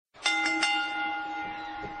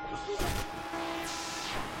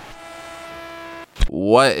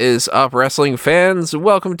What is up, wrestling fans?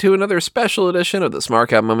 Welcome to another special edition of the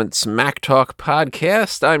Smark Out Moment Smack Talk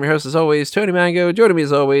podcast. I'm your host, as always, Tony Mango. Joining me,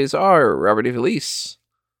 as always, are Robert DeFelice.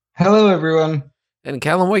 Hello, everyone. And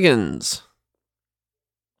Callum Wiggins.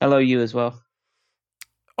 Hello, you as well.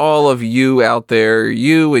 All of you out there,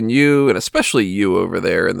 you, and especially you over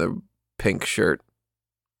there in the pink shirt.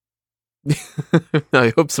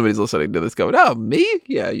 I hope somebody's listening to this going, oh, me?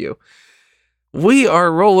 Yeah, you. We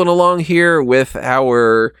are rolling along here with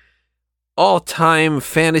our all-time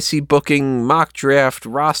fantasy booking, mock draft,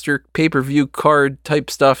 roster, pay-per-view card type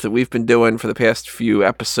stuff that we've been doing for the past few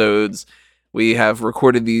episodes. We have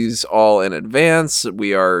recorded these all in advance.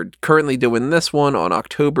 We are currently doing this one on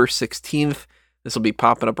October 16th. This will be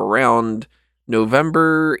popping up around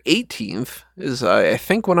November 18th is, I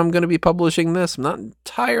think, when I'm going to be publishing this. I'm not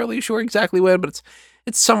entirely sure exactly when, but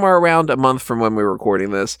it's somewhere around a month from when we're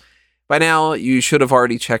recording this. By now, you should have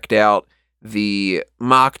already checked out the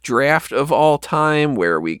mock draft of all time,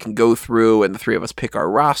 where we can go through and the three of us pick our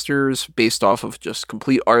rosters based off of just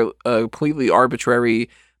completely arbitrary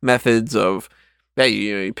methods of, hey,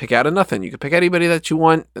 you pick out of nothing. You can pick anybody that you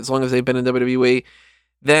want as long as they've been in WWE.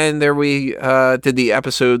 Then there we did the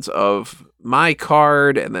episodes of my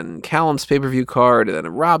card, and then Callum's pay-per-view card, and then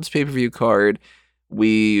Rob's pay-per-view card.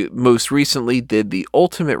 We most recently did the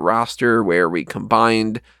Ultimate Roster, where we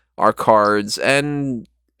combined our cards, and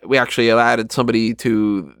we actually added somebody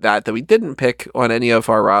to that we didn't pick on any of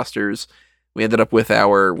our rosters. We ended up with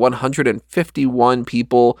our 151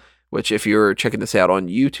 people, which if you're checking this out on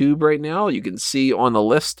YouTube right now, you can see on the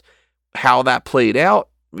list how that played out.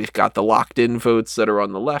 We've got the locked in votes that are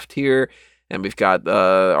on the left here, and we've got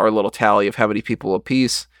our little tally of how many people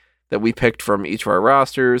apiece that we picked from each of our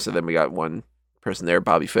rosters, and then we got one person there,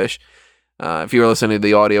 Bobby Fish. If you're listening to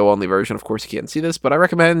the audio-only version, of course you can't see this, but I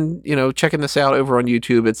recommend, checking this out over on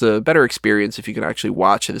YouTube. It's a better experience if you can actually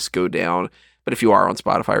watch this go down. But if you are on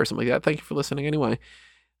Spotify or something like that, thank you for listening anyway.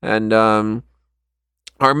 And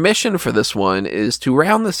our mission for this one is to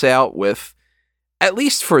round this out with, at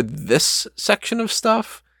least for this section of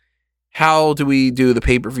stuff, how do we do the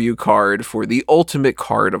pay-per-view card for the ultimate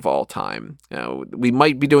card of all time? We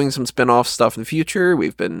might be doing some spin-off stuff in the future.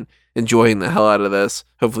 We've been enjoying the hell out of this.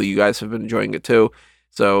 Hopefully you guys have been enjoying it too.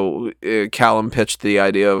 So Callum pitched the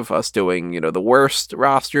idea of us doing, the worst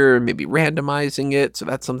roster, maybe randomizing it. So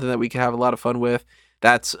that's something that we can have a lot of fun with.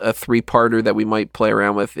 That's a 3-parter that we might play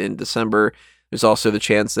around with in December. There's also the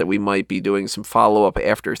chance that we might be doing some follow-up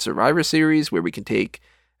after Survivor Series, where we can take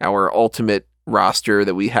our ultimate roster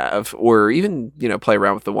that we have, or even, play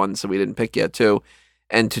around with the ones that we didn't pick yet too,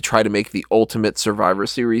 and to try to make the ultimate Survivor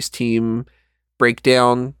Series team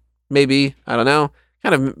breakdown, maybe. I don't know.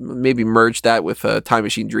 Kind of maybe merge that with a Time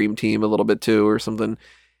Machine Dream Team a little bit too, or something.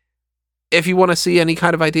 If you want to see any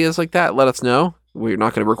kind of ideas like that, let us know. We're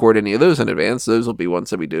not going to record any of those in advance. Those will be ones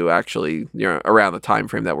that we do actually, around the time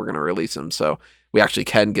frame that we're going to release them. So we actually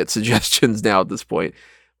can get suggestions now at this point.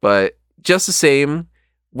 But just the same,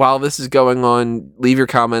 while this is going on, leave your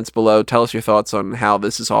comments below. Tell us your thoughts on how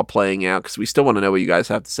this is all playing out, because we still want to know what you guys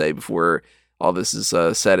have to say before all this is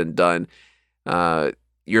said and done.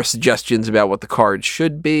 Your suggestions about what the card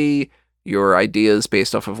should be, your ideas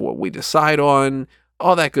based off of what we decide on,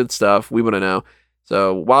 all that good stuff. We want to know.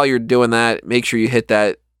 So while you're doing that, make sure you hit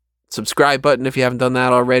that subscribe button if you haven't done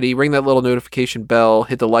that already. Ring that little notification bell.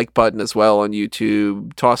 Hit the like button as well on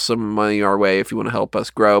YouTube. Toss some money our way if you want to help us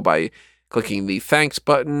grow by clicking the thanks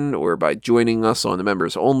button, or by joining us on the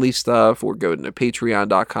members only stuff, or go to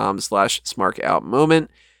patreon.com/smarkoutmoment.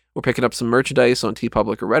 We're picking up some merchandise on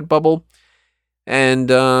TeePublic or Redbubble. And,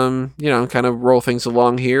 kind of roll things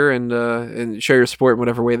along here and show your support in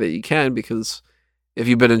whatever way that you can, because if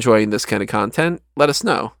you've been enjoying this kind of content, let us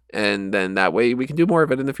know. And then that way we can do more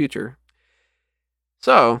of it in the future.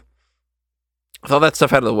 So, with all that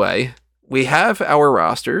stuff out of the way, we have our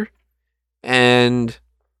roster, and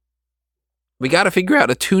we got to figure out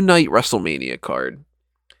a 2-night WrestleMania card.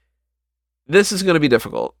 This is going to be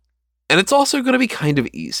difficult. And it's also going to be kind of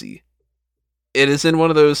easy. It is in one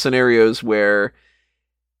of those scenarios where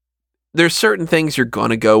there's certain things you're going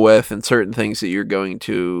to go with and certain things that you're going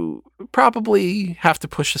to probably have to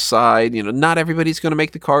push aside. Not everybody's going to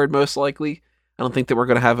make the card, most likely. I don't think that we're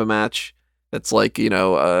going to have a match that's like, we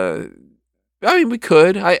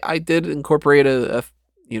could. I did incorporate a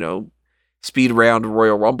speed round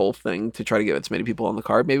Royal Rumble thing to try to get as many people on the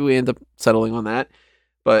card. Maybe we end up settling on that.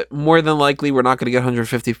 But more than likely, we're not going to get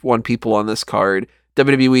 151 people on this card.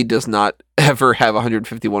 WWE does not ever have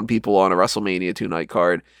 151 people on a WrestleMania 2-night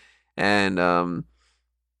card. And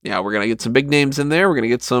Yeah, we're going to get some big names in there. We're going to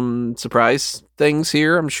get some surprise things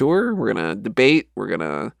here, I'm sure. We're going to debate. We're going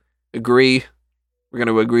to agree. We're going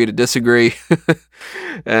to agree to disagree.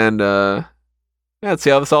 And let's see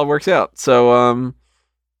how this all works out. So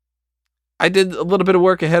I did a little bit of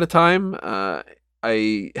work ahead of time.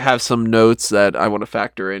 I have some notes that I want to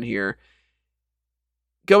factor in here.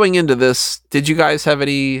 Going into this, did you guys have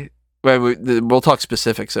any... We'll talk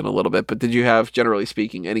specifics in a little bit, but did you have, generally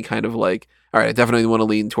speaking, any kind of like, all right, I definitely want to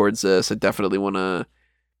lean towards this, I definitely want to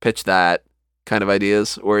pitch that kind of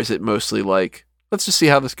ideas? Or is it mostly like, let's just see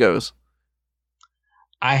how this goes?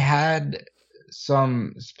 I had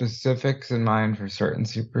some specifics in mind for certain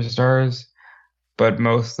superstars, but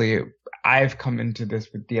mostly I've come into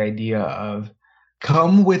this with the idea of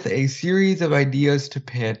come with a series of ideas to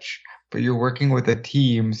pitch, but you're working with a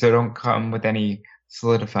team, so don't come with any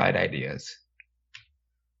solidified ideas.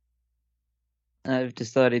 I've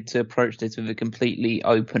decided to approach this with a completely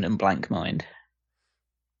open and blank mind.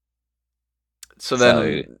 So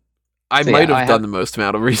then I might have done the most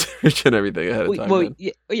amount of research and everything ahead of time. Well,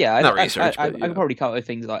 yeah, not research, I but could probably cover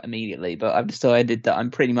things like immediately, but I've decided that I'm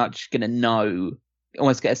pretty much gonna know,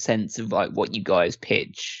 almost get a sense of like what you guys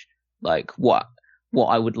pitch, like what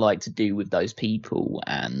I would like to do with those people,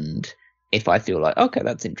 and if I feel like, okay,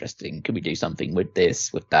 that's interesting, could we do something with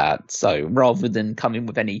this, with that? So rather than coming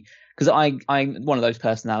with any, because I'm one of those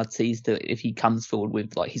personalities that if he comes forward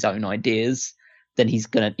with like his own ideas, then I'm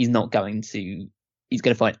going to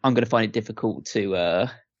find it difficult to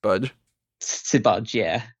budge.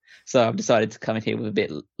 Yeah. So I've decided to come in here with a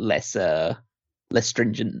bit less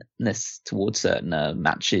stringentness towards certain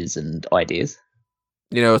matches and ideas.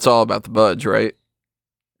 You know, it's all about the budge, right?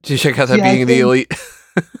 Did you check out that being the elite?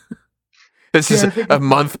 This is a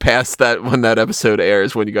month past that when that episode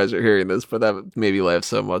airs when you guys are hearing this, but that made me laugh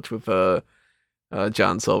so much with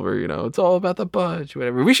John Silver. You know, it's all about the budge,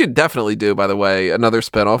 whatever. We should definitely do, by the way, another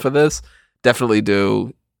spinoff of this. Definitely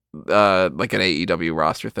do like an AEW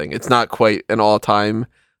roster thing. It's not quite an all-time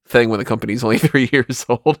thing when the company's only 3 years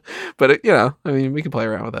old, but I mean, we can play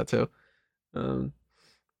around with that too. What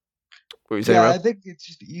were you saying, Rob? I think it's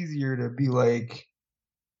just easier to be like,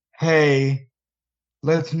 hey,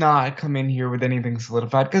 let's not come in here with anything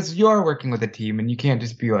solidified, because you are working with a team and you can't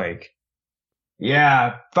just be like,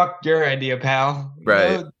 yeah, fuck your idea, pal.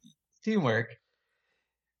 Right. Teamwork.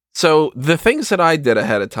 So the things that I did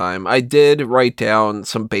ahead of time, I did write down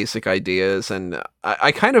some basic ideas, and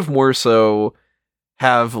I kind of more so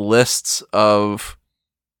have lists of,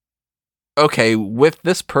 okay, with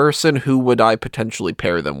this person, who would I potentially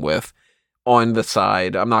pair them with on the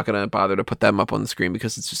side? I'm not going to bother to put them up on the screen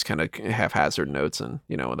because it's just kind of haphazard notes and,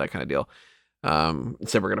 that kind of deal.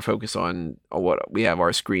 Instead, we're going to focus on what we have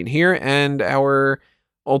our screen here and our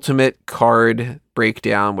ultimate card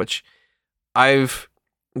breakdown, which I've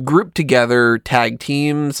grouped together tag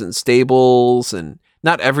teams and stables and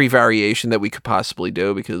not every variation that we could possibly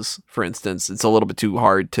do because, for instance, it's a little bit too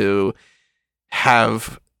hard to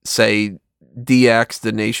have, say, DX,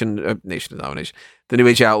 the Nation of Domination, the New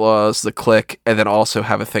Age Outlaws, the Click, and then also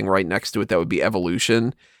have a thing right next to it that would be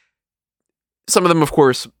Evolution. Some of them, of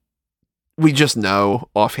course, we just know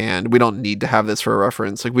offhand. We don't need to have this for a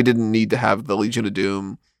reference. Like, we didn't need to have the Legion of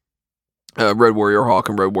Doom, Road Warrior Hawk,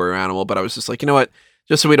 and Road Warrior Animal, but I was just like, you know what?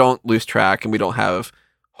 Just so we don't lose track and we don't have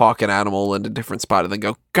Hawk and Animal in a different spot and then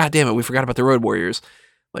go, God damn it, we forgot about the Road Warriors.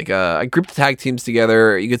 Like, I grouped the tag teams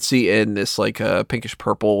together. You could see in this, like, pinkish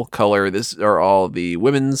purple color, this are all the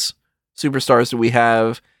women's superstars that we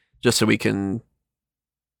have, just so we can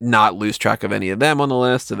not lose track of any of them on the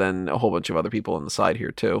list, and then a whole bunch of other people on the side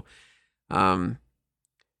here, too.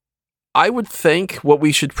 I would think what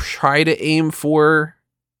we should try to aim for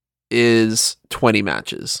is 20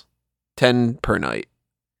 matches. 10 per night.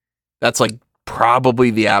 That's, like, probably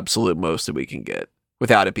the absolute most that we can get,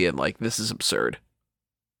 without it being like, this is absurd.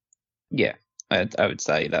 Yeah, I would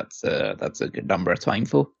say that's a good number to aim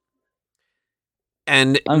for.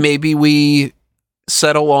 And maybe we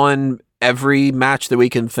settle on every match that we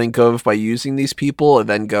can think of by using these people and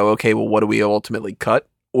then go, okay, well, what do we ultimately cut?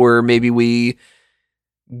 Or maybe we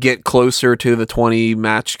get closer to the 20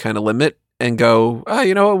 match kind of limit and go, oh,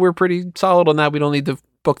 you know what, we're pretty solid on that. We don't need to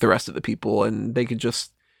book the rest of the people and they could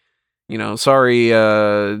just, sorry,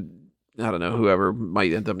 I don't know, whoever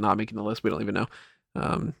might end up not making the list. We don't even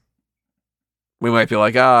know. We might be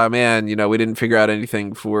like, oh man, we didn't figure out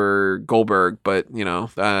anything for Goldberg, but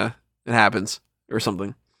it happens or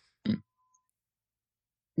something.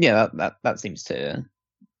 Yeah, that seems to.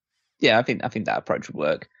 Yeah, I think that approach would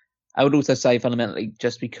work. I would also say fundamentally,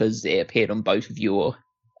 just because it appeared on both of your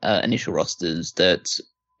initial rosters, that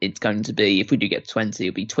it's going to be, if we do get 20,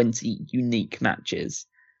 it'll be 20 unique matches.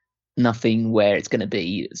 nothing where it's going to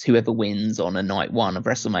be whoever wins on a night 1 of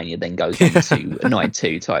WrestleMania then goes on to a night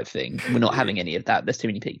 2 type thing. We're not having any of that. There's too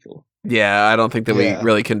many people. Yeah, I don't think that we Yeah.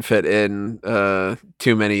 really can fit in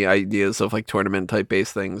too many ideas of like tournament type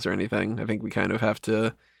based things or anything. I think we kind of have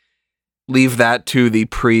to leave that to the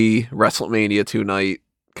pre-WrestleMania 2 night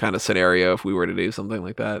kind of scenario if we were to do something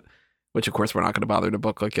like that. Which of course we're not going to bother to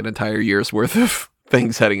book like an entire year's worth of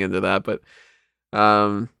things heading into that, but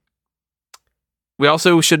we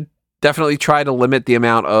also should definitely try to limit the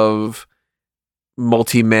amount of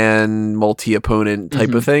multi-man, multi-opponent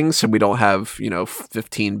type of things, so we don't have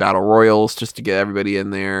 15 battle royals just to get everybody in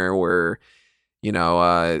there, or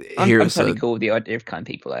I'm here's totally cool with the idea of cutting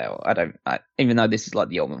people out. Even though this is like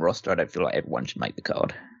the ultimate roster, I don't feel like everyone should make the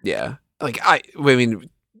card. Yeah, like I mean,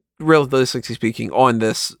 realistically speaking, on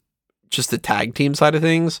this, just the tag team side of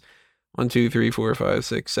things, 1, 2, 3, 4, 5,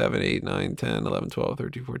 6, 7, 8, 9, 10, 11, 12,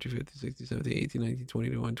 13, 14, 15, 16, 17, 18, 19, 20,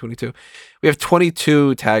 21, 22. We have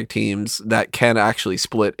 22 tag teams that can actually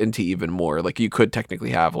split into even more. Like, you could technically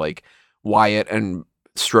have, like, Wyatt and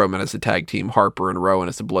Strowman as a tag team, Harper and Rowan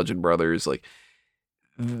as the Bludgeon Brothers. Like,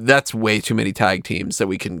 that's way too many tag teams that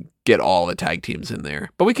we can get all the tag teams in there.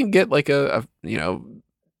 But we can get, like, a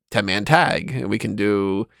 10-man tag. And we can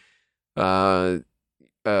do a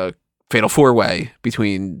fatal 4-way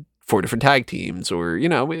between 4 different tag teams, or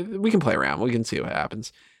we can play around, we can see what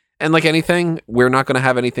happens. And like anything, we're not going to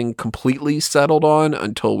have anything completely settled on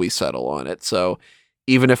until we settle on it. So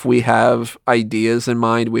even if we have ideas in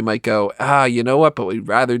mind, we might go, you know what, but we'd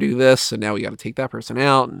rather do this, and now we got to take that person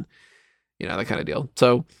out, and that kind of deal.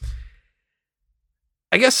 So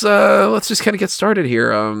I guess let's just kind of get started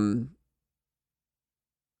here.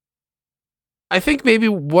 I think maybe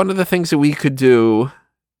one of the things that we could do,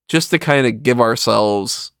 just to kind of give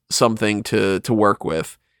ourselves something to work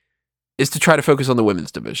with, is to try to focus on the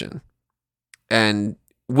women's division and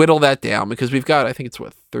whittle that down, because we've got, I think it's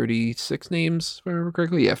 36 names, if I remember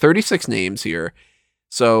correctly. Yeah, 36 names here.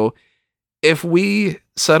 So if we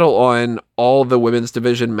settle on all the women's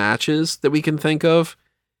division matches that we can think of,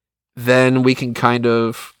 then we can kind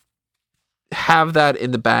of have that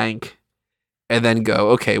in the bank and then go,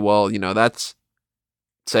 okay, well, that's,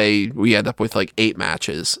 say we end up with like 8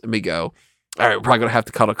 matches, and we go, all right, we're probably going to have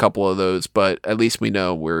to cut a couple of those, but at least we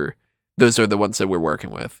know those are the ones that we're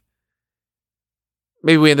working with.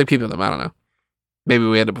 Maybe we end up keeping them. I don't know. Maybe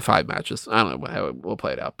we end up with 5 matches. I don't know how we'll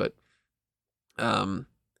play it out, but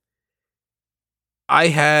I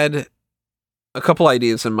had a couple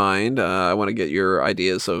ideas in mind. I want to get your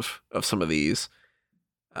ideas of some of these.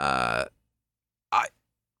 The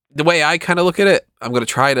way I kind of look at it, I'm going to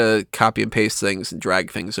try to copy and paste things and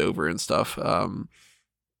drag things over and stuff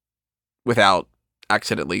without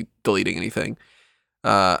accidentally deleting anything.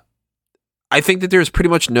 I think that there's pretty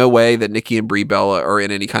much no way that Nikki and Brie Bella are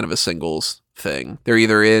in any kind of a singles thing. They're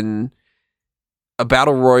either in a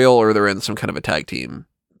battle royal or they're in some kind of a tag team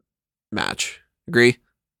match. Agree?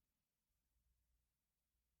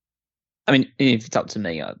 I mean, if it's up to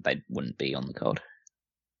me, they wouldn't be on the card.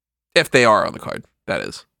 If they are on the card, that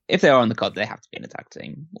is. If they are on the card, they have to be in a tag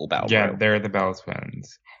team or battle royal. They're the Bella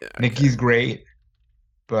twins. Yeah, Nikki's great,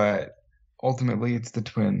 but ultimately it's the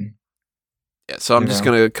twin. Yeah, so I'm just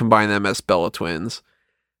going to combine them as Bella twins.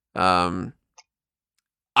 I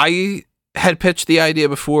had pitched the idea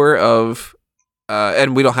before of,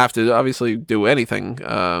 and we don't have to obviously do anything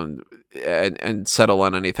and settle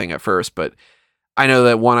on anything at first, but I know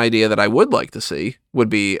that one idea that I would like to see would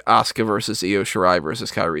be Asuka versus Io Shirai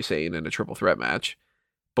versus Kairi Sane in a triple threat match.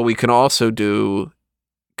 But we can also do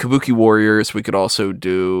Kabuki Warriors. We could also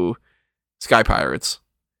do Sky Pirates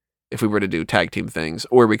if we were to do tag team things,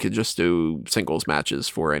 or we could just do singles matches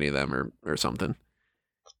for any of them or something.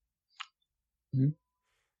 Mm-hmm.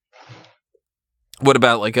 What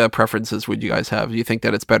about like preferences would you guys have? Do you think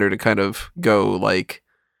that it's better to kind of go like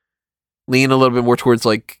lean a little bit more towards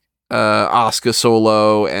like Asuka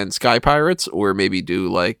solo and Sky Pirates, or maybe do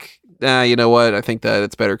like, you know what? I think that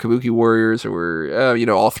it's better Kabuki Warriors, or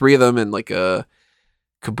all 3 of them in like a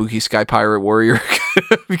Kabuki Sky Pirate Warrior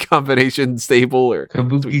combination stable, or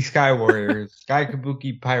Kabuki Sky Warriors, Sky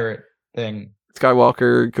Kabuki Pirate thing,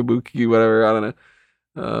 Skywalker Kabuki, whatever. I don't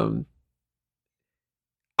know.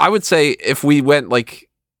 I would say if we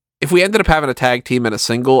ended up having a tag team and a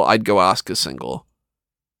single, I'd go Asuka single.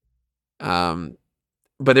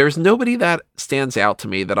 But there's nobody that stands out to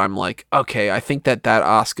me that I'm like, okay, I think that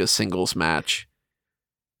Asuka singles match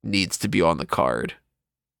needs to be on the card.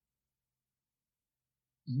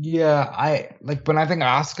 Yeah, when I think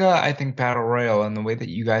Asuka, I think Battle Royal, and the way that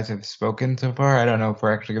you guys have spoken so far, I don't know if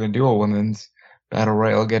we're actually going to do a women's Battle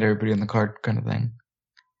Royal, get everybody on the card kind of thing.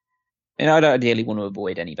 And I'd ideally want to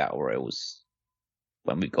avoid any battle royals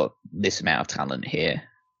when we've got this amount of talent here.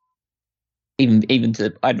 Even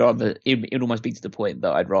to, I'd rather it'd almost be to the point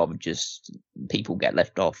that I'd rather just people get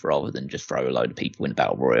left off rather than just throw a load of people in a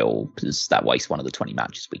battle royal, because that wastes one of the 20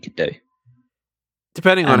 matches we could do.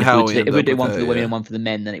 Depending on how if we do one for the women and one for the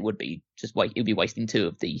men, then it would be it'd be wasting 2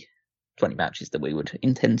 of the 20 matches that we would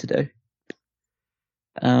intend to do.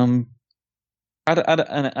 I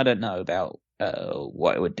don't know about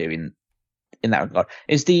what it would do in that regard.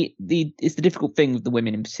 Is the difficult thing with the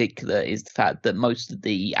women in particular is the fact that most of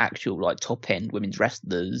the actual like top end women's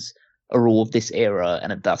wrestlers are all of this era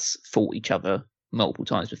and have thus fought each other multiple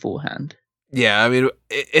times beforehand. Yeah, I mean,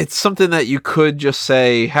 it's something that you could just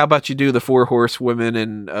say, how about you do the 4 horsewomen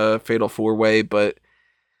in a Fatal 4-Way, but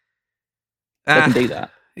they can do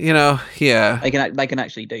that. You know, yeah. They can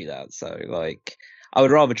actually do that. So, like, I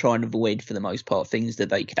would rather try and avoid, for the most part, things that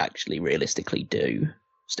they could actually realistically do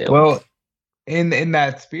still. Well, in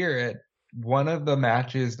that spirit, one of the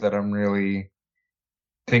matches that I'm really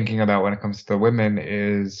thinking about when it comes to the women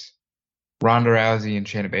is Ronda Rousey and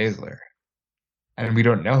Shayna Baszler. And we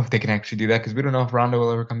don't know if they can actually do that because we don't know if Ronda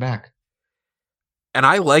will ever come back. And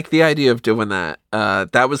I like the idea of doing that.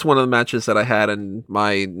 That was one of the matches that I had in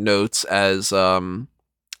my notes as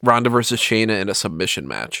Ronda versus Shayna in a submission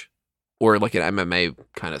match, or like an MMA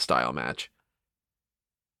kind of style match.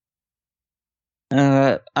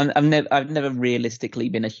 I've never realistically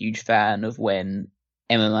been a huge fan of when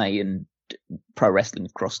MMA and pro wrestling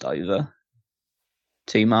have crossed over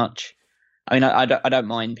too much. I mean, I don't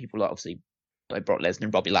mind people like, obviously, like Brock Lesnar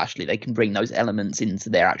and Bobby Lashley. They can bring those elements into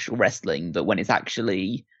their actual wrestling, but when it's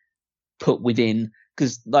actually put within,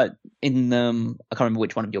 because like in I can't remember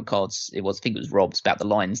which one of your cards it was. I think it was Rob's about the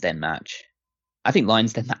Lions Den match. I think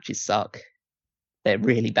Lions Den matches suck. They're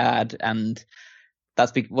really bad, and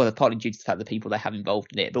that's partly due to the fact that the people they have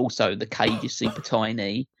involved in it, but also the cage is super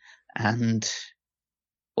tiny, and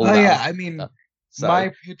all that. Yeah, I mean, so,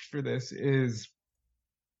 my pitch for this is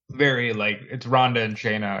very like it's Ronda and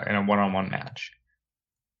Shayna in a one-on-one match,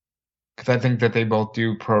 because I think that they both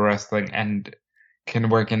do pro wrestling and can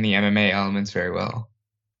work in the MMA elements very well.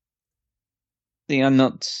 See, I'm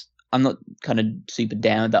not kind of super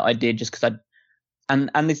down with that idea, just because and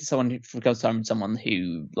this is someone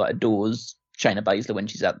who like adores Shayna Baszler when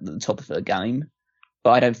she's at the top of her game,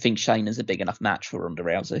 but I don't think Shayna's a big enough match for Ronda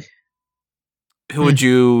Rousey. Who would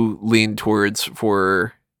you lean towards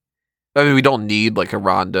for? I mean, we don't need like a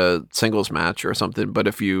Ronda singles match or something, but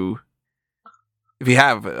if you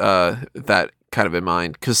have that kind of in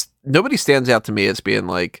mind, because nobody stands out to me as being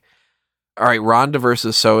like, all right, Ronda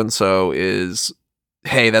versus so-and-so is,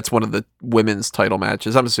 hey, that's one of the women's title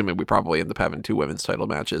matches. I'm assuming we probably end up having 2 women's title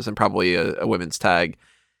matches and probably a women's tag.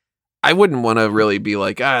 I wouldn't want to really be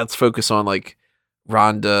like, let's focus on like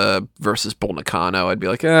Ronda versus Bull Nakano. I'd be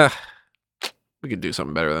like, we could do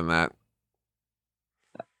something better than that.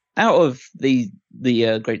 Out of the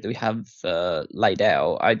group that we have laid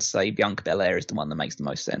out, I'd say Bianca Belair is the one that makes the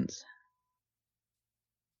most sense.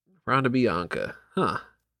 Ronda Bianca, huh?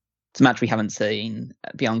 It's a match we haven't seen.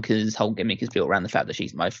 Bianca's whole gimmick is built around the fact that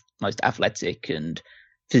she's the most athletic and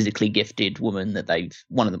physically gifted woman that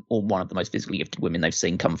one of the most physically gifted women they've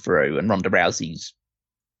seen come through. And Ronda Rousey's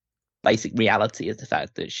basic reality is the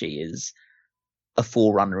fact that she is a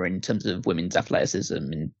forerunner in terms of women's athleticism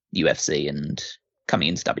in UFC and coming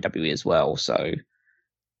into WWE as well. So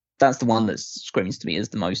that's the one that screams to me as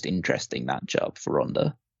the most interesting matchup for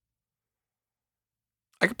Ronda.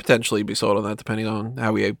 I could potentially be sold on that depending on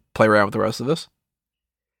how we play around with the rest of this.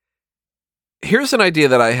 Here's an idea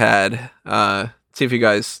that I had. See if you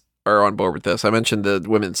guys are on board with this. I mentioned the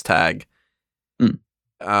women's tag.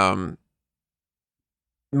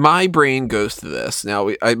 My brain goes to this.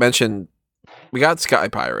 Now, I mentioned we got Sky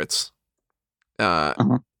Pirates. We've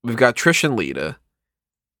got Trish and Lita.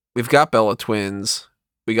 We've got Bella Twins.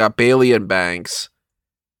 We got Bayley and Banks.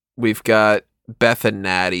 We've got Beth and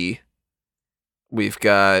Natty. We've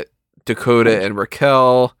got Dakota and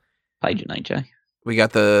Raquel. Paige and AJ. We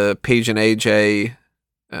got the Paige and AJ,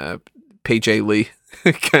 Paige A. Lee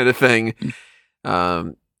kind of thing.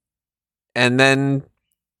 And then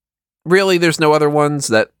really there's no other ones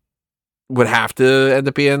that would have to end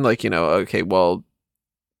up being like, okay, well,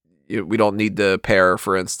 we don't need to pair,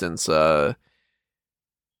 for instance,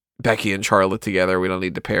 Becky and Charlotte together. We don't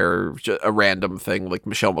need to pair a random thing like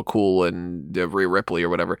Michelle McCool and Rhea Ripley or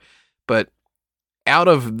whatever. But out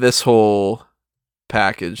of this whole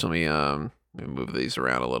package, let me move these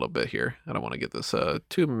around a little bit here. I don't want to get this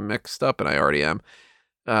too mixed up, and I already am.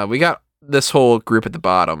 We got this whole group at the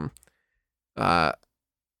bottom. I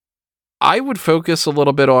would focus a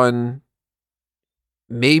little bit on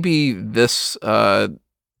maybe this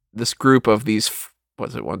this group of these,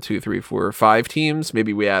 what's it, 1, 2, 3, 4, 5 teams,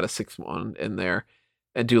 maybe we add a 6th one in there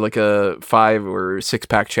and do like a 5 or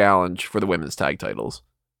 6-pack challenge for the women's tag titles.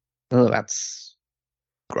 Oh, that's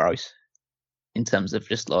gross. In terms of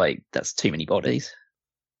just like, that's too many bodies.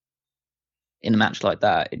 In a match like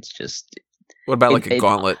that, it's just... What about like a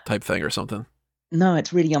gauntlet type thing or something? No,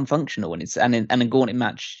 it's really unfunctional, and a gauntlet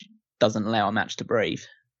match doesn't allow a match to breathe.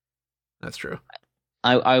 That's true.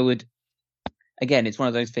 I would... Again, it's one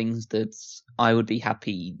of those things that I would be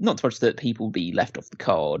happy, not so much that people be left off the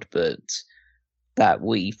card, but that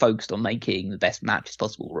we focused on making the best matches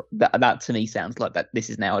possible. That to me sounds like that this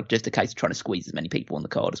is now just a case of trying to squeeze as many people on the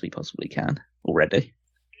card as we possibly can already.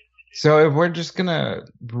 So if we're just going to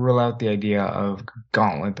rule out the idea of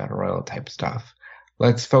gauntlet battle royal type stuff,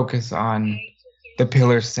 let's focus on the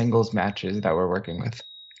pillar singles matches that we're working with.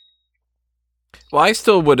 Well, I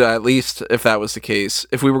still would, at least if that was the case,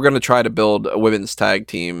 if we were going to try to build a women's tag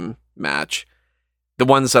team match, the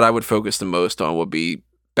ones that I would focus the most on would be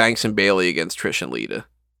Banks and Bayley against Trish and Lita.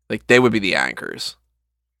 Like, they would be the anchors.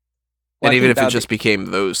 Well, and even if it just became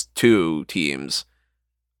those two teams,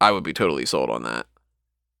 I would be totally sold on that.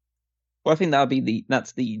 Well, I think that would be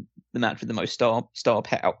that's the match with the most star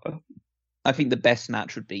power. I think the best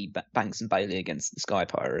match would be Banks and Bayley against the Sky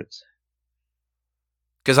Pirates.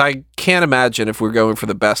 Because I can't imagine, if we're going for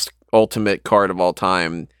the best ultimate card of all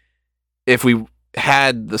time, if we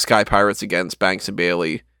had the Sky Pirates against Banks and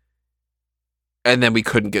Bayley, and then we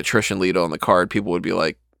couldn't get Trish and Lita on the card, people would be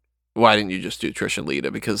like, why didn't you just do Trish and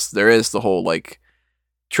Lita? Because there is the whole, like,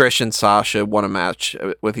 Trish and Sasha won a match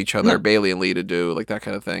with each other, Bayley and Lita do, like, that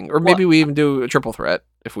kind of thing. Or maybe we even do a triple threat,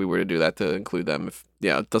 if we were to do that, to include them. If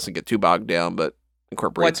it doesn't get too bogged down, but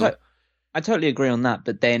incorporates them. I totally agree on that,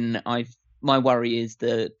 but then my worry is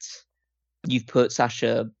that you've put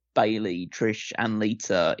Sasha, Bayley, Trish, and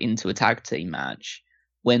Lita into a tag team match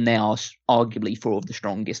when they are arguably four of the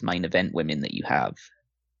strongest main event women that you have.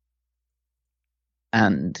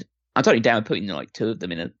 And I'm totally down with putting like two of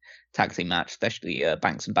them in a tag team match, especially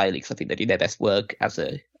Banks and Bayley, because I think they do their best work as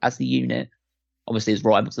the unit. Obviously as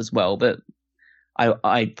rivals as well, but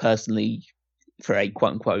I personally, for a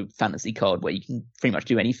quote unquote fantasy card where you can pretty much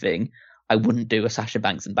do anything, I wouldn't do a Sasha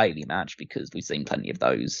Banks and Bayley match because we've seen plenty of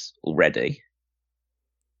those already.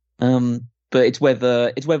 But it's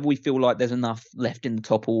whether we feel like there's enough left in the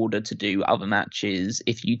top order to do other matches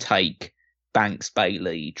if you take Banks,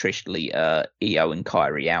 Bayley, Trish, Lita, Io, and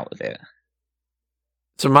Kairi out of it.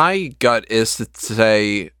 So my gut is to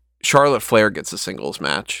say Charlotte Flair gets a singles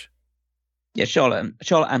match. Yeah, Charlotte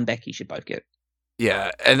and Becky should both get.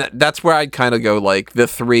 Yeah, and that's where I'd kind of go, like, the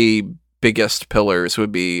three biggest pillars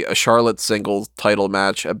would be a Charlotte single title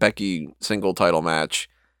match, a Becky single title match,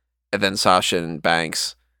 and then Sasha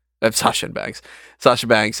Banks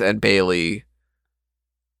and Bayley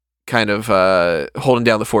kind of holding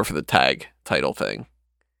down the fort for the tag title thing.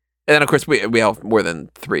 And then, of course, we have more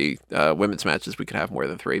than three women's matches. We could have more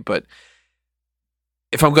than three. But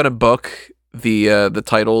if I'm going to book the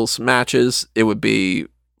titles matches, it would be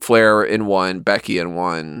Flair in one, Becky in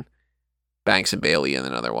one, Banks and Bayley in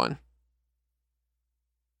another one.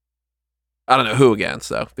 I don't know who against,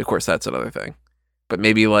 though. Of course, that's another thing. But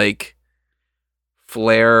maybe, like,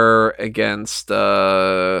 Flair against...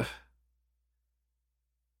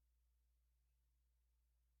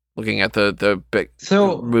 looking at the big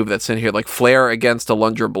move that's in here, like Flair against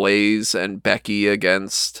Alundra Blaze and Becky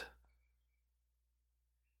against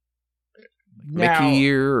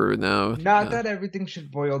Mickey, or no? Not that everything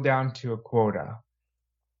should boil down to a quota,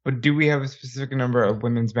 but do we have a specific number of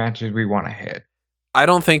women's matches we want to hit? I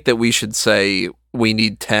don't think that we should say we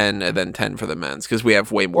need 10 and then 10 for the men's, because we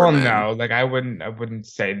have way more. Well, men. no, like I wouldn't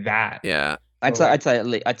say that. Yeah, I'd say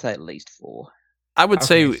at least 4. I would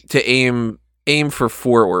say to aim for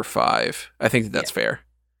 4 or 5. I think that's fair.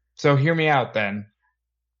 So hear me out then.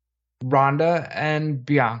 Ronda and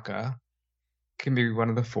Bianca can be one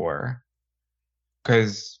of the 4,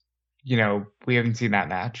 because we haven't seen that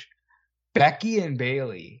match. Becky and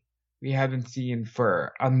Bayley we haven't seen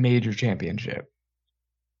for a major championship.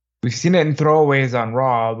 We've seen it in throwaways on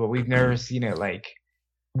Raw, but we've never seen it like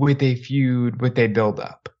with a feud, with a build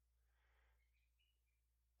up.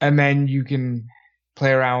 And then you can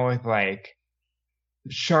play around with like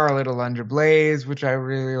Charlotte Alundra Blaze, which I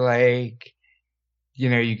really like. You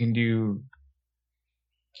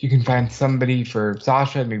can find somebody for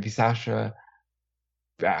Sasha, maybe Sasha,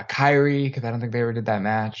 Kairi, because I don't think they ever did that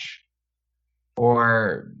match.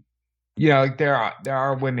 Or, like there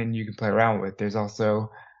are women you can play around with. There's also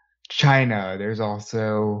China. There's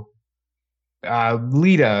also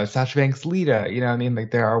Lita, Sasha Banks, Lita. You know what I mean? Like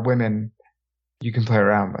there are women you can play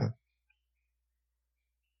around with.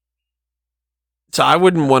 So I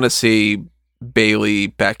wouldn't want to see Bailey,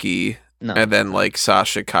 Becky, No. and then like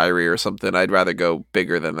Sasha, Kyrie, or something. I'd rather go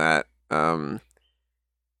bigger than that. I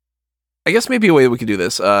guess maybe a way we could do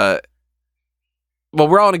this. Well,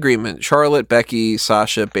 we're all in agreement. Charlotte, Becky,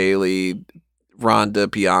 Sasha, Bailey, Ronda,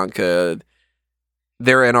 Bianca.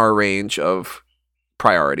 They're in our range of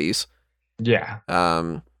priorities. Yeah.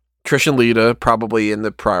 Trish and Lita probably in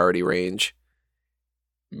the priority range.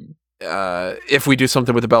 If we do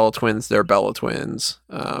something with the Bella Twins, they're Bella Twins.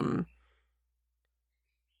 We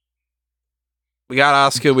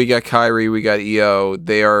got Asuka, we got Kyrie, we got Io.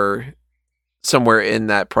 They are somewhere in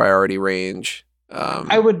that priority range.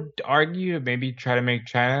 I would argue to maybe try to make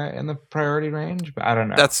China in the priority range, but I don't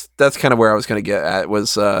know. That's kind of where I was going to get at,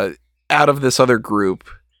 was out of this other group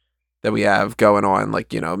that we have going on,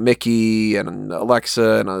 like, Mickey and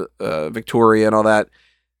Alexa and Victoria and all that.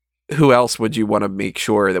 Who else would you want to make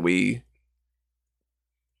sure that we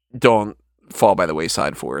don't fall by the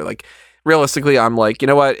wayside for? Like, realistically, I'm like, you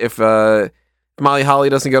know what? If Molly Holly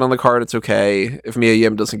doesn't get on the card, it's okay. If Mia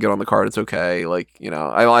Yim doesn't get on the card, it's okay. Like,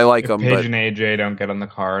 I like them. Paige but and AJ don't get on the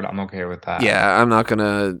card, I'm okay with that. yeah, I'm not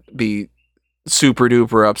gonna be super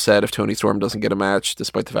duper upset if Toni Storm doesn't get a match,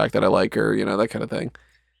 despite the fact that I like her. That kind of thing.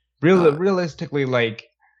 Realistically, like,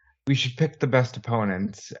 we should pick the best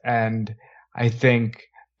opponents, and I think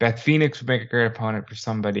Beth Phoenix would make a great opponent for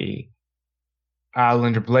somebody.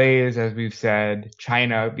 Linda Blaze, as we've said,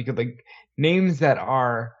 China, because like names that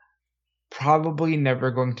are probably never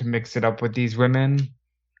going to mix it up with these women,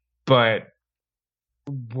 but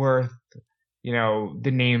worth,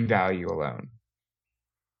 the name value alone.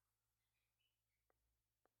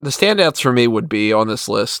 The standouts for me would be on this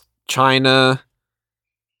list: China,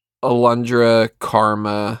 Alundra,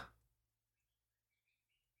 Karma,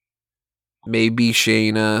 maybe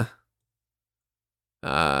Shayna.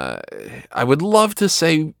 I would love to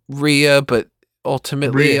say Rhea, but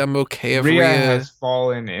ultimately I'm okay if Rhea has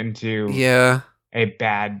fallen into a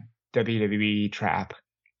bad WWE trap.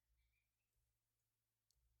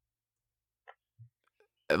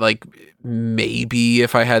 Like, maybe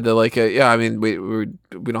if I had to, like, I mean, we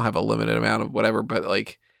don't have a limited amount of whatever, but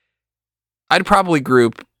like, I'd probably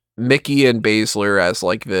group Mickey and Baszler as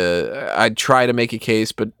like I'd try to make a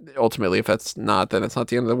case, but ultimately if that's not, then it's not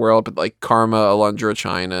the end of the world. But like Karma, Alundra,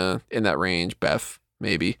 China, in that range. Beth,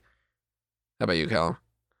 maybe. How about you, Callum?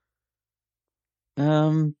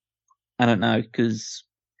 I don't know, because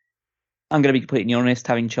I'm going to be completely honest,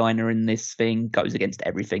 having China in this thing goes against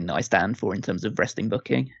everything that I stand for in terms of wrestling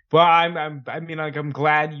booking. Well, I'm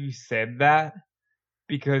glad you said that,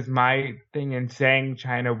 because my thing in saying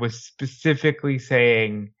China was specifically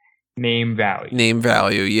saying name value. Name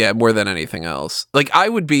value, yeah, more than anything else. Like, I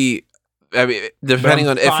would be, I mean, depending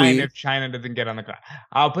on if China doesn't get on the card.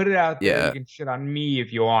 I'll put it out there. Yeah. You can shit on me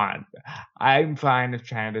if you want. I'm fine if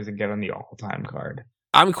China doesn't get on the all-time card.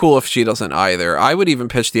 I'm cool if she doesn't either. I would even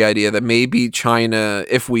pitch the idea that maybe China,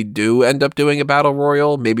 if we do end up doing a battle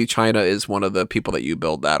royal, maybe China is one of the people that you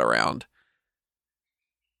build that around.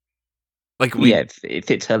 Like, it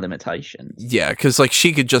fits her limitations. Yeah, because like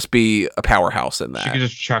she could just be a powerhouse in that. She could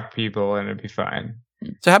just chuck people and it'd be fine.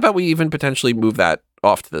 So how about we even potentially move that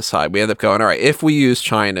off to the side? We end up going, all right, if we use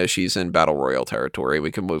China, she's in battle royal territory.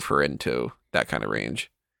 We can move her into that kind of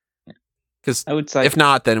range. Because I would say, if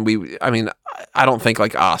not, then I don't think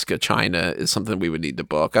like Asuka China is something we would need to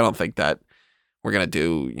book. I don't think that we're gonna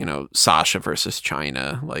do, Sasha versus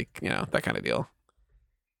China, like, that kind of deal.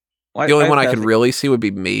 The only one I could really see would be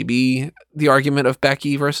maybe the argument of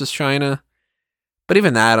Becky versus China. But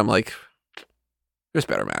even that, I'm like, there's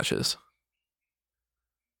better matches.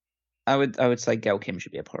 I would say Gail Kim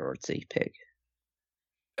should be a priority pick.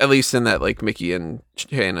 At least in that like Mickey and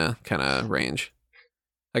China kind of range.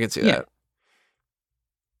 I can see that.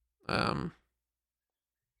 The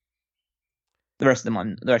rest of them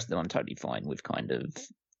I'm totally fine with kind of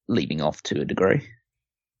leaving off to a degree.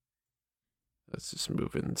 Let's just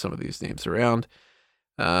move in some of these names around.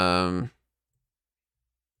 So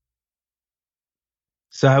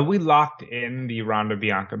have we locked in the Ronda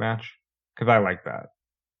Bianca match? Because I like that.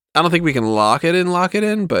 I don't think we can lock it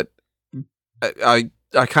in, but I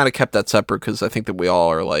kind of kept that separate because I think that we all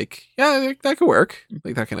are like, yeah, that could work,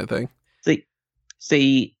 like that kind of thing.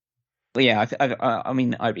 See, yeah, I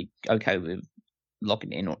mean, I'd be okay with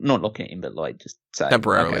locking it in, or not locking it in, but like just saying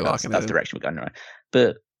temporarily locking it in. That's the direction we're going right.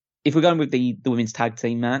 But if we're going with the women's tag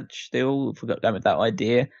team match still, if we're going with that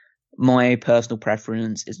idea, my personal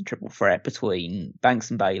preference is a triple threat between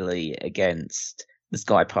Banks and Bailey against the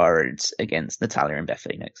Sky Pirates against Natalya and Beth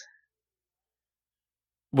Phoenix.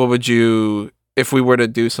 What would you, if we were to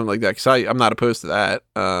do something like that, because I'm not opposed to that.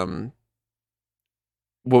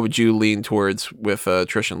 What would you lean towards with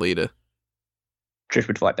Trish and Lita? Trish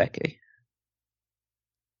would fight Becky.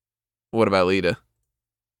 What about Lita?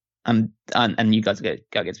 And you guys go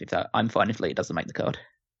against me for that. I'm fine if Lita doesn't make the card.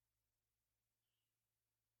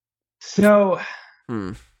 So,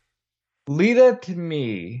 Lita to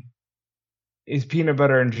me is peanut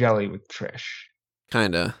butter and jelly with Trish.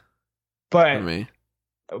 Kinda. But for me.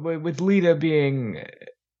 With Lita being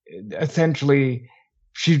essentially,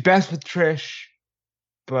 she's best with Trish,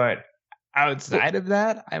 but outside of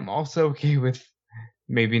that, I'm also okay with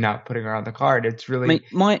maybe not putting her on the card. It's really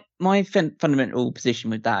my fundamental position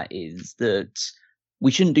with that is that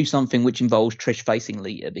we shouldn't do something which involves Trish facing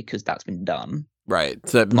Lita because that's been done. Right,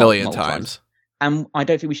 it's a million times. And I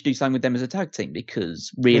don't think we should do something with them as a tag team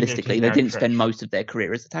because realistically, they didn't spend most of their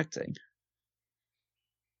career as a tag team.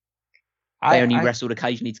 They only wrestled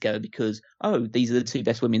occasionally together because, these are the two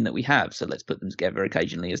best women that we have, so let's put them together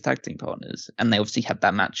occasionally as tag team partners. And they obviously had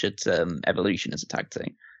that match at Evolution as a tag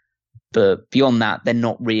team. But beyond that, they're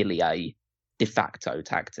not really a de facto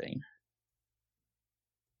tag team.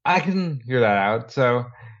 I can hear that out. So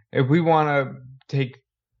if we want to take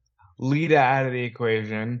Lita out of the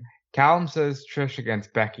equation, Callum says Trish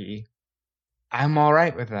against Becky. I'm all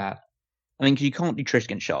right with that. I mean, 'cause you can't do Trish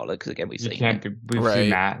against Charlotte because again we've seen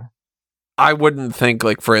that. I wouldn't think,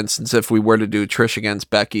 like, for instance, if we were to do Trish against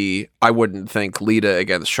Becky, I wouldn't think Lita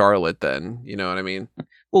against Charlotte then. You know what I mean?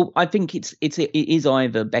 Well, I think it is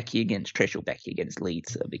either Becky against Trish or Becky against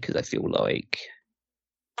Lita because I feel like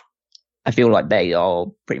they are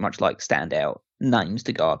pretty much like standout names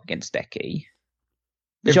to go up against Becky.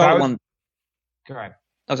 The Charlotte one. Go ahead.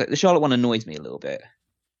 I was like, the Charlotte one annoys me a little bit.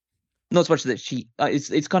 Not so much that she.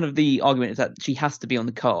 It's kind of the argument is that she has to be on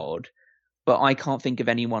the card, but I can't think of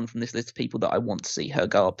anyone from this list of people that I want to see her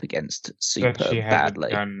go up against super that she badly.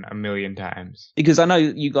 Done a million times. Because I know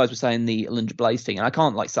you guys were saying the Alundra Blaze thing, and I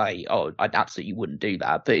can't say, I absolutely wouldn't do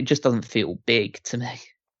that, but it just doesn't feel big to me.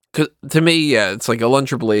 Cause to me, yeah, it's like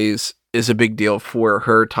Alundra Blaze is a big deal for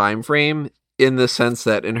her time frame in the sense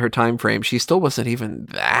that in her time frame, she still wasn't even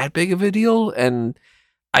that big of a deal, and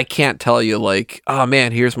I can't tell you like, oh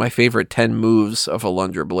man, here's my favorite 10 moves of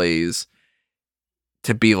Alundra Blaze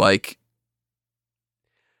to be like,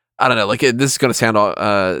 I don't know, like this is going to sound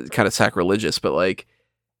kind of sacrilegious, but like,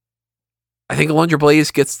 I think Alundra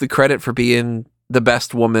Blaze gets the credit for being the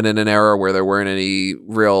best woman in an era where there weren't any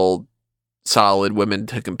real solid women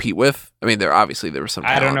to compete with. I mean, there were some talent,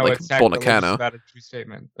 I don't know like Bull Nakano. About a true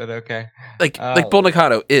statement, but okay. Like Bull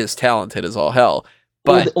Nakano is talented as all hell,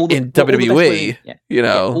 but in WWE, you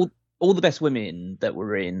know, all the best women that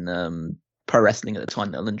were in pro wrestling at the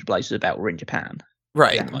time that Alundra Blaze was about were in Japan.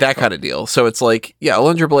 Right, that kind of deal. So it's like, yeah,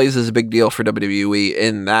 Alundra Blaze is a big deal for WWE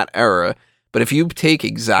in that era. But if you take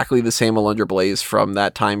exactly the same Alundra Blaze from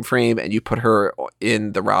that time frame and you put her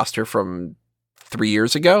in the roster from 3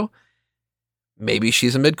 years ago, maybe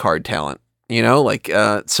she's a mid-card talent, you know? Like,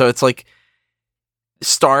 so it's like,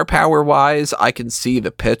 star power-wise, I can see the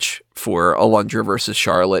pitch for Alundra versus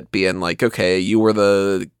Charlotte being like, okay, you were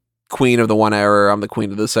the queen of the one era, I'm the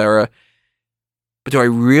queen of this era. But do I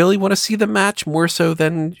really want to see the match more so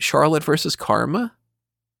than Charlotte versus Karma?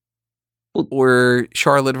 Or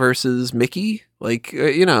Charlotte versus Mickey? Like,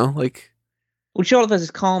 you know, like... Well, Charlotte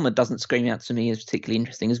versus Karma doesn't scream out to me as particularly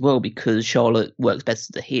interesting as well because Charlotte works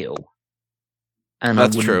best as a heel. And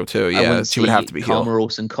that's true, too, yeah. She would have to be heel. Karma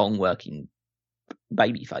Orson Kong working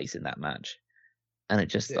babyface in that match. And it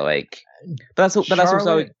just, like... But that's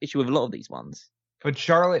also an issue with a lot of these ones. But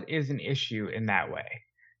Charlotte is an issue in that way.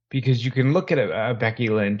 Because you can look at a Becky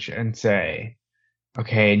Lynch and say,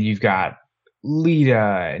 okay, and you've got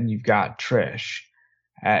Lita and you've got Trish.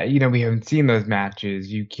 We haven't seen those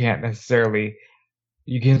matches. You can't necessarily,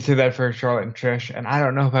 you can say that for Charlotte and Trish. And I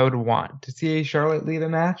don't know if I would want to see a Charlotte Lita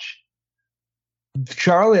match.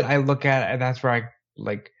 Charlotte, I look at, and that's where I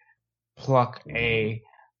like pluck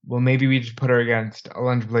maybe we just put her against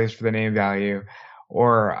Alundra Blaze for the name value,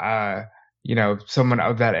 or someone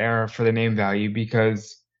of that era for the name value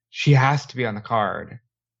because she has to be on the card.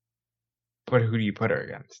 But who do you put her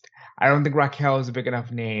against? I don't think Raquel is a big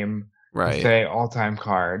enough name to say all-time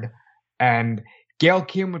card. And Gail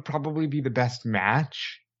Kim would probably be the best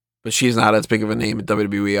match. But she's not as big of a name in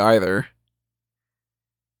WWE either.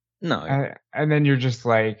 No. And then you're just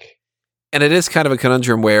like... And it is kind of a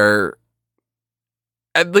conundrum where,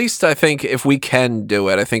 at least I think if we can do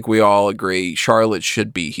it, I think we all agree Charlotte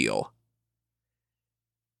should be heel.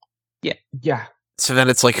 Yeah. Yeah. So then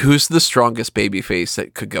it's like, who's the strongest babyface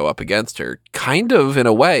that could go up against her? Kind of, in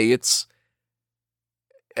a way,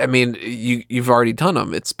 you've already done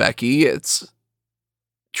them. It's Becky, it's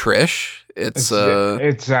Trish. It's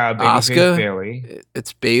Babyface Asuka. Bailey.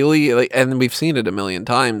 It's Bailey. Like, and we've seen it a million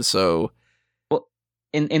times. So Well,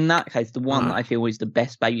 in that case, the one that I feel is the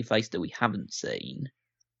best babyface that we haven't seen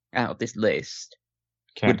out of this list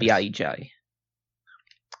would be AJ.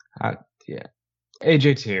 Yeah,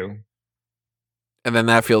 AJ too. And then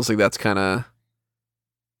that feels like that's kind of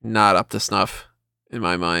not up to snuff in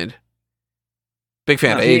my mind. Big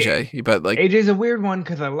fan of AJ, but like AJ's a weird one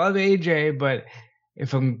because I love AJ, but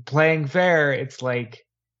if I'm playing fair, it's like,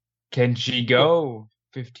 can she go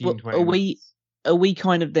 15, 20 minutes? Are we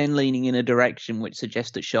kind of then leaning in a direction which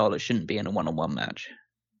suggests that Charlotte shouldn't be in a one-on-one match?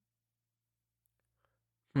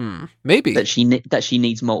 Maybe that she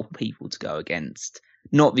needs multiple people to go against,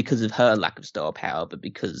 not because of her lack of star power, but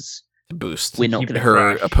because to boost we're not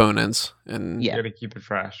her opponents, and you got to keep it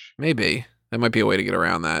fresh. Maybe that might be a way to get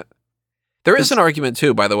around that. There is an argument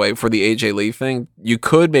too, by the way, for the AJ Lee thing. You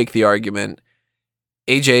could make the argument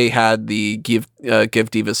AJ had the give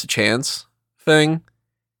Divas a chance thing,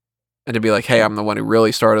 and to be like, hey, I'm the one who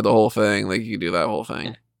really started the whole thing. Like, you could do that whole thing.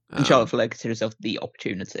 Yeah. And Charlotte Flair considers herself the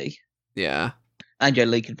opportunity. Yeah. AJ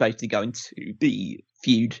Lee could basically go into the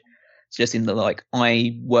feud, suggesting that, like,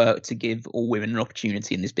 I work to give all women an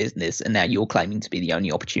opportunity in this business, and now you're claiming to be the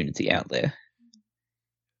only opportunity out there.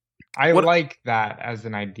 I like that as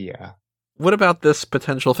an idea. What about this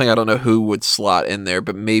potential thing? I don't know who would slot in there,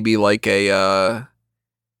 but maybe like a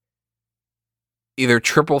either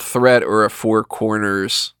triple threat or a four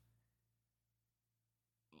corners,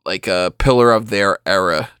 like a pillar of their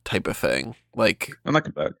era type of thing. Like, I like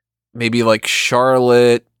it. Maybe like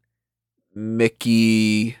Charlotte,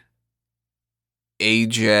 Mickey,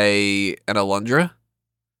 AJ, and Alundra.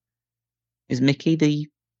 Is Mickey the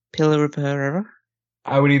pillar of her era?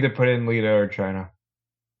 I would either put in Lita or Chyna.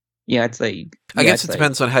 Yeah, I'd say. I guess it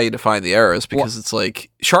depends on how you define the eras, because it's like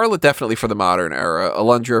Charlotte definitely for the modern era,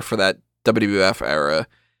 Alundra for that WWF era.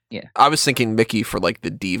 Yeah, I was thinking Mickey for like the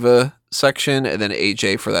Diva section, and then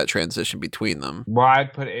AJ for that transition between them. Well,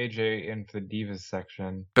 I'd put AJ in for the Divas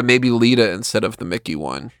section, but maybe Lita instead of the Mickey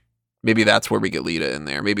one. Maybe that's where we get Lita in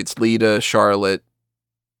there. Maybe it's Lita, Charlotte,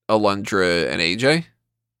 Alundra, and AJ.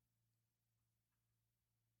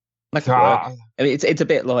 I mean, it's a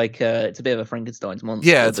bit like it's a bit of a Frankenstein's monster.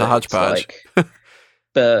 Yeah, it's a hodgepodge.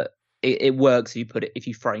 But it works if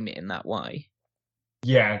you frame it in that way.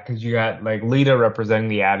 Yeah, because you got like Lita representing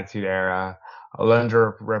the Attitude Era,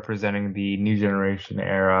 Alundra representing the New Generation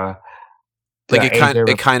era. Like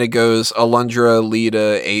it kind of goes Alundra,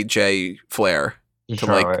 Lita, AJ, Flair to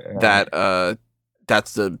Charlotte, like that.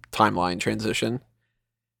 That's the timeline transition.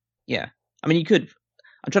 Yeah, I mean, you could.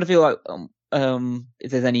 I'm trying to feel like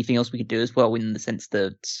if there's anything else we could do as well, in the sense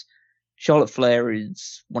that Charlotte Flair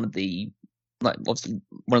is one of the obviously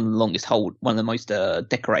one of the most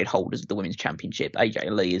decorated holders of the women's championship.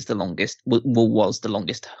 AJ Lee is the longest, was the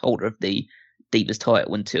longest holder of the Divas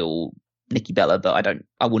title until Nikki Bella. But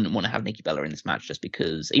I wouldn't want to have Nikki Bella in this match just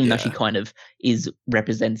because, even though she kind of is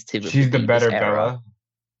representative. She's the better era. Bella.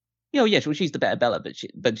 Yeah, well, she's the better Bella,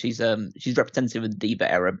 but she's representative of the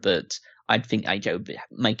Diva era. But I'd think AJ would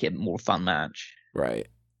make it a more fun match. Right.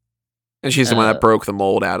 And she's the one that broke the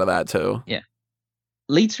mold out of that too. Yeah.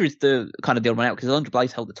 Lita is the kind of the odd one out because Alundra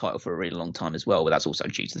Blaze held the title for a really long time as well, but that's also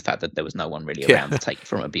due to the fact that there was no one really around to take it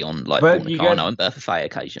from her beyond like Paul Nakano and Bertha Faye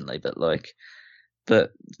occasionally. But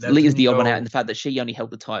Lita's the odd one out in the fact that she only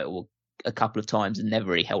held the title a couple of times and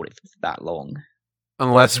never really held it for that long.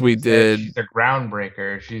 Unless we did, she's a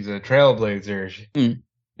groundbreaker. She's a trailblazer.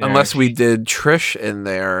 Unless we did Trish in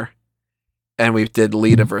there, and we did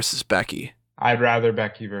Lita versus Becky. I'd rather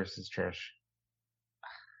Becky versus Trish.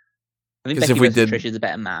 I think Becky versus Trish is a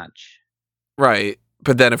better match. Right.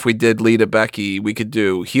 But then if we did Lita Becky, we could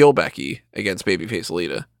do heel Becky against babyface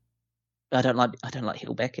Lita. I don't like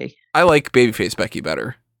heel Becky. I like babyface Becky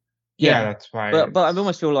better. Yeah, that's fine. But I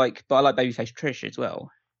almost feel like I like babyface Trish as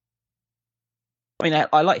well. I mean,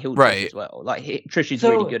 I like heel Trish as well. Like Trish is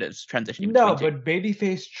really good at transitioning. No, but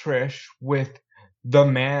babyface Trish with the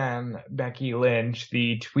man Becky Lynch,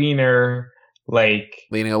 the tweener. Like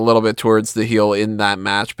leaning a little bit towards the heel in that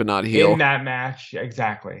match, but not heel. In that match,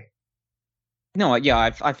 exactly. No,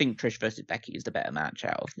 yeah, I think Trish versus Becky is the better match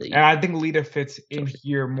out of the. And I think Lita fits in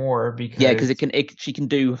here more because because she can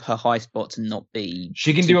do her high spots and not be.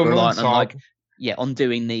 She can do a moonsault. On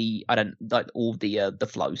doing the all the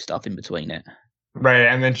flow stuff in between it. Right,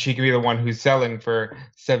 and then she can be the one who's selling for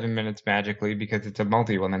 7 minutes magically because it's a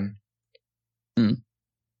multi-woman. And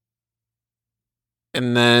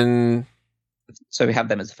then. So we have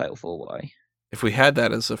them as a fatal 4-way. If we had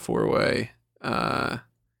that as a 4-way,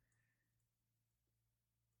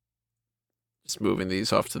 Just moving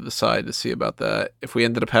these off to the side to see about that. If we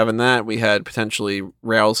ended up having that, we had potentially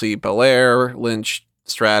Rousey, Belair, Lynch,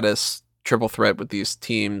 Stratus, triple threat with these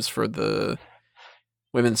teams for the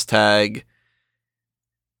women's tag.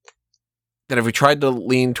 Then if we tried to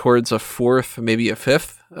lean towards a fourth, maybe a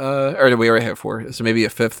fifth, or no, we already have four, so maybe a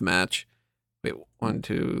fifth match. Wait, 1,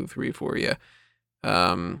 2, 3, 4, yeah.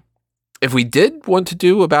 If we did want to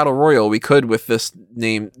do a battle royal, we could with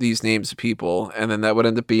these names of people, and then that would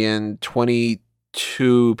end up being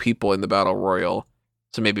 22 people in the battle royal.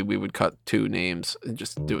 So maybe we would cut 2 names and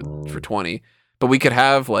just do it for 20. But we could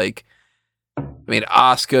have Asuka,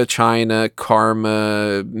 China,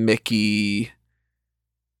 Karma, Mickey,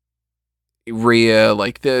 Rhea,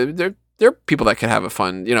 they're people that could have a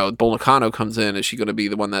fun, Bull Nakano comes in. Is she going to be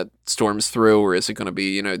the one that storms through, or is it going to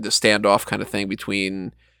be, the standoff kind of thing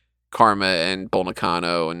between Karma and Bull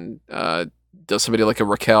Nakano? And does somebody like a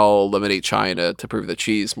Raquel eliminate China to prove that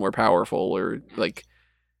she's more powerful? Or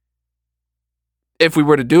if we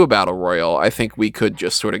were to do a battle royal, I think we could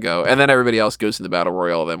just sort of go, and then everybody else goes to the battle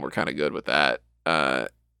royal, then we're kind of good with that.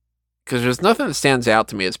 Because there's nothing that stands out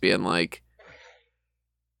to me as being like,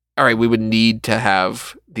 all right, we would need to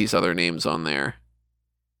have these other names on there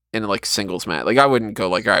in singles match. I wouldn't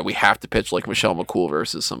go all right, we have to pitch Michelle McCool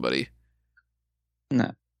versus somebody.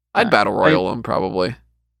 No. I'd battle royal them probably.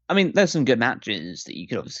 I mean, there's some good matches that you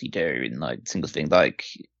could obviously do in singles thing, but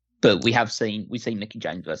we've seen Mickie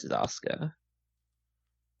James versus Asuka.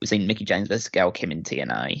 We've seen Mickie James versus Gail Kim in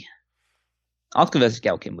TNA. Asuka versus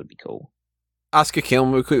Gail Kim would be cool. Asuka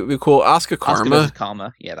Kim would be cool. Asuka Karma. Asuka versus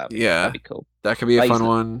Karma. Yeah, that'd be cool. That could be a fun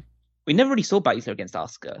one. We never really saw Baszler against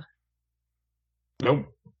Asuka. Nope.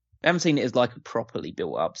 We haven't seen it as a properly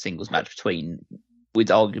built up singles match with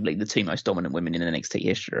arguably the 2 most dominant women in NXT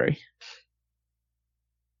history.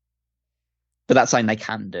 But that's something they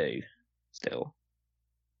can do still.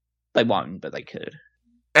 They won't, but they could.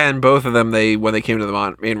 And both of them, when they came to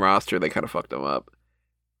the main roster, they kind of fucked them up.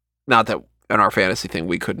 Not that in our fantasy thing,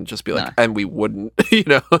 we couldn't just be and we wouldn't,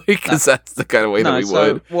 because that's the kind of way that we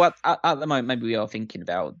would. Well, at the moment, maybe we are thinking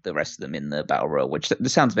about the rest of them in the battle royal, which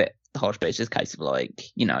this sounds a bit harsh, but it's just a case of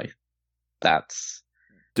that's.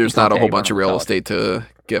 There's not a whole bunch of real estate to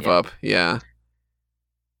give up. Yeah.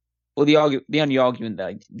 Well, the only argument that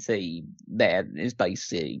I can see there is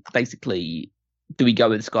basically, do we go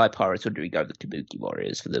with the Sky Pirates or do we go with the Kabuki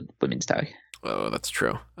Warriors for the women's tag? Oh, that's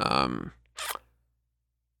true.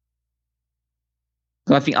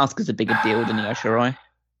 I think Asuka's a bigger deal than Io Shirai.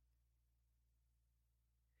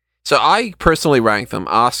 So I personally rank them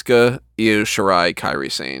Asuka, Io Shirai,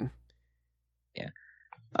 Kairi Sane. Yeah.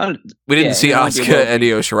 We didn't see Asuka and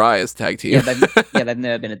Io Shirai as tag team. Yeah, they've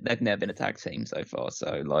never been a tag team so far.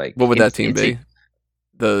 So what would that team be?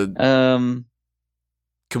 The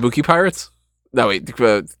Kabuki Pirates? No, wait,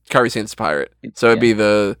 Kairi Sane's pirate. So it'd be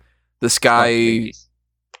the Sky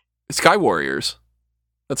Warriors.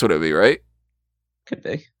 That's what it'd be, right? Could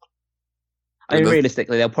be. I mean,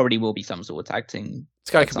 realistically, there probably will be some sort of tag team.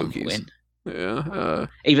 Sky Kabukis. Yeah.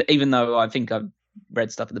 Even though I think I've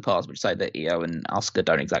read stuff in the past which say that Io and Asuka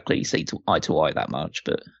don't exactly see eye to eye that much,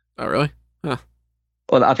 but. Oh really? Huh.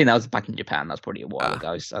 Well, I think that was back in Japan. That's probably a while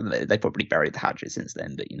ago. So they probably buried the hatchet since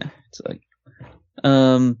then. But it's like.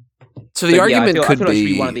 So the argument could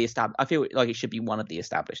be one of the I feel like it should be one of the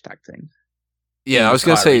established tag teams. Yeah, I was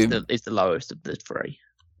going to say it's the lowest of the 3.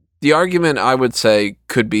 The argument I would say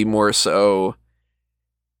could be more so.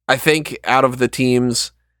 I think out of the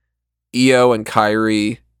teams, Io and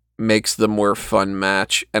Kairi makes the more fun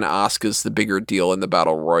match, and Asuka's the bigger deal in the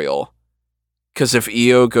battle royal. Because if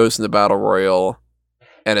Io goes in the battle royal,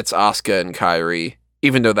 and it's Asuka and Kairi,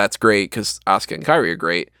 even though that's great because Asuka and Kairi are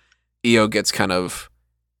great, Io gets kind of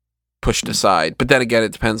pushed aside. But then again,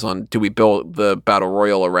 it depends on, do we build the battle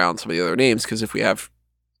royal around some of the other names? Because if we have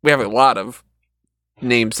a lot of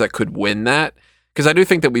names that could win that, because I do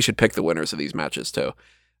think that we should pick the winners of these matches too.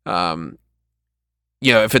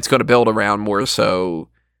 If it's going to build around more so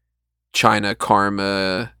China,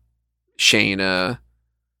 Karma, Shayna,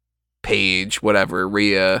 Paige, whatever,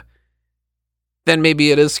 Rhea, then maybe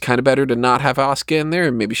it is kind of better to not have Asuka in there,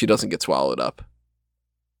 and maybe she doesn't get swallowed up.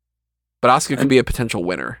 But Asuka could be a potential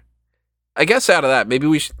winner. I guess out of that, maybe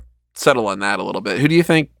we should settle on that a little bit. Who do you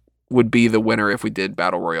think would be the winner if we did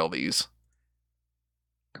Battle Royal these?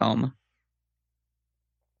 Karma's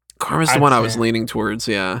the one I was leaning towards,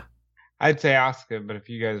 yeah. I'd say Asuka, but if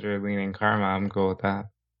you guys are leaning Karma, I'm cool with that.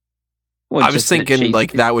 Well, I was thinking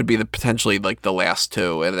that would be potentially the last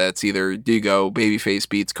 2, and that's either do you go babyface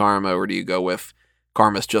beats Karma, or do you go with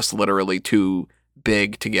Karma's just literally too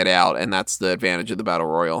big to get out, and that's the advantage of the Battle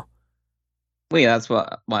Royal. Well, yeah, that's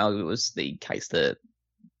what my argument was, the case that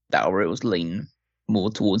Battle Royals lean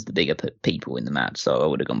more towards the bigger people in the match, so I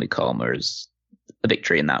would have gone with Karma as a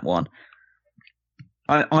victory in that one.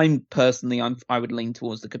 I'm personally, I would lean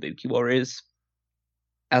towards the Kabuki Warriors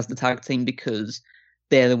as the tag team because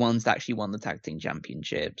they're the ones that actually won the tag team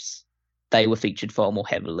championships. They were featured far more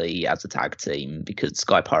heavily as a tag team because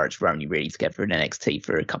Sky Pirates were only really together in NXT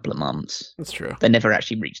for a couple of months. That's true. They never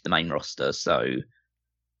actually reached the main roster, so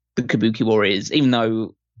the Kabuki Warriors, even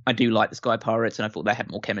though I do like the Sky Pirates and I thought they had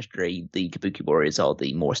more chemistry, the Kabuki Warriors are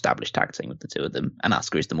the more established tag team of the two of them, and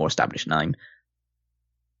Asuka is the more established name.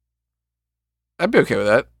 I'd be okay with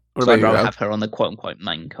that. What So about I'd you, rather Rob? have her on the quote-unquote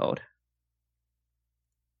main card.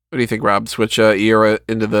 What do you think, Rob? Switch Ira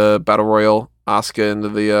into the Battle Royal, Asuka into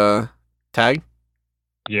the tag?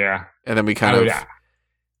 Yeah. And then we kind of...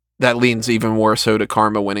 That leans even more so to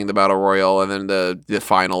Karma winning the Battle Royal, and then the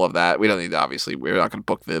final of that. We don't need to, obviously, we're not going to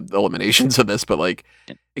book the eliminations of this, but like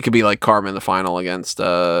it could be like Karma in the final against,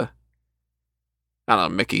 I don't know,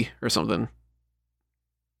 Mickey or something.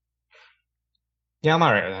 Yeah, I'm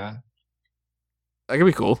alright with that. That could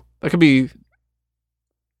be cool. That could be...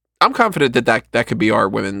 I'm confident that could be our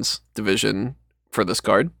women's division for this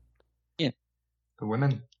card. The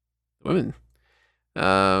women. Women.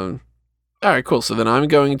 All right, cool. So then I'm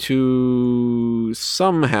going to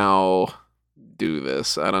somehow do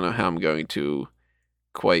this. I don't know how I'm going to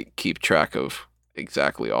quite keep track of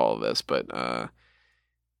exactly all of this, but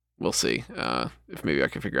we'll see if maybe I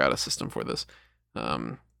can figure out a system for this.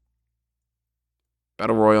 Battle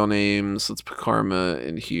Royal names. Let's put Karma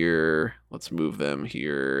in here. Let's move them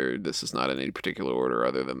here. This is not in any particular order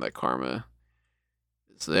other than that Karma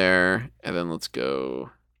is there. And then let's go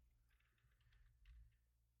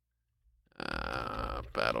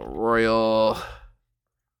Battle Royal.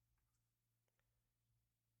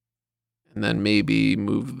 And then maybe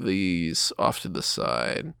move these off to the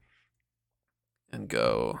side and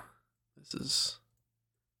go. This is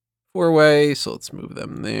 4-way, so let's move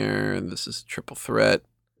them there. And this is triple threat.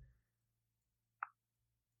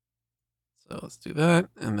 So let's do that.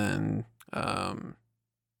 And then I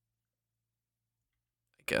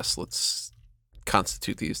guess let's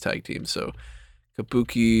constitute these tag teams. So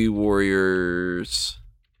Kabuki Warriors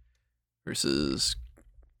versus...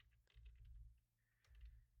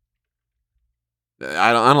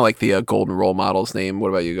 I don't like the Golden Role Models name. What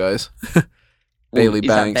about you guys? Bailey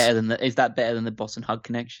Banks. Is that better than the Boss and Hug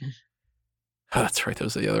connection? Oh, that's right. That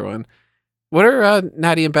was the other one. What are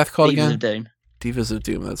Natty and Beth called Divas again? of Doom. Divas of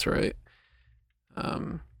Doom. That's right.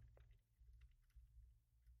 They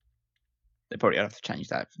probably have to change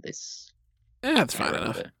that for this. Yeah, that's fine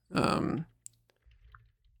enough. What am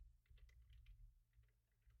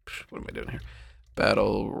I doing here?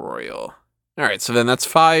 Battle Royal. All right, so then that's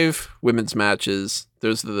 5 women's matches.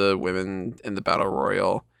 Those are the women in the Battle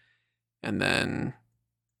Royal. And then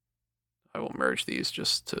I will merge these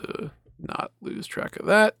just to not lose track of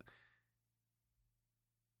that.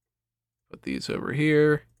 Put these over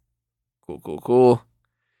here. Cool.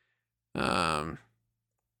 That's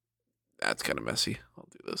kind of messy. I'll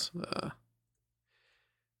do this. All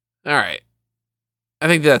right. I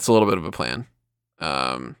think that's a little bit of a plan.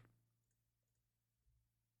 Now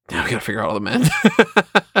we gotta figure out all the men.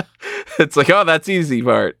 It's like, oh, that's easy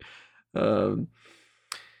part.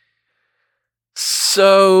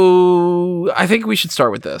 So I think we should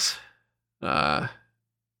start with this. I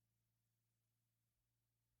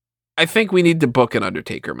think we need to book an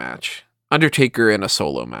Undertaker match. Undertaker in a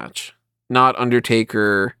solo match. Not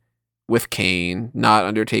Undertaker with Kane. Not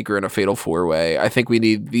Undertaker in a Fatal 4-Way. I think we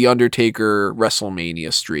need the Undertaker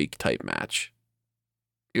WrestleMania streak type match.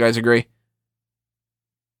 You guys agree?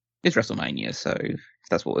 It's WrestleMania, so if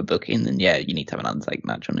that's what we're booking, then yeah, you need to have an Undertaker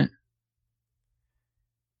match on it.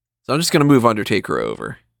 So I'm just going to move Undertaker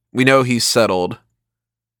over. We know he's settled.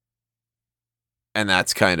 And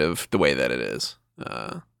that's kind of the way that it is.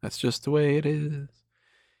 That's just the way it is.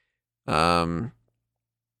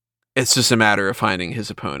 It's just a matter of finding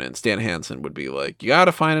his opponent. Stan Hansen would be like, you got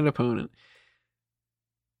to find an opponent.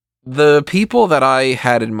 The people that I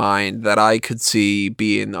had in mind that I could see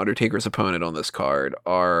being Undertaker's opponent on this card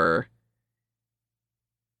are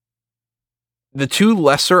the 2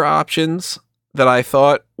 lesser options that I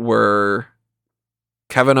thought were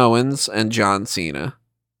Kevin Owens and John Cena.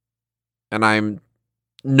 And I'm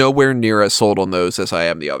nowhere near as sold on those as I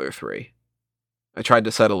am the other 3. I tried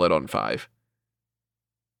to settle it on 5.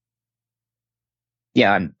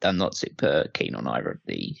 Yeah, I'm not super keen on either of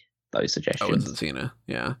those suggestions. Owens and Cena,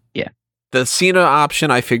 yeah. Yeah. The Cena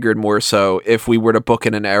option, I figured more so if we were to book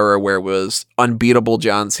in an era where it was unbeatable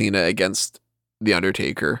John Cena against The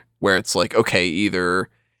Undertaker, where it's like, okay, either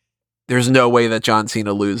there's no way that John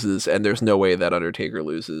Cena loses, and there's no way that Undertaker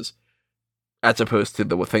loses, as opposed to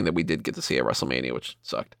the thing that we did get to see at WrestleMania, which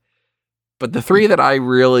sucked. But the three that I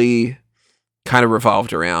really kind of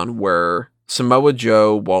revolved around were Samoa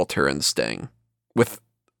Joe, Walter, and Sting, with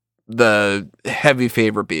the heavy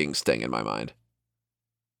favorite being Sting in my mind.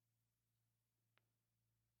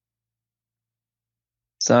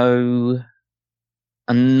 So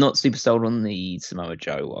I'm not super sold on the Samoa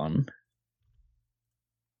Joe one.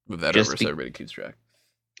 Move that Just over so everybody keeps track.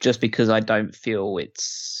 Just because I don't feel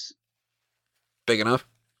it's Big enough?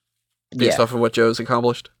 Based off of what Joe's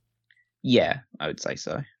accomplished? Yeah, I would say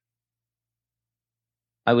so.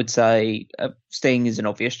 I would say Sting is an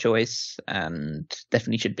obvious choice and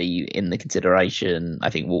definitely should be in the consideration. I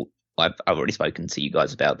think I've already spoken to you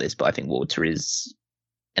guys about this, but I think Walter is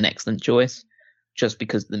an excellent choice just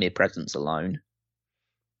because of the mere presence alone.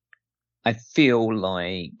 I feel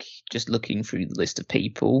like just looking through the list of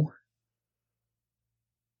people,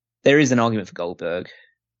 there is an argument for Goldberg.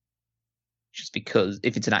 Just because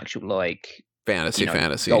if it's an actual fantasy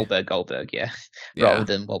Goldberg, yeah, rather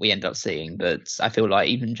than what we end up seeing. But I feel like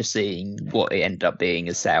even just seeing what it ended up being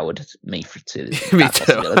has soured me to that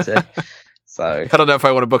possibility. So I don't know if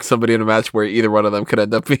I want to book somebody in a match where either one of them could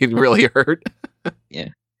end up being really hurt. Yeah.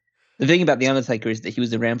 The thing about The Undertaker is that he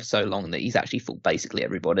was around for so long that he's actually fought basically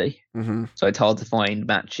everybody. Mm-hmm. So it's hard to find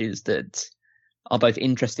matches that are both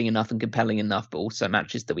interesting enough and compelling enough, but also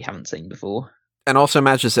matches that we haven't seen before. And also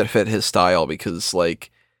matches that fit his style because,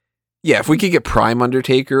 if we could get Prime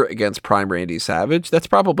Undertaker against Prime Randy Savage, that's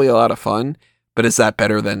probably a lot of fun. But is that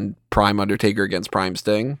better than Prime Undertaker against Prime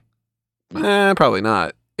Sting? Probably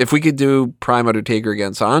not. If we could do Prime Undertaker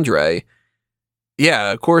against Andre,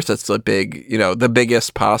 yeah, of course that's the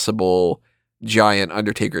biggest possible giant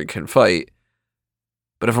Undertaker can fight.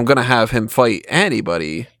 But if I'm going to have him fight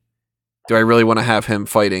anybody, do I really want to have him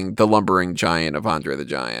fighting the lumbering giant of Andre the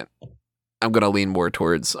Giant? I'm going to lean more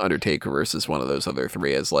towards Undertaker versus one of those other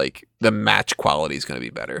three as the match quality is going to be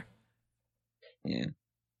better. Yeah.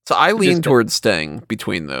 So I lean towards Sting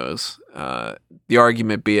between those. The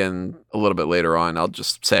argument being a little bit later on, I'll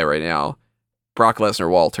just say it right now, Brock Lesnar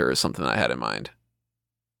Walter is something I had in mind.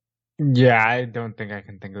 Yeah, I don't think I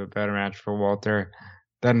can think of a better match for Walter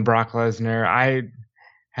than Brock Lesnar. I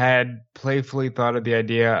had playfully thought of the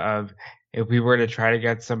idea of if we were to try to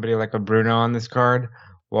get somebody like a Bruno on this card,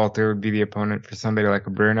 Walter would be the opponent for somebody like a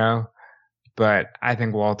Bruno. But I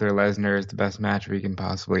think Walter Lesnar is the best match we can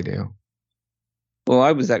possibly do. Well,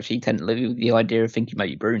 I was actually tentatively with the idea of thinking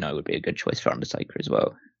maybe Bruno would be a good choice for Undertaker as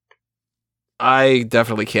well. I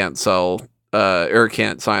definitely can't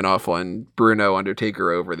can't sign off on Bruno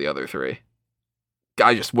Undertaker over the other three.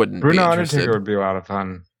 I just wouldn't Bruno be interested. Undertaker would be a lot of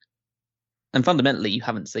fun. And fundamentally, you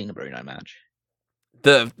haven't seen a Bruno match.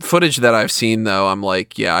 The footage that I've seen, though, I'm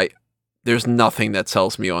like, there's nothing that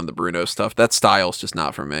sells me on the Bruno stuff. That style's just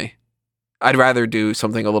not for me. I'd rather do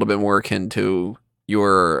something a little bit more akin to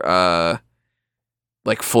your,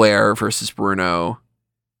 Flair versus Bruno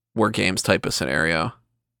War Games type of scenario.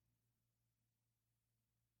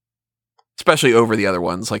 Especially over the other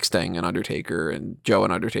ones, like Sting and Undertaker and Joe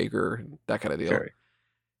and Undertaker, that kind of deal. Sure.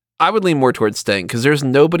 I would lean more towards Sting, because there's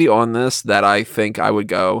nobody on this that I think I would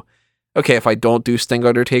go, okay, if I don't do Sting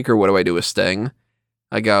Undertaker, what do I do with Sting?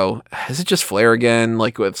 I go, is it just Flair again,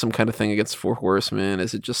 with some kind of thing against Four Horsemen?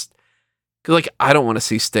 Is it just... Because, I don't want to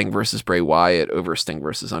see Sting versus Bray Wyatt over Sting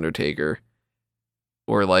versus Undertaker.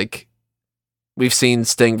 Or, we've seen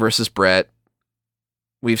Sting versus Brett.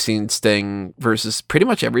 We've seen Sting versus pretty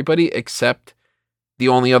much everybody, except the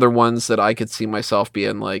only other ones that I could see myself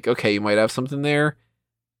being okay, you might have something there,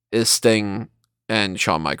 is Sting and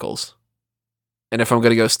Shawn Michaels. And if I'm going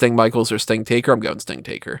to go Sting Michaels or Sting Taker, I'm going Sting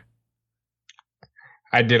Taker.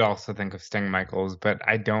 I did also think of Sting Michaels, but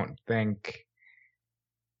I don't think...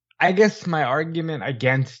 I guess my argument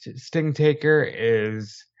against Sting Taker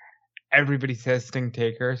is everybody says Sting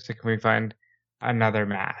Taker, so can we find another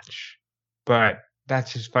match? But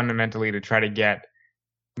that's just fundamentally to try to get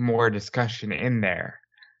more discussion in there.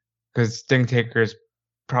 Because Sting Taker is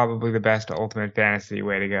probably the best Ultimate Fantasy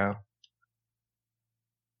way to go.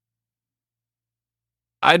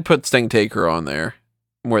 I'd put Sting Taker on there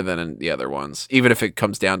more than in the other ones. Even if it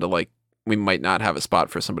comes down to we might not have a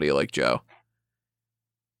spot for somebody like Joe.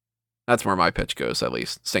 That's where my pitch goes, at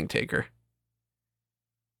least. Sting Taker.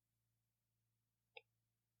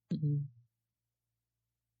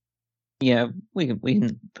 Yeah, we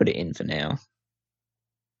can put it in for now.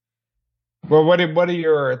 Well, what are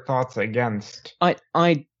your thoughts against?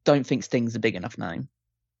 I don't think Sting's a big enough name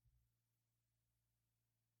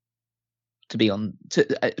to be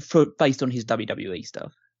based on his WWE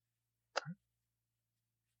stuff.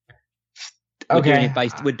 Okay.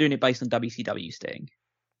 We're doing it based on WCW Sting.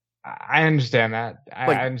 I understand that. I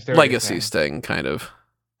understand what you're Legacy saying. Sting, kind of.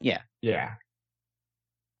 Yeah.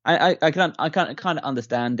 I kind of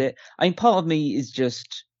understand it. I mean, part of me is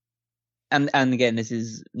just, and again, this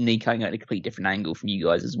is me coming at a completely different angle from you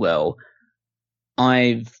guys as well.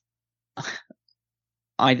 I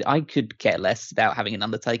could care less about having an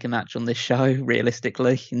Undertaker match on this show,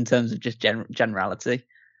 realistically, in terms of just generality.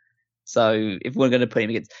 So if we're going to put him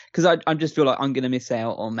against, because I just feel like I'm going to miss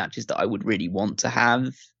out on matches that I would really want to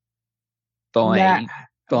have by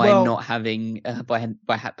not having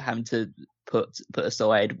having to put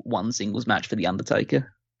aside one singles match for the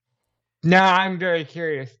Undertaker. Now I'm very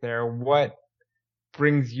curious there. What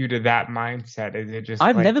brings you to that mindset? Is it just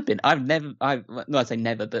I say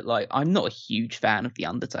never, but like I'm not a huge fan of the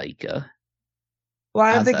Undertaker. Well,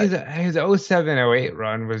 I think his 07-08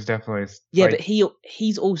 run was definitely but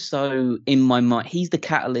he's also in my mind. He's the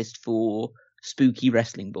catalyst for spooky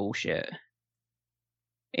wrestling bullshit,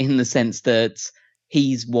 in the sense that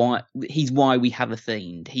he's why we have a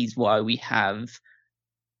Fiend. He's why we have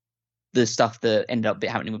the stuff that ended up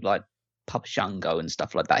happening with like Papa Shango and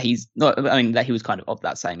stuff like that. He's not. I mean, that he was kind of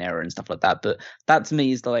that same era and stuff like that. But that to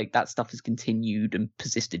me is like that stuff has continued and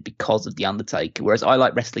persisted because of the Undertaker. Whereas I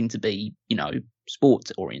like wrestling to be,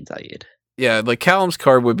 sports orientated. Yeah, like Callum's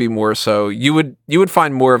card would be more so you would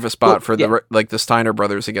find more of a spot for the Steiner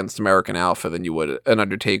brothers against American Alpha than you would an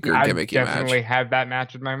Undertaker gimmicky match. I definitely have that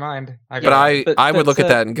match in my mind. I would look at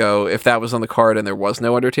that and go, if that was on the card and there was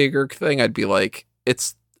no Undertaker thing, I'd be like,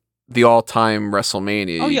 it's the all-time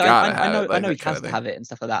WrestleMania. I know he has to have it and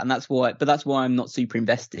stuff like that, and that's why I'm not super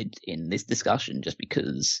invested in this discussion, just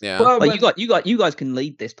because. Yeah. Well, you guys can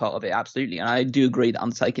lead this part of it absolutely, and I do agree that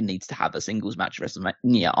Undertaker needs to have a singles match at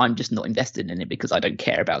WrestleMania. I'm just not invested in it because I don't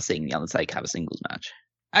care about seeing the Undertaker have a singles match.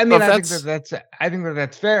 I mean, I think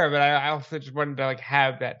that's fair, but I also just wanted to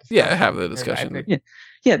have that discussion. Yeah, have the discussion.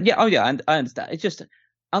 And I understand. It's just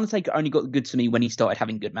Undertaker only got good to me when he started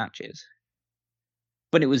having good matches.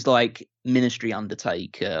 When it was like Ministry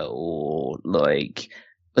Undertaker or like,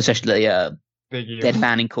 especially Dead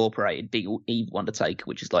Man Incorporated, Big Evil Undertaker,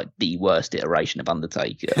 which is like the worst iteration of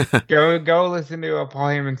Undertaker. Go listen to a Paul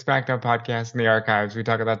Heyman SmackDown podcast in the archives. We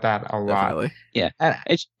talk about that a lot. Definitely. Yeah,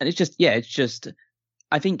 it's just.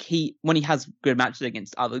 I think when he has good matches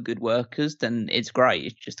against other good workers, then it's great.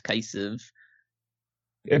 It's just a case of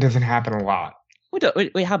it doesn't happen a lot.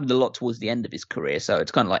 We happened a lot towards the end of his career, so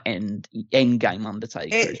it's kind of like end game Undertaker.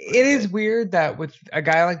 It is weird that with a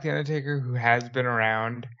guy like The Undertaker who has been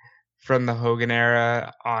around from the Hogan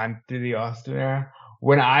era on through the Austin era,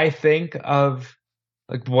 when I think of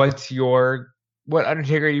like what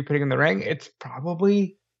Undertaker are you putting in the ring, it's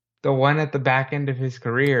probably the one at the back end of his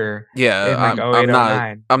career. Yeah,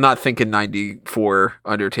 I'm not thinking 94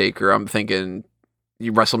 Undertaker. I'm thinking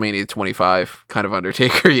WrestleMania 25 kind of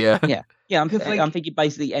Undertaker. Yeah. I'm thinking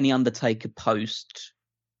basically any Undertaker post,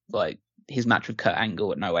 like his match with Kurt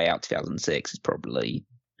Angle at No Way Out 2006 is probably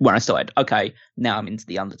when I started. Okay, now I'm into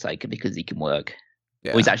the Undertaker because he can work.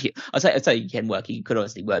 Yeah. Well, he's actually, I'd say he can work. He could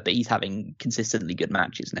honestly work, but he's having consistently good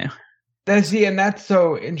matches now. And that's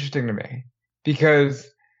so interesting to me because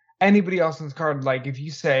anybody else on this card, like if you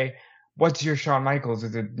say, "What's your Shawn Michaels?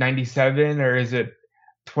 Is it 97 or is it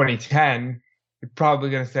 2010?" You're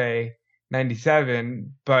probably gonna say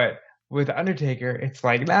 97, but with Undertaker, it's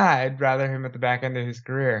like, nah, I'd rather him at the back end of his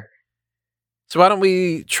career. So why don't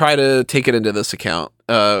we try to take it into this account?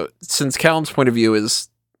 Since Callum's point of view is,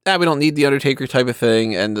 we don't need the Undertaker type of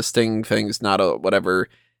thing, and the Sting thing's not a whatever.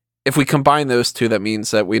 If we combine those two, that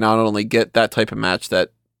means that we not only get that type of match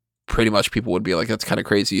that pretty much people would be like, that's kind of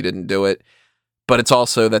crazy you didn't do it, but it's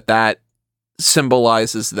also that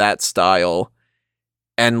symbolizes that style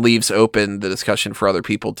and leaves open the discussion for other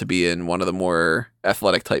people to be in one of the more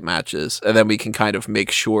athletic type matches. And then we can kind of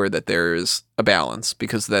make sure that there's a balance,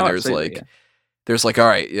 because then there's like, all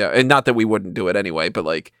right, yeah. And not that we wouldn't do it anyway, but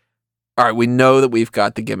like, all right, we know that we've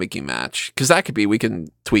got the gimmicky match, because that could be, we can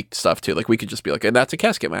tweak stuff too. Like we could just be like, and that's a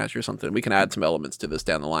casket match or something. We can add some elements to this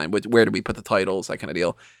down the line. Where do we put the titles? That kind of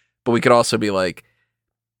deal. But we could also be like,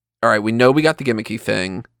 all right, we know we got the gimmicky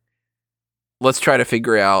thing. Let's try to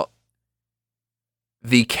figure out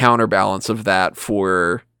the counterbalance of that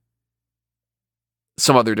for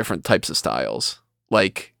some other different types of styles.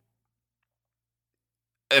 Like,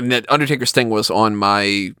 and that Undertaker Sting was on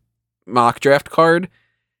my mock draft card.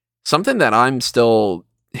 Something that I'm still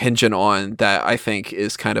hinging on that I think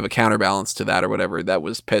is kind of a counterbalance to that or whatever that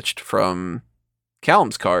was pitched from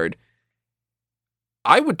Callum's card.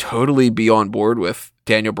 I would totally be on board with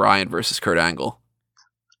Daniel Bryan versus Kurt Angle.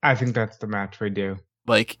 I think that's the match we do.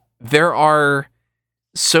 Like, there are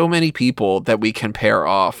so many people that we can pair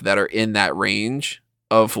off that are in that range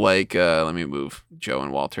of like, let me move Joe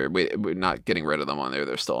and Walter. We're not getting rid of them on there.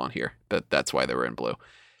 They're still on here. That's why they were in blue.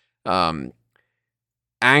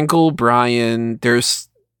 Angle, Bryan, there's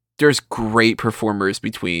great performers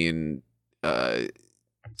between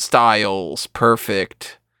Styles,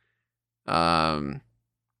 Perfect, Dean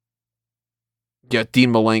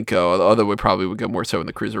Malenko, although we probably would go more so in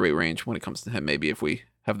the cruiserweight range when it comes to him, maybe if we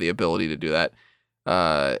have the ability to do that.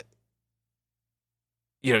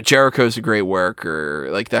 Jericho's a great worker,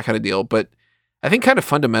 like that kind of deal. But I think kind of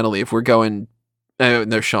fundamentally, if we're going,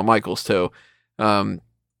 and there's Shawn Michaels too,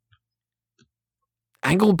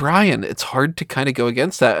 Angle, Bryan, it's hard to kind of go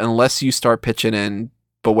against that unless you start pitching in,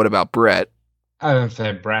 but what about Bret? I would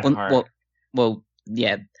say Bret Hart. Well,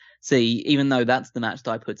 yeah. See, even though that's the match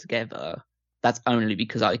that I put together, that's only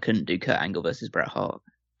because I couldn't do Kurt Angle versus Bret Hart.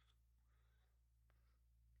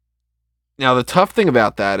 Now, the tough thing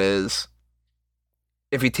about that is,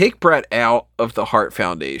 if you take Bret out of the Hart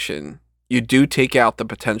Foundation, you do take out the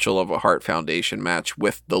potential of a Hart Foundation match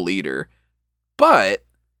with the leader. But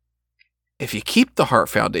if you keep the Hart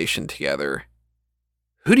Foundation together,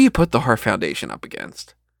 who do you put the Hart Foundation up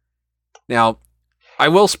against? Now, I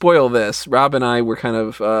will spoil this. Rob and I were kind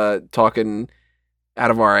of talking out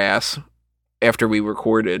of our ass after we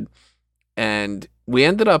recorded, and we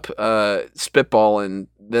ended up spitballing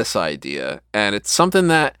this idea, and it's something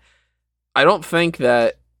that I don't think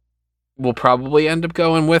that we'll probably end up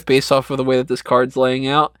going with based off of the way that this card's laying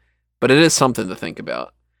out, but it is something to think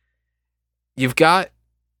about. You've got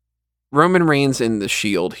Roman Reigns in the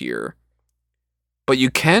Shield here, but you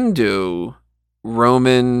can do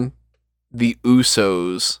Roman, the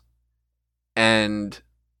Usos, and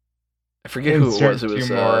I forget who it was. It was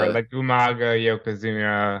more like Umaga,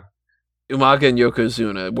 Yokozuna. Umaga and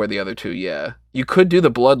Yokozuna were the other two, yeah. You could do the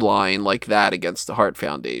Bloodline like that against the Hart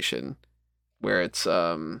Foundation, where it's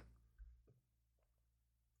let me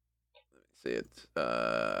see it.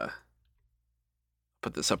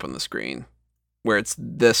 Put this up on the screen, where it's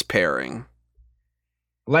this pairing.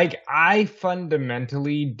 Like, I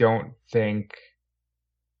fundamentally don't think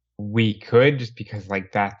we could, just because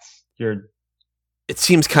like that's it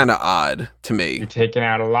seems kind of odd to me. You're taking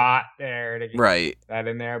out a lot there to get that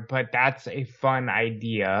in there, but that's a fun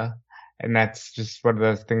idea, and that's just one of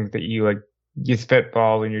those things that you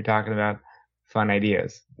spitball when you're talking about fun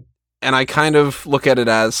ideas. And I kind of look at it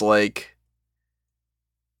as like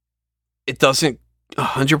it doesn't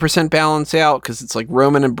 100% balance out, because it's like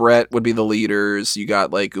Roman and Bret would be the leaders. You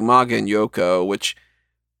got like Umaga and Yoko, which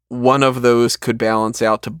one of those could balance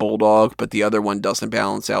out to Bulldog, but the other one doesn't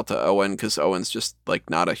balance out to Owen, because Owen's just like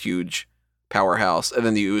not a huge powerhouse. And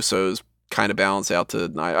then the Usos kind of balance out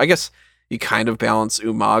to I guess you kind of balance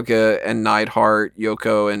Umaga and Neidhart,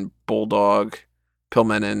 Yoko and Bulldog,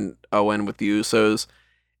 Pillman and Owen with the Usos.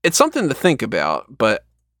 It's something to think about, but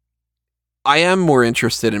I am more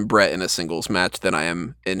interested in Bret in a singles match than I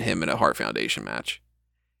am in him in a Hart Foundation match.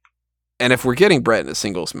 And if we're getting Bret in a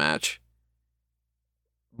singles match,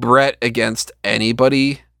 Bret against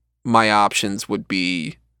anybody, my options would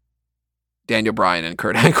be Daniel Bryan and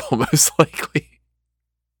Kurt Angle, most likely.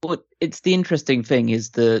 Well, it's the interesting thing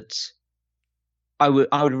is that I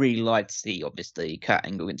would really like to see, obviously, Kurt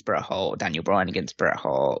Angle against Bret Hart, Daniel Bryan against Bret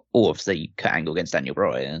Hart, or obviously Kurt Angle against Daniel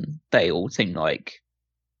Bryan. They all seem like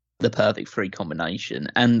the perfect three combination,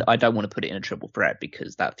 and I don't want to put it in a triple threat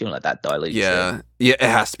because that feels like that dilutes it. Yeah, it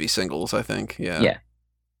has to be singles, I think. Yeah.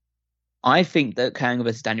 I think that Kurt Angle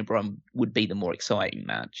versus Daniel Bryan would be the more exciting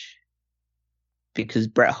match, because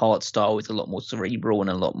Bret Hart's style is a lot more cerebral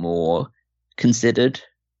and a lot more considered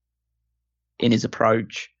in his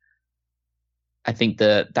approach. I think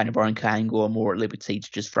that Daniel Bryan and Kurt Angle are more at liberty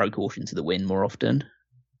to just throw caution to the wind more often,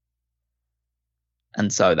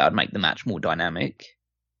 and so that would make the match more dynamic.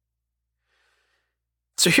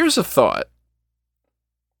 So here's a thought.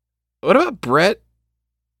 What about Bret,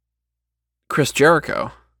 Chris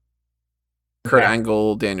Jericho? Kurt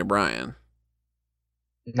Angle, Daniel Bryan.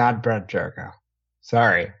 Not Bret Jericho.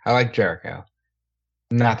 Sorry, I like Jericho.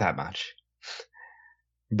 Not that much.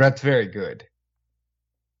 Bret's very good.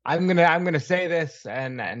 I'm gonna say this,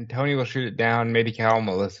 and Tony will shoot it down. Maybe Callum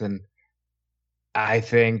will listen. I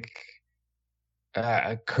think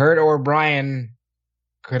Kurt or Bryan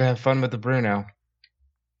could have fun with the Bruno.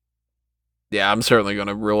 Yeah, I'm certainly going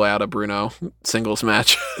to rule out a Bruno singles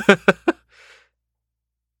match.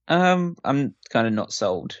 I'm kind of not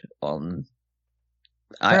sold on.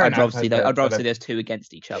 I'd rather see there's two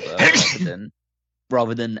against each other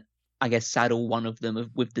rather than I guess saddle one of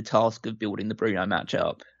them with the task of building the Bruno match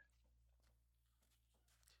up.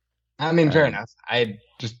 I mean, fair enough. I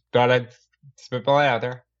just thought I'd spitball it out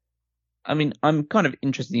there. I mean, I'm kind of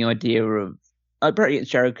interested in the idea of Bret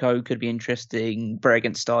against Jericho could be interesting. Bret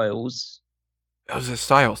against Styles That was his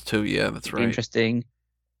Styles too. Yeah, that's could be right. interesting.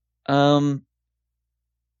 Bret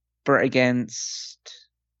against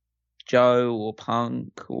Joe or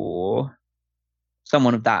Punk or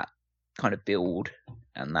someone of that kind of build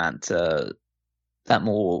and that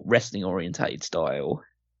more wrestling orientated style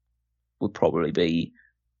would probably be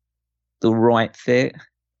the right fit.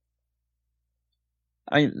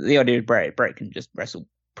 I mean, the idea of Bret can just wrestle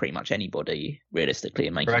pretty much anybody realistically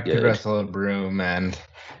and make Bret it good. could wrestle a broom, and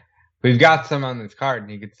we've got some on this card,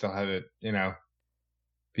 and he could still have it,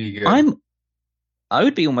 be good. I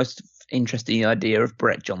would be almost interested in the idea of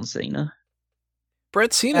Bret John Cena.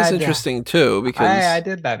 Bret Cena's interesting too because I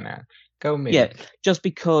did that match. Go me. Yeah, just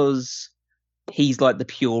because he's like the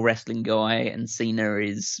pure wrestling guy, and Cena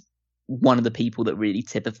is one of the people that really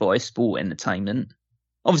typifies sport entertainment.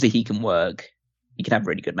 Obviously, he can work. He can have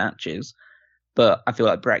really good matches. But I feel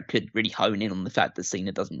like Bret could really hone in on the fact that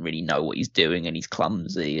Cena doesn't really know what he's doing and he's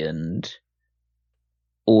clumsy and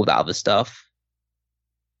all that other stuff.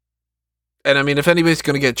 And I mean, if anybody's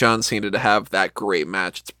going to get John Cena to have that great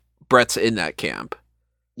match, Bret's in that camp.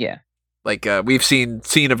 Yeah. Like, we've seen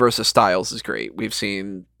Cena versus Styles is great. We've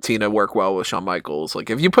seen Cena work well with Shawn Michaels. Like,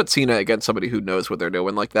 if you put Cena against somebody who knows what they're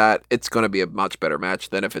doing like that, it's going to be a much better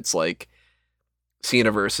match than if it's like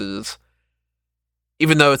Cena versus...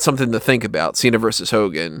 Even though it's something to think about, Cena versus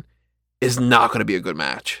Hogan is not going to be a good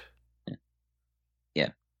match. Yeah.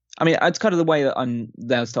 I mean, it's kind of the way that I'm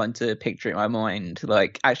now starting to picture it in my mind.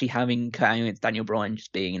 Like, actually having Kane against Daniel Bryan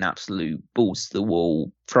just being an absolute balls to the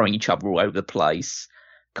wall, throwing each other all over the place.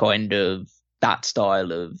 Kind of that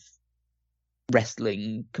style of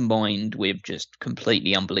wrestling combined with just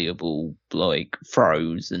completely unbelievable, like,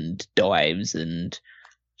 throws and dives and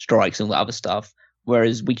strikes and all that other stuff.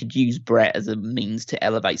 Whereas we could use Bret as a means to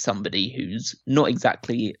elevate somebody who's not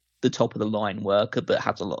exactly the top of the line worker, but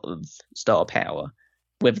has a lot of star power.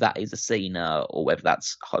 Whether that is a Cena or whether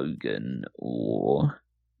that's Hogan or...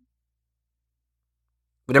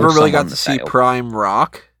 We never really got to see Prime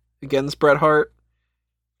Rock against Bret Hart.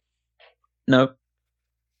 No.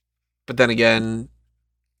 But then again,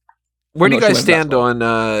 where do you guys stand on...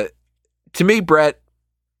 to me, Bret,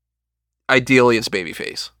 ideally, is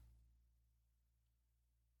babyface.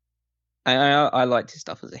 I liked his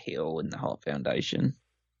stuff as a heel in the Hart Foundation.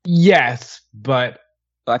 Yes, but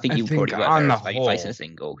I think he would probably work on there the as whole face in a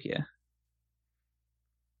single, yeah.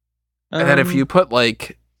 And then if you put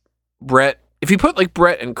like Bret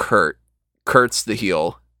and Kurt, Kurt's the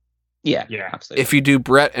heel. Yeah, absolutely. If you do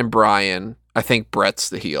Bret and Bryan, I think Bret's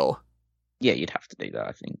the heel. Yeah, you'd have to do that,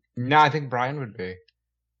 I think. No, I think Bryan would be.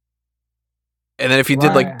 And then if you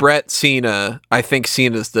did like Bret Cena, I think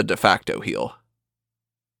Cena's the de facto heel.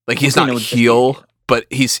 Like, he's not heel, but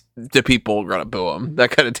he's the people are gonna boo him. That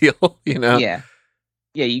kind of deal, you know? Yeah.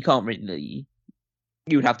 Yeah, you can't really...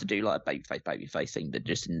 You would have to do like a babyface thing, but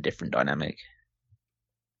just in a different dynamic.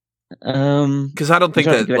 Because I don't think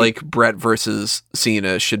that like Bret versus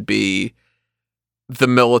Cena should be the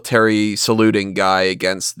military saluting guy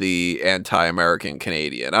against the anti-American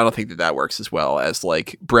Canadian. I don't think that works as well as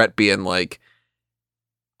like Bret being like,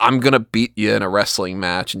 I'm going to beat you in a wrestling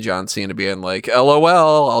match, and John Cena being like,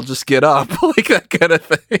 LOL, I'll just get up. Like that kind of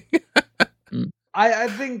thing. I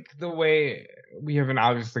think the way, we haven't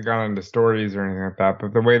obviously gone into stories or anything like that,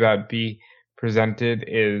 but the way that be presented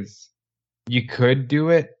is you could do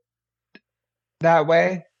it that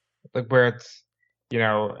way, like where it's,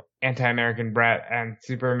 anti-American Bret and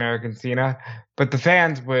super American Cena, but the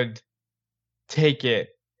fans would take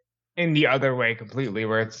it in the other way completely,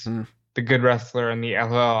 where it's the good wrestler and the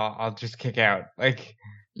LOL, I'll just kick out. Like,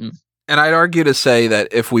 and I'd argue to say that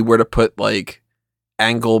if we were to put like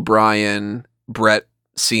Angle, Bryan, Bret,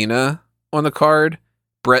 Cena on the card,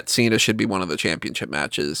 Bret Cena should be one of the championship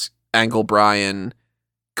matches. Angle, Bryan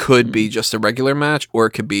could be just a regular match, or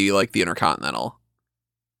it could be like the Intercontinental.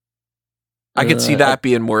 I could see that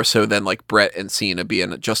being more so than like Bret and Cena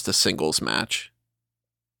being just a singles match.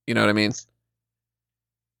 You know what I mean?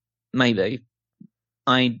 Maybe.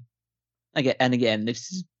 Again,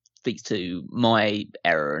 this speaks to my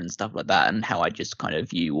error and stuff like that, and how I just kind of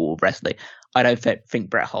view all wrestling. I don't think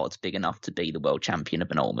Bret Hart's big enough to be the world champion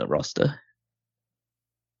of an Ultimate roster.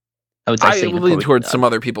 I lean towards some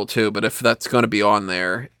other people too, but if that's going to be on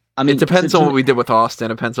there, I mean, it depends on what we did with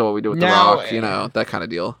Austin. It depends on what we do with The Rock. That kind of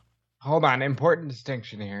deal. Hold on, important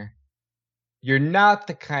distinction here. You're not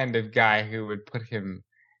the kind of guy who would put him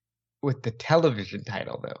with the television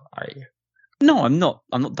title, though, are you? No, I'm not.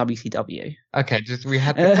 I'm not WCW. Okay, we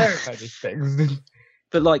have to clarify these things.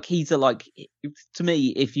 But like he's a like to me,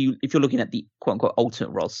 if you're looking at the quote unquote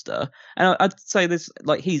ultimate roster, and I'd say this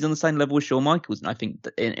like he's on the same level as Shawn Michaels, and I think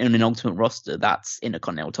that in an ultimate roster, that's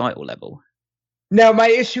Intercontinental title level. Now, my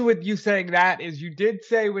issue with you saying that is you did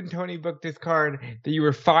say when Tony booked this card that you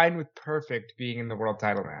were fine with Perfect being in the world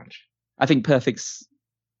title match. I think Perfect,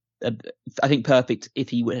 if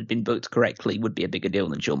he had been booked correctly, would be a bigger deal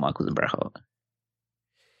than Shawn Michaels and Bret Hart.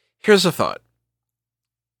 Here's a thought.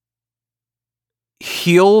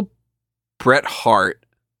 Heel Bret Hart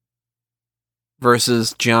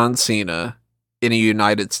versus John Cena in a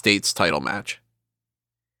United States title match.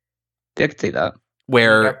 I could see that.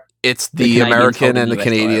 Where it's the American and the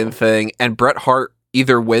Canadian thing, and Bret Hart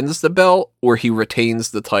either wins the belt or he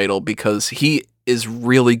retains the title because he is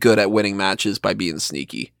really good at winning matches by being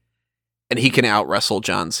sneaky. And he can out-wrestle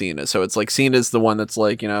John Cena. So it's like Cena's the one that's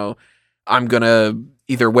like, I'm going to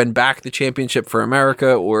either win back the championship for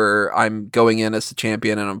America or I'm going in as the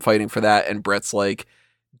champion and I'm fighting for that. And Bret's like,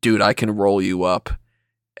 dude, I can roll you up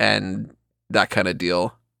and that kind of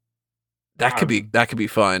deal. That could be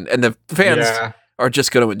fun. And the fans are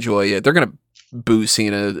just going to enjoy it. They're going to boo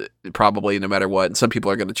Cena probably no matter what. And some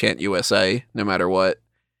people are going to chant USA no matter what.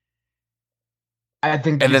 I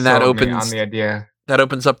think and then that opens on the idea. That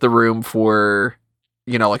opens up the room for,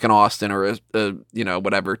 like an Austin or a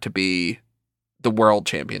whatever to be the world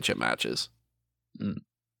championship matches.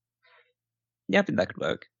 Yeah, I think that could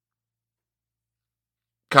work.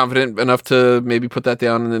 Confident enough to maybe put that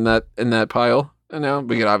down in that pile. And now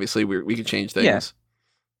we could change things.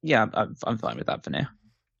 Yeah, I'm fine with that for now.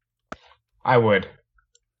 I would.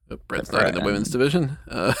 Bret's not in the women's division.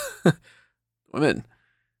 Women.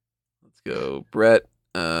 Let's go. Bret,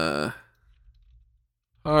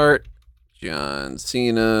 Hart, John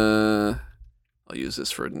Cena. I'll use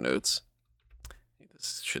this for notes.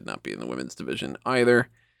 This should not be in the women's division either.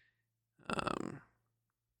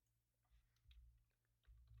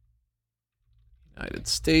 United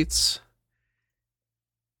States.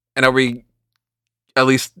 And are we, at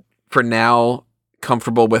least for now,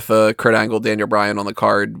 comfortable with Kurt Angle, Daniel Bryan on the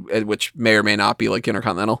card, which may or may not be like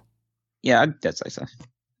Intercontinental? Yeah, I'd say so.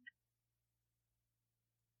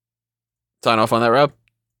 Sign off on that, Rob?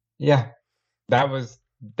 Yeah. That was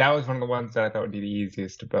one of the ones that I thought would be the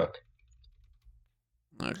easiest to book.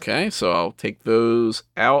 Okay, so I'll take those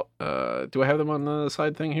out. Do I have them on the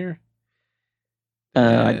side thing here?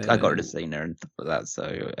 I got rid of Cena and stuff like that,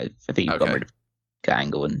 so I think you've got rid of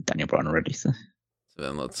Angle and Daniel Bryan already. So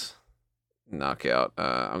then let's knock out.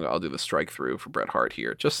 I'll do the strike through for Bret Hart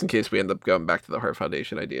here, just in case we end up going back to the Hart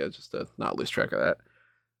Foundation idea, just to not lose track of that.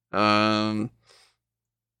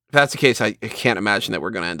 If that's the case, I can't imagine that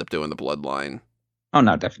we're going to end up doing the Bloodline. Oh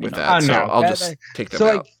no, definitely with not. that. So I'll just take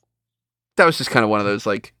them out. That was just kind of one of those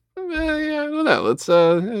like, I don't know. Let's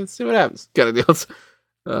see what happens. Kind of deals.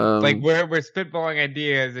 Like we're spitballing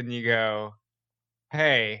ideas, and you go,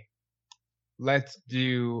 "Hey, let's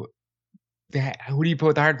do." Who do you put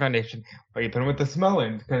with the Hart Foundation? Well, you put him with the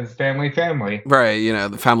Smellins because family. Right,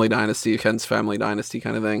 the Family Dynasty, Ken's Family Dynasty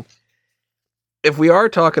kind of thing. If we are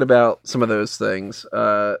talking about some of those things,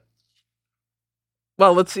 well,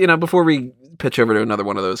 let's before we pitch over to another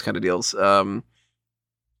one of those kind of deals, how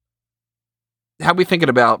we thinking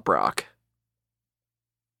about Brock?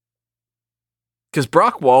 Because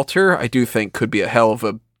Brock Walter, I do think, could be a hell of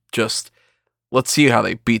a just, let's see how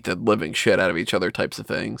they beat the living shit out of each other types of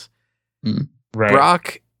things. Right.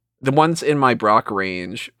 Brock, the ones in my Brock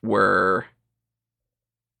range were,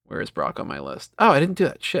 where is Brock on my list? Oh, I didn't do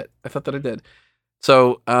that. Shit. I thought that I did.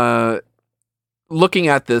 So, looking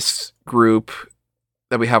at this group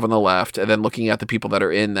that we have on the left, and then looking at the people that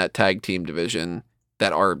are in that tag team division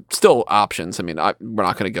that are still options. I mean, we're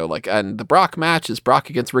not going to go like, and the Brock match is Brock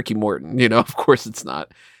against Ricky Morton. Of course it's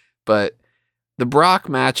not. But the Brock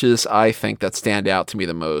matches I think that stand out to me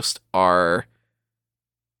the most are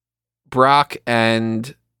Brock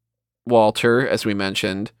and Walter, as we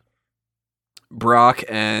mentioned. Brock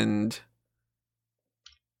and,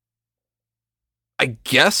 I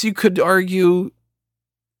guess you could argue,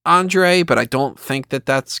 Andre, but I don't think that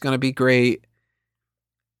that's going to be great.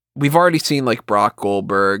 We've already seen like Brock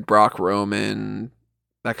Goldberg, Brock Roman,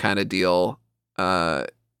 that kind of deal. As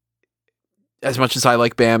much as I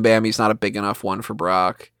like Bam Bam, he's not a big enough one for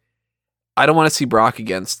Brock. I don't want to see Brock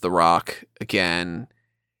against The Rock again.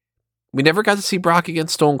 We never got to see Brock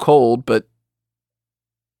against Stone Cold, but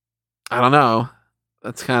I don't know.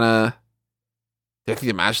 That's kind of, I think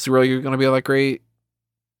the matches are really going to be that great.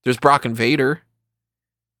 There's Brock and Vader.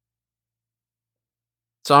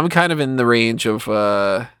 So I'm kind of in the range of,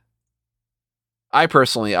 I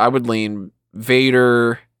would lean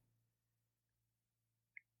Vader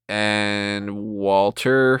and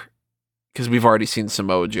Walter, because we've already seen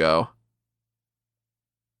Samoa Joe.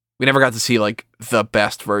 We never got to see like the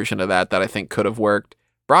best version of that I think could have worked.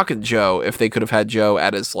 Brock and Joe, if they could have had Joe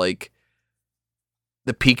at his like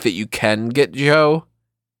the peak that you can get Joe,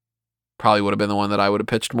 probably would have been the one that I would have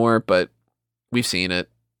pitched more, but we've seen it.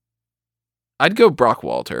 I'd go Brock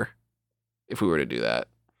Walter if we were to do that.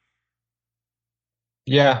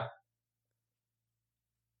 Yeah.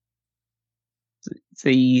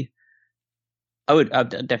 I'd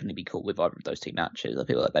definitely be cool with either of those two matches. I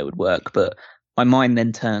feel like they would work, but my mind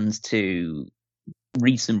then turns to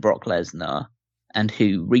recent Brock Lesnar and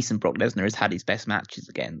who recent Brock Lesnar has had his best matches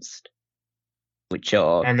against, which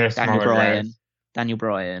are And they're Daniel smaller Bryan, guys. Daniel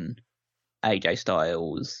Bryan, AJ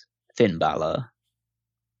Styles, Finn Balor,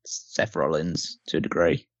 Seth Rollins to a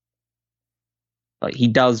degree. Like, he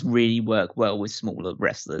does really work well with smaller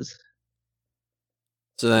wrestlers.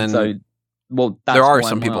 So then That's there are why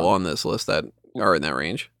some people on this list that are in that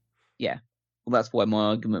range. Yeah. Well, that's why my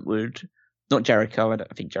argument would... Not Jericho.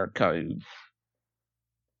 I think Jericho...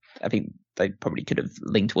 I think they probably could have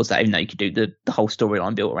leaned towards that, even though you could do the whole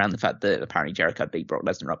storyline built around the fact that apparently Jericho beat Brock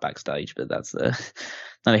Lesnar up backstage, but that's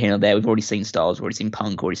neither here nor there. We've already seen Styles, we've already seen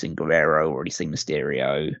Punk, already seen Guerrero, already seen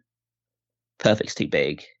Mysterio. Perfect's too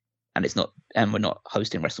big, and we're not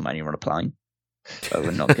hosting WrestleMania on a plane, so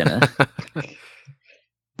we're not gonna.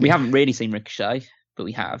 We haven't really seen Ricochet, but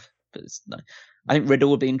we have. But no. I think Riddle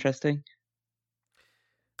would be interesting.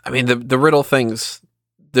 I mean, the Riddle things,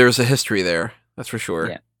 there's a history there, that's for sure.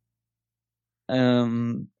 Yeah.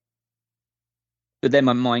 But then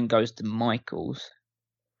my mind goes to Michaels.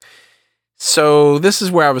 So this is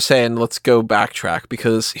where I was saying, let's go backtrack,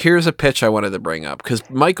 because here's a pitch I wanted to bring up, because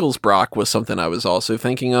Michaels Brock was something I was also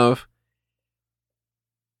thinking of.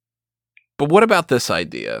 But what about this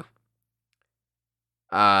idea?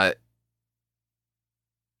 I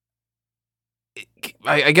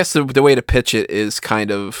guess the way to pitch it is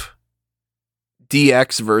kind of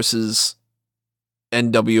DX versus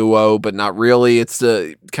NWO, but not really. It's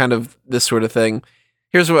the kind of this sort of thing.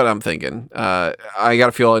 Here's what I'm thinking. I got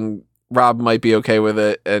a feeling Rob might be okay with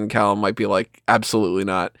it, and Callum might be like, absolutely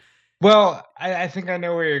not. Well, I think I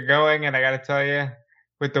know where you're going, and I got to tell you,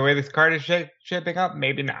 with the way this card is shaping up,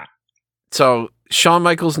 maybe not. So Shawn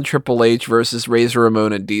Michaels and Triple H versus Razor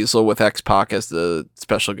Ramon and Diesel with X-Pac as the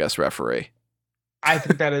special guest referee. I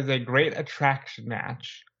think that is a great attraction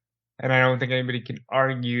match, and I don't think anybody can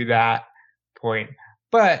argue that point.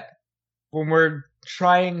 But when we're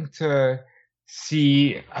trying to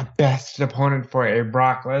see a best opponent for a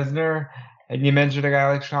Brock Lesnar, and you mentioned a guy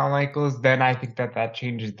like Shawn Michaels, then I think that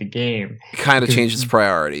changes the game. It kind of changes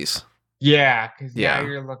priorities. Yeah, because Yeah. now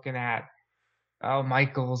you're looking at,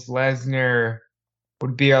 Michaels, Lesnar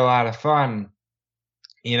would be a lot of fun.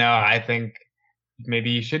 You know, I think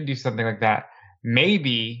maybe you should do something like that.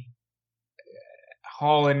 Maybe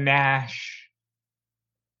Hall and Nash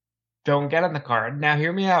don't get on the card. Now,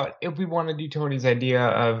 hear me out. If we want to do Tony's idea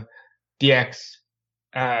of DX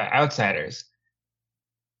outsiders,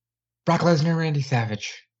 Brock Lesnar, Randy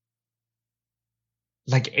Savage.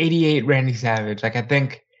 Like 88 Randy Savage. Like, I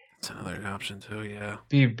think That's another option too, yeah.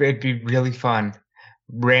 it'd be really fun.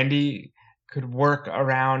 Randy could work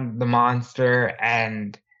around the monster,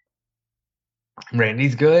 and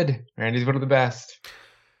Randy's good. Randy's one of the best.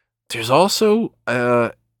 There's also,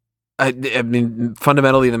 I mean,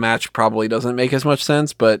 fundamentally the match probably doesn't make as much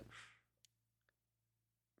sense, but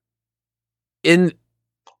in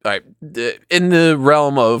the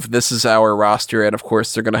realm of this is our roster, and of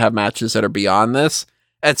course they're going to have matches that are beyond this,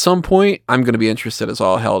 at some point I'm going to be interested as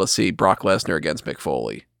all hell to see Brock Lesnar against Mick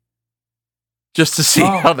Foley. Just to see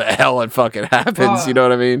how the hell it fucking happens, you know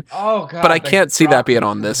what I mean? Oh, God. But I can't see that being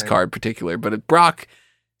on this card particular. But Brock,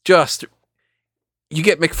 you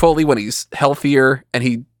get Mick Foley when he's healthier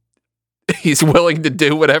and he's willing to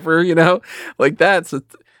do whatever, you know? Like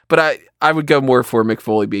but I would go more for Mick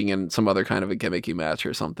Foley being in some other kind of a gimmicky match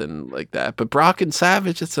or something like that. But Brock and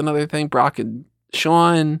Savage, it's another thing. Brock and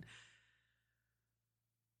Shawn.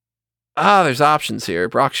 There's options here.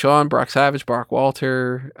 Brock Shawn, Brock Savage, Brock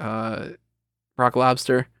Walter, Brock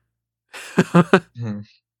Lobster. What do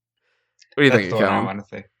you think, That's the one I Callum? want to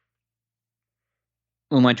say.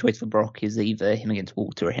 Well, my choice for Brock is either him against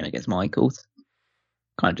Walter or him against Michaels.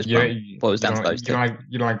 Kind of just boils down to those two.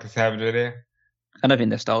 You don't like the Savage idea? I don't think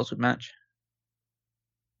their styles would match.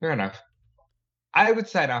 Fair enough. I would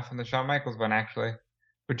sign off on the Shawn Michaels one, actually,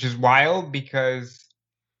 which is wild because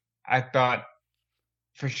I thought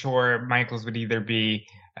for sure Michaels would either be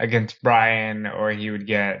against Bryan or he would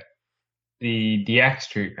get the DX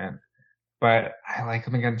treatment. But I like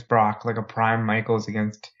him against Brock, like a prime Michaels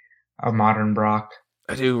against a modern Brock.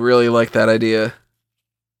 I do really like that idea.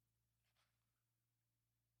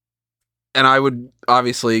 And I would,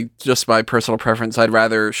 obviously, just my personal preference, I'd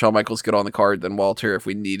rather Shawn Michaels get on the card than Walter if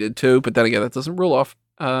we needed to. But then again, that doesn't rule off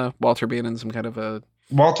Walter being in some kind of a...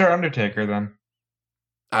 Walter Undertaker, then.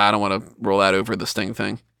 I don't want to roll that over the Sting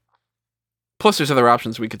thing. Plus, there's other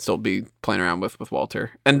options we could still be playing around with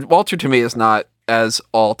Walter. And Walter, to me, is not as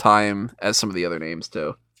all-time as some of the other names,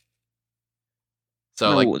 too.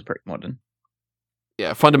 So, It was pretty modern.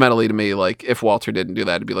 Yeah, fundamentally to me, like, if Walter didn't do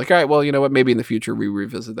that, it'd be like, all right, well, you know what, maybe in the future we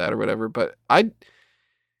revisit that or whatever. But I'd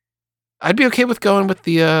be okay with going with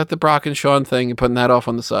the Brock and Shawn thing and putting that off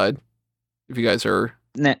on the side. If you guys are...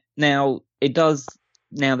 Now, it does...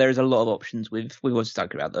 Now, there's a lot of options with... We've also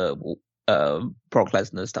talked about the Brock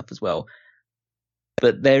Lesnar stuff as well.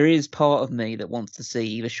 But there is part of me that wants to see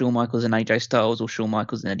either Shawn Michaels and AJ Styles or Shawn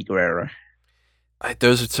Michaels and Eddie Guerrero.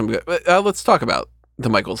 Those are some good... let's talk about the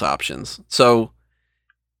Michaels options. So...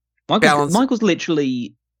 Michaels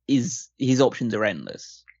literally is... His options are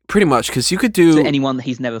endless. Pretty much, because you could do... To anyone that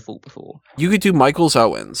he's never fought before. You could do Michaels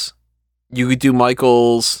Owens. You could do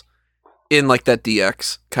Michaels in like that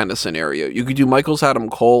DX kind of scenario. You could do Michaels Adam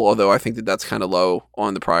Cole, although I think that's kind of low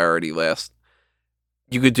on the priority list.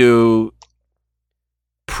 You could do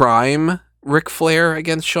Prime Ric Flair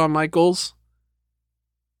against Shawn Michaels,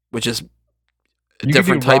 which is a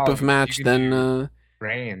different type of match than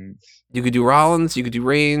Reigns. You could do Rollins, you could do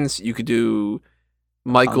Reigns, you could do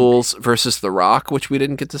Michaels versus The Rock, which we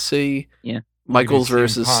didn't get to see. Yeah. Michaels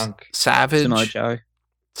versus Punk. Savage.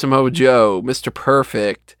 Samoa Joe, Mr.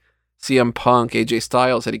 Perfect, CM Punk, AJ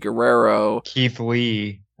Styles, Eddie Guerrero. Keith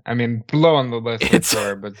Lee. I mean, below on the list,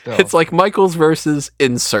 sure, but still. It's like Michaels versus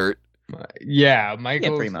insert. Yeah,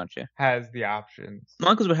 Michaels pretty much, has the options.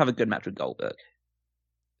 Michaels would have a good match with Goldberg.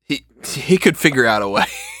 He could figure out a way.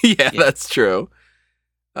 yeah, that's true.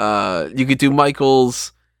 You could do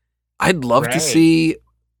Michaels. I'd love to see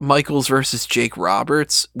Michaels versus Jake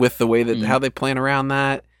Roberts with the way that how they plan around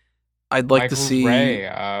that. I'd like to see Ray.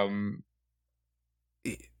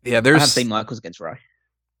 Yeah, there's. I have seen Michaels against Ray.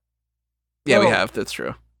 Yeah, we have. That's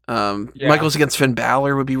true. Michaels against Finn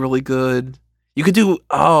Balor would be really good. You could do.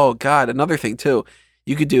 Oh God, another thing too.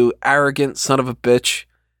 You could do arrogant son of a bitch,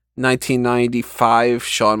 1995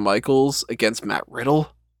 Shawn Michaels against Matt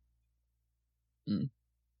Riddle.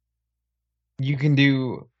 You can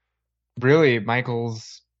do really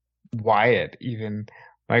Michaels Wyatt even.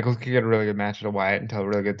 Michaels could get a really good match at a Wyatt and tell a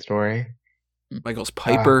really good story. Michaels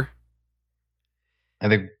Piper. I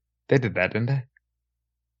think they did that, didn't they?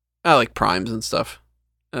 I like primes and stuff.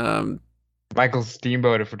 Michaels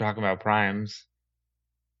Steamboat if we're talking about primes.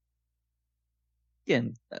 Yeah,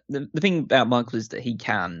 the thing about Michaels is that he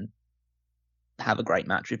can have a great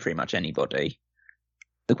match with pretty much anybody.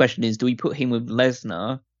 The question is, do we put him with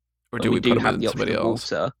Lesnar, or do we put him with somebody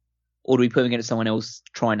else? Walter, or do we put him against someone else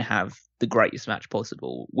trying to have the greatest match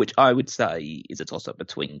possible, which I would say is a toss-up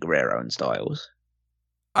between Guerrero and Styles.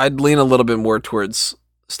 I'd lean a little bit more towards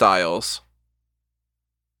Styles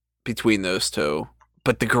between those two.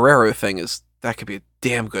 But the Guerrero thing that could be a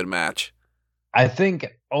damn good match. I think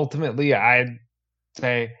ultimately I'd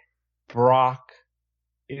say Brock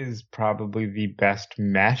is probably the best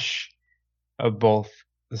mesh of both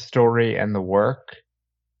the story and the work.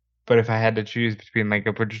 But if I had to choose between, like,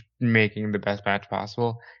 if we're just making the best match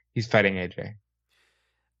possible, he's fighting AJ.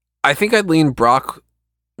 I think I'd lean Brock,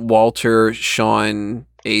 Walter, Shawn,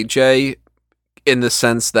 AJ in the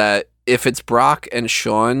sense that if it's Brock and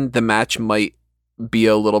Shawn, the match might be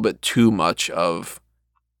a little bit too much of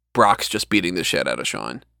Brock's just beating the shit out of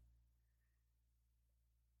Shawn.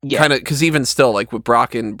 Yeah. Kind of, because even still, like with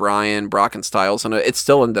Brock and Bryan, Brock and Styles, and it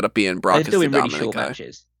still ended up being Brock as the dominant really short guy.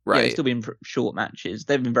 Matches. Right. Yeah, they've still been short matches.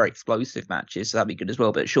 They've been very explosive matches, so that'd be good as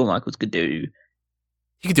well. But Shawn Michaels could do...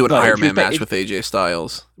 You could do an Iron Man match with AJ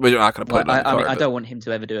Styles. We're not going to put it on the card. I mean, I don't want him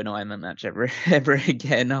to ever do an Iron Man match ever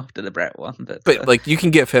again after the Bret one. But like, you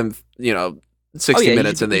can give him, 60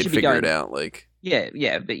 minutes and they'd figure it out. Like,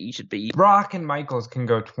 yeah, but you should be... Brock and Michaels can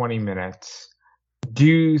go 20 minutes.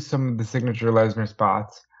 Do some of the signature Lesnar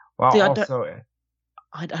spots. While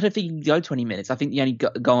I don't think he can go 20 minutes. I think the only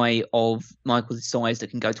guy of Michaels' size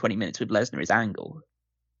that can go 20 minutes with Lesnar is Angle.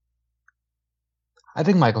 I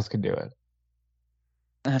think Michaels could do it.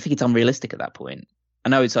 I think it's unrealistic at that point. I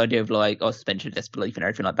know it's the idea of suspension of disbelief and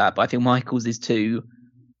everything like that, but I think Michaels is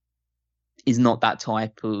not that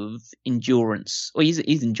type of endurance. Well,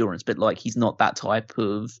 he's endurance, but he's not that type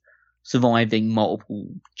of surviving multiple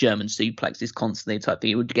German suplexes constantly type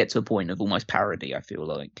thing. It would get to a point of almost parody, I feel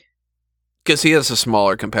like. Because he is a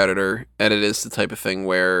smaller competitor, and it is the type of thing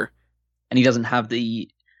where... And he doesn't have the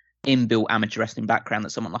inbuilt amateur wrestling background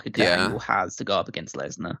that someone like a Kurt Yeah. Angle has to go up against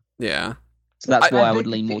Lesnar. Yeah. So that's why I would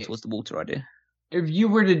think lean more towards the Walter idea. If you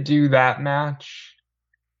were to do that match,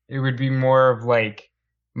 it would be more of like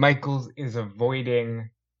Michaels is avoiding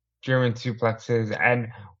German suplexes and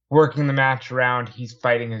working the match around. He's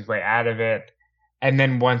fighting his way out of it. And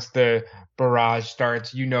then once the barrage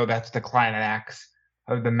starts, that's the climax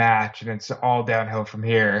of the match. And it's all downhill from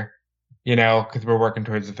here, because we're working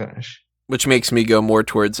towards the finish. Which makes me go more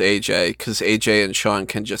towards AJ, because AJ and Shawn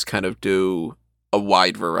can just kind of do a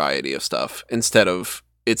wide variety of stuff instead of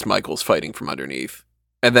it's Michaels fighting from underneath.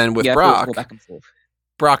 And then with Brock, back and forth.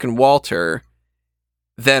 Brock and Walter,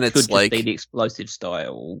 then it's Could just like be the explosive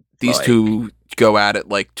style. these two go at it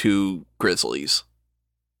like two grizzlies.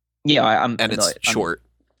 Yeah, I'm short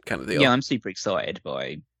kind of deal. Yeah, I'm super excited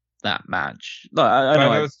by that match. I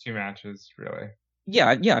know those two matches, really. Yeah.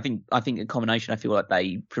 I think a combination. I feel like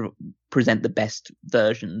they present the best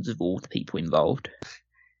versions of all the people involved.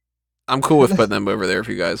 I'm cool with putting them over there if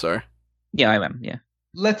you guys are. Yeah, I am. Yeah.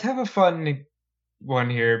 Let's have a fun one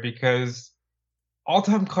here because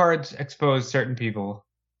all-time cards expose certain people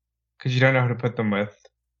because you don't know who to put them with.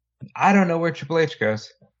 I don't know where Triple H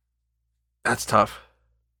goes. That's tough.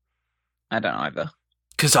 I don't either.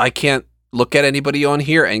 Because I can't look at anybody on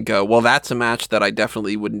here and go, well, that's a match that I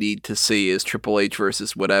definitely would need to see is Triple H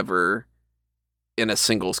versus whatever in a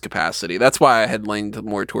singles capacity. That's why I had leaned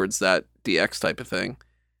more towards that DX type of thing.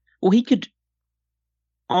 Well, he could...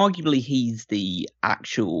 Arguably, he's the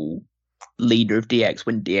actual leader of DX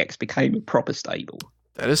when DX became a proper stable.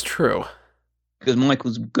 That is true. Because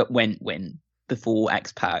Michaels went when, before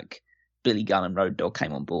X-Pac, Billy Gunn and Road Dogg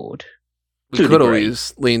came on board. We could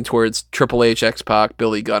always lean towards Triple H, X-Pac,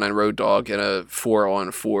 Billy Gunn, and Road Dogg in a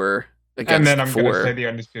 4-on-4 against 4. And then I'm going to say the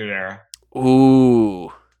Undisputed Era.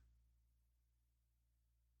 Ooh.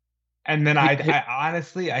 And then I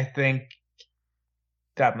honestly, I think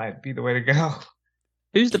that might be the way to go.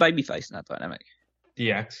 Who's the babyface in that dynamic?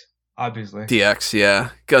 DX, obviously. DX, yeah.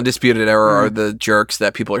 Undisputed Era are the jerks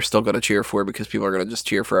that people are still going to cheer for because people are going to just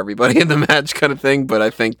cheer for everybody in the match kind of thing. But I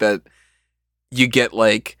think that you get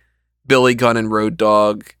like Billy Gunn and Road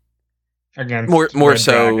Dogg against more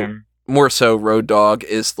so Road Dogg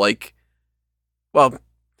is like, well,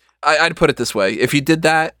 I'd put it this way. If you did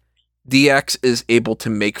that, DX is able to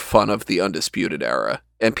make fun of the Undisputed Era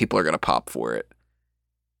and people are going to pop for it.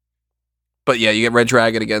 But yeah, you get Red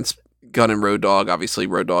Dragon against Gunn and Road Dogg. Obviously,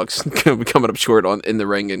 Road Dogg's coming up short in the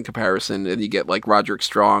ring in comparison. And you get like Roderick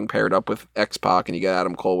Strong paired up with X-Pac, and you get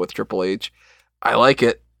Adam Cole with Triple H. I like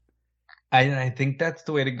it. I think that's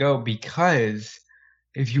the way to go because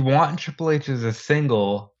if you want Triple H as a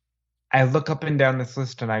single, I look up and down this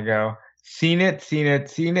list and I go, seen it.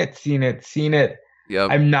 Yep.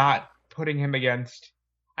 I'm not putting him against.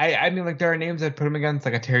 I mean, like there are names I'd put him against,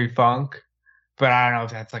 like a Terry Funk. But I don't know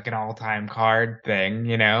if that's like an all-time card thing,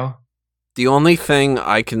 The only thing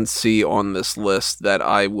I can see on this list that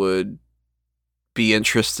I would be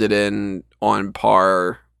interested in on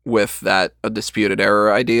par with that Undisputed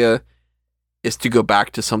Era idea is to go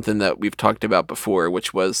back to something that we've talked about before,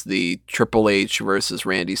 which was the Triple H versus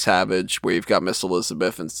Randy Savage, where you've got Miss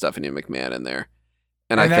Elizabeth and Stephanie McMahon in there.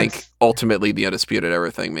 And I think ultimately the Undisputed Era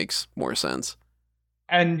thing makes more sense.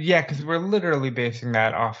 And yeah, because we're literally basing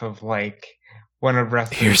that off of like one of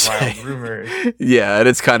wrestling's wild rumors. Yeah, and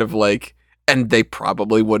it's kind of like, and they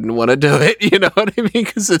probably wouldn't want to do it, you know what I mean?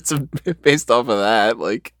 Because it's based off of that,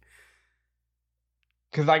 like.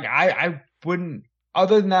 Because like I wouldn't,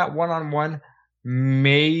 other than that one-on-one,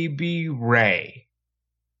 maybe Rey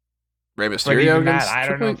Mysterio against that, I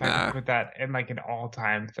don't know if I can put that in like an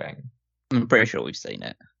all-time thing. I'm pretty sure we've seen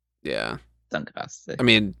it. Yeah. Some capacity. I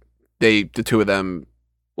mean, the two of them.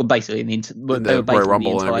 Well, basically, they were basically Royal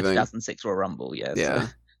Rumble the entire and everything. 2006 Royal Rumble, yeah. Yeah.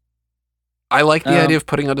 So. I like the idea of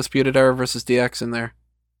putting Undisputed Era versus DX in there.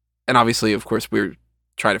 And obviously, of course, we're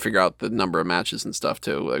trying to figure out the number of matches and stuff,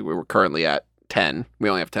 too. Like, we were currently at 10. We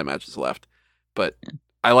only have 10 matches left. But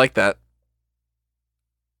I like that.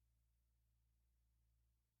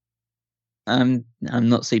 I'm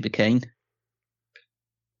not super keen.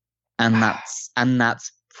 And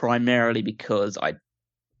that's primarily because I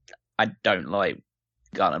don't like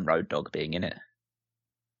Gunn and Road Dogg being in it.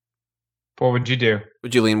 What would you do?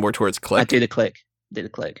 Would you lean more towards Click? I do the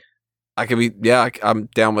Click. I could be, yeah, I'm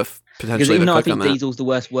down with potentially because even the though I Click on think that. Diesel's the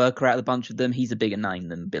worst worker out of the bunch of them, he's a bigger name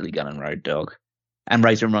than Billy Gunn and Road Dogg. And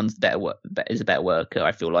Razor and Run's is a better worker,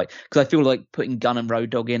 I feel like. Because I feel like putting Gunn and Road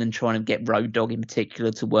Dogg in and trying to get Road Dogg in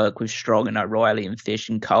particular to work with Strong and O'Reilly and Fish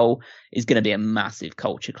and Cole is going to be a massive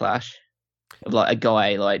culture clash. Of like a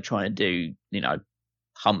guy like trying to do,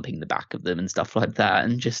 humping the back of them and stuff like that.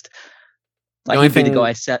 And just, Like only he'd be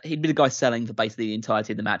the thing- guy. He'd be the guy selling for basically the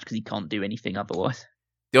entirety of the match because he can't do anything otherwise.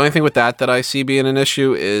 The only thing with that I see being an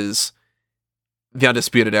issue is the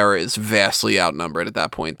Undisputed Era is vastly outnumbered at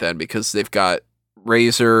that point then, because they've got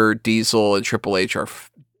Razor, Diesel, and Triple H are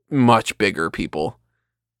much bigger people.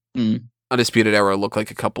 Mm. Undisputed Era look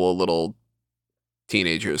like a couple of little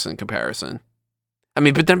teenagers in comparison. I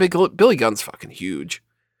mean, but then Billy Gunn's fucking huge.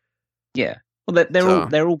 Yeah. Well, they're So- all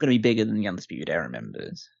going to be bigger than the Undisputed Era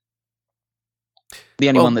members. The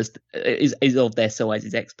only one that's is of their size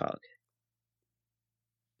is X-Pac.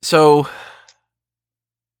 So,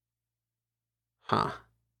 So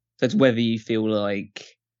it's whether you feel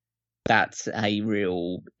like that's a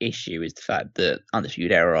real issue, is the fact that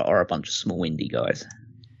Undisputed Era are a bunch of small indie guys.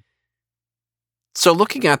 So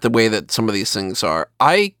looking at the way that some of these things are,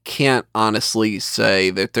 I can't honestly say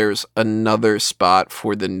that there's another spot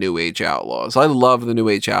for the New Age Outlaws. I love the New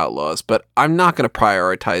Age Outlaws, but I'm not going to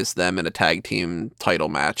prioritize them in a tag team title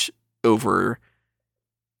match over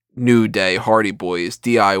New Day, Hardy Boys,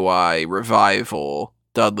 DIY, Revival,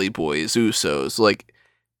 Dudley Boys, Usos. Like,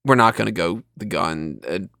 we're not going to go the gun,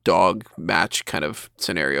 a dog match kind of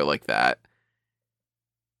scenario like that.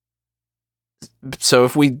 So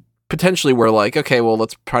if we potentially were like, okay, well,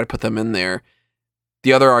 let's try to put them in there.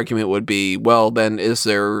 The other argument would be, well, then is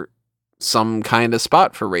there some kind of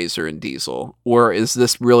spot for Razor and Diesel? Or is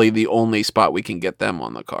this really the only spot we can get them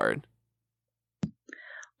on the card?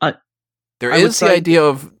 There is the idea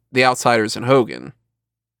of the Outsiders and Hogan.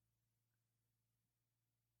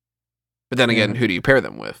 But then again, who do you pair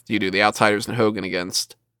them with? Do you do the Outsiders and Hogan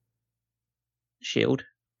against Shield?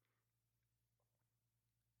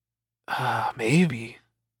 Maybe.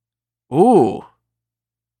 Ooh.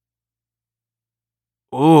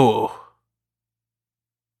 Might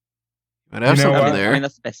have You know something what? there. I mean,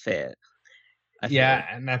 that's the best fit. I feel. Yeah,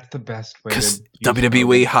 and that's the best way. Because to use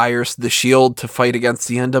WWE Hogan. hires the Shield to fight against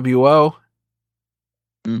the NWO.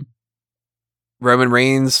 Mm. Roman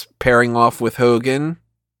Reigns pairing off with Hogan.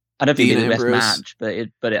 I don't think Dean it's the best Ambrose. match,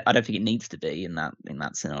 but I don't think it needs to be in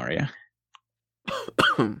that scenario.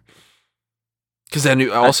 Because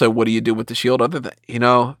then also, what do you do with the Shield other than,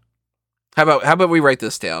 how about we write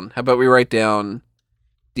this down? How about we write down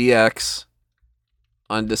DX,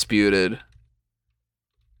 Undisputed,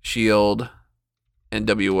 Shield,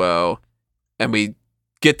 NWO, and we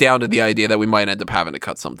get down to the idea that we might end up having to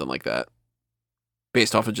cut something like that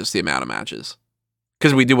based off of just the amount of matches.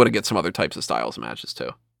 Because we do want to get some other types of styles of matches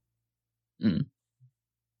too. Mm.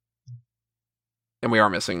 And we are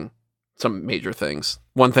missing some major things.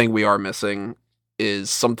 One thing we are missing is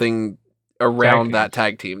something around that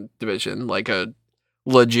tag team division, like a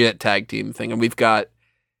legit tag team thing. And we've got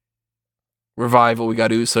Revival, we got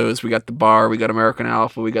Usos, we got The Bar, we got American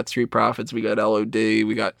Alpha, we got Street Profits, we got LOD,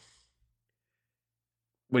 we got...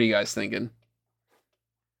 What are you guys thinking?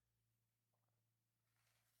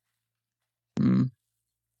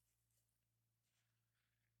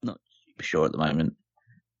 Not super sure at the moment.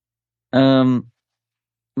 Well,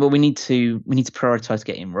 we need to prioritize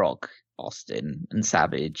getting Rock, Austin, and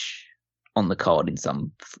Savage on the card in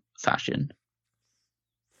some fashion,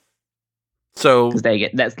 So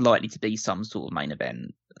because that's likely to be some sort of main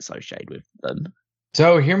event associated with them.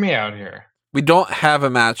 So hear me out here. we don't have a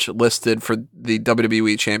match listed for the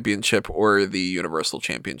WWE Championship or the Universal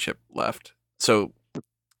Championship left. So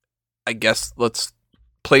I guess let's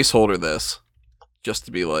placeholder this just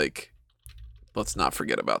to be like, let's not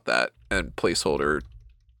forget about that, and placeholder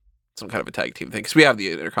some kind of a tag team thing. Because we have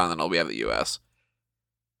the Intercontinental, we have the US.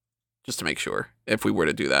 Just to make sure. If we were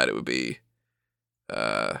to do that, it would be...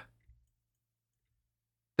 that'd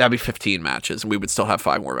be 15 matches, and we would still have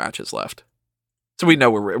 5 more matches left. So we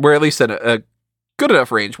know we're at least in a good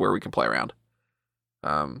enough range where we can play around.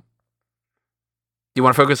 Do you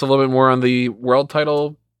want to focus a little bit more on the world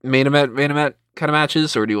title main event kind of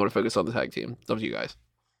matches, or do you want to focus on the tag team? It's up to you guys.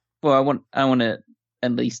 Well, I want to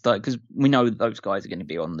at least, like, because we know those guys are going to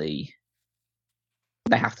be on the.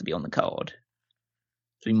 They have to be on the card,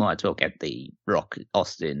 so we might as well get the Rock,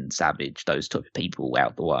 Austin, Savage, those type of people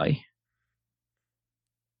out the way.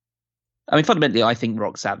 I mean, fundamentally, I think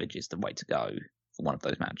Rock Savage is the way to go for one of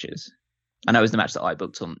those matches. I know it was the match that I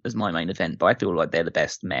booked on as my main event, but I feel like they're the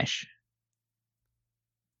best mesh.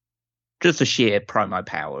 Just for sheer promo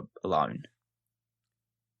power alone.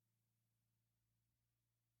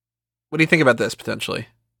 What do you think about this potentially?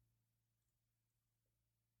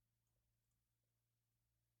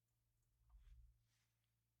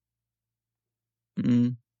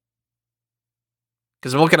 Mm.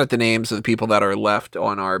 Because I'm looking at the names of the people that are left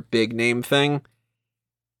on our big name thing.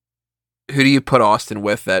 Who do you put Austin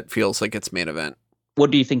with that feels like it's main event?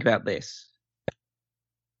 What do you think about this?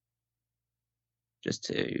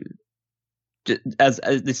 as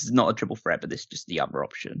this is not a triple threat, but this is just the other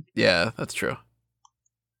option. Yeah, that's true.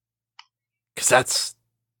 Because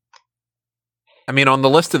on the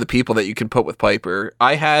list of the people that you can put with Piper,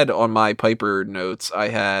 I had on my Piper notes, I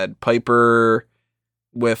had Piper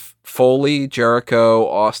with Foley, Jericho,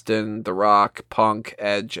 Austin, The Rock, Punk,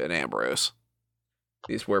 Edge, and Ambrose.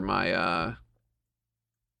 These were my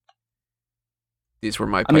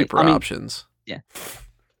Piper options. Yeah.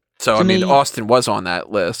 So Austin was on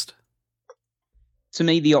that list. To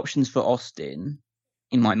me, the options for Austin,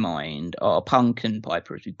 in my mind, are Punk and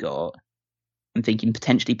Piper as we've got. I'm thinking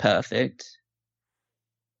potentially Perfect.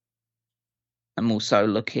 I'm also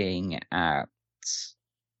looking at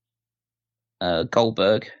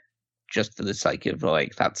Goldberg, just for the sake of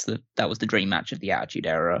that was the dream match of the Attitude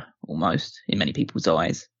Era, almost, in many people's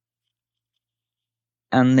eyes.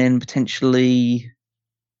 And then potentially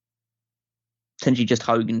just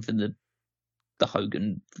Hogan for the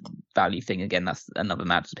Hogan value thing. Again, that's another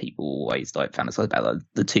match that people always fantasize about,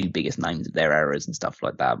 the two biggest names of their eras and stuff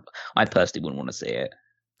like that. I personally wouldn't want to see it,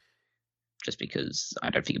 just because I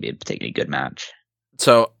don't think it'd be a particularly good match.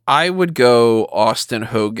 So I would go Austin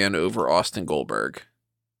Hogan over Austin Goldberg.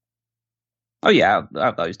 Oh yeah,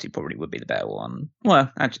 those two probably would be the better one.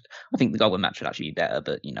 Well, actually, I think the Goldberg match would actually be better,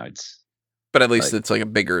 but it's. But at least it's like a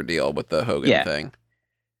bigger deal with the Hogan thing.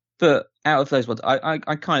 But out of those ones, I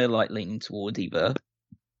kind of like leaning towards either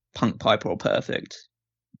Punk, Piper, or Perfect.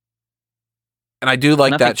 And I do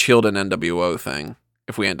like that Shield and NWO thing.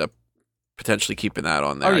 If we end up potentially keeping that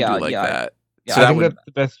on there, I do like that. Yeah, so I think that's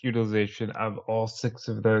the best utilization of all 6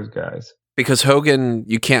 of those guys. Because Hogan,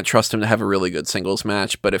 you can't trust him to have a really good singles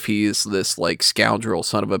match, but if he's this scoundrel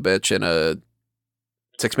son of a bitch in a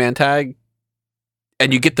 6-man tag,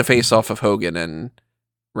 and you get the face off of Hogan and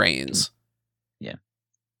Reigns. Yeah.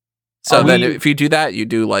 So then if you do that, you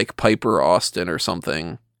do Piper, Austin, or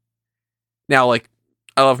something. Now, I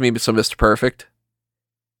love me some Mr. Perfect.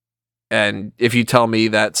 And if you tell me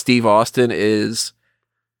that Steve Austin is,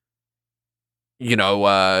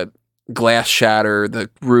 glass shatter, the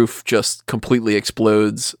roof just completely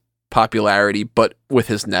explodes popularity, but with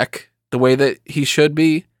his neck the way that he should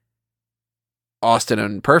be, Austin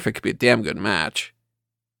and Perfect could be a damn good match.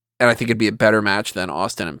 And I think it'd be a better match than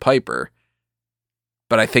Austin and Piper.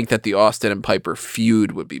 But I think that the Austin and Piper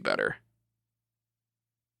feud would be better.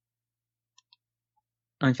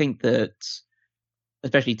 I think that,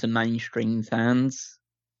 especially to mainstream fans,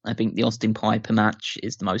 I think the Austin Piper match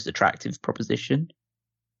is the most attractive proposition.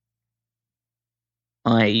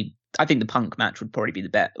 I think the Punk match would probably be the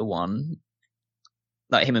better one.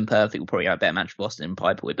 Him and Perfect would probably have a better match for Austin and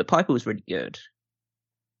Piper with, but Piper was really good.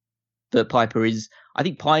 But I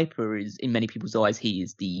think Piper is, in many people's eyes, he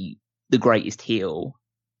is the greatest heel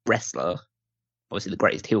wrestler. Obviously, the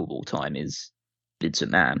greatest heel of all time is Vince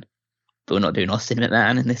McMahon. But we're not doing Austin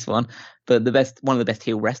McMahon in this one. But one of the best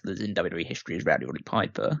heel wrestlers in WWE history is Roddy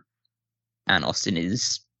Piper. And Austin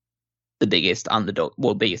is the biggest underdog,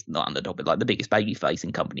 not underdog, but the biggest babyface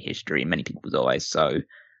in company history in many people's eyes. So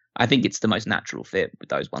I think it's the most natural fit with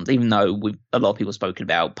those ones. Even though a lot of people have spoken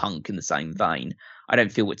about Punk in the same vein, I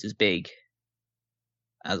don't feel it's as big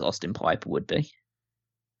as Austin Piper would be.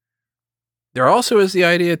 There also is the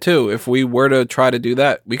idea, too, if we were to try to do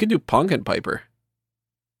that, we could do Punk and Piper.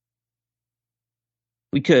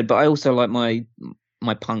 We could, but I also like my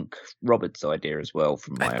Punk Roberts idea as well.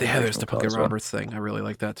 From my there's the Punk and Roberts thing. I really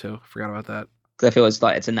like that too. Forgot about that. Because I feel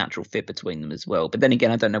it's a natural fit between them as well. But then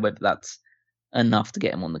again, I don't know whether that's enough to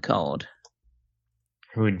get him on the card.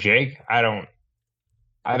 Who, Jake? I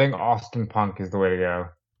think Austin Punk is the way to go.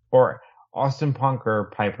 Or Austin Punk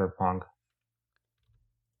or Piper Punk.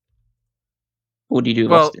 What do you do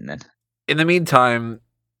with Austin then? In the meantime,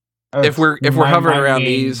 if we're hovering around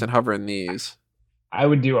these and hovering these, I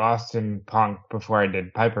would do Austin Punk before I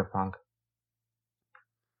did Piper Punk.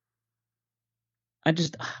 I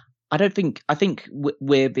think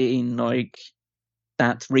we're being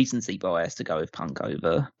that recency bias to go with Punk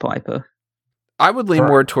over Piper. I would lean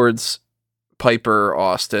more towards Piper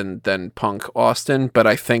Austin than Punk Austin, but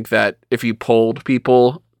I think that if you polled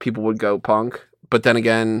people would go Punk. But then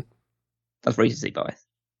again, that's recency bias.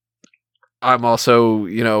 I'm also,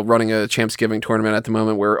 running a Champs Giving tournament at the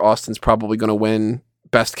moment where Austin's probably going to win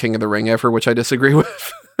Best King of the Ring ever, which I disagree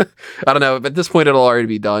with. I don't know. At this point, it'll already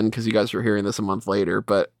be done because you guys are hearing this a month later.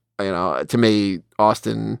 But, to me,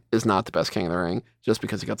 Austin is not the best King of the Ring just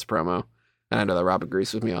because he got the promo. And I know that Rob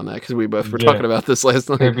agrees with me on that because we both were talking about this last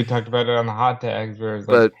night. We talked about it on the hot tags. Where it was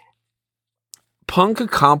but Punk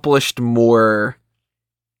accomplished more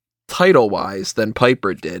title-wise than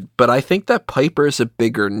Piper did, but I think that Piper's a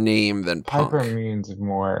bigger name than Punk. Piper means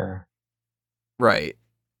more. Right.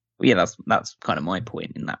 Yeah, that's kind of my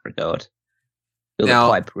point in that regard. Bill Now-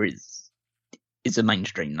 Piper is a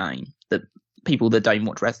mainstream name that people that don't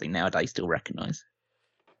watch wrestling nowadays still recognize.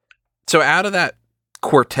 So out of that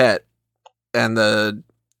quartet and the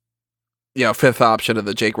fifth option of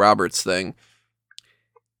the Jake Roberts thing,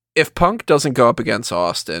 if Punk doesn't go up against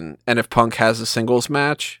Austin, and if Punk has a singles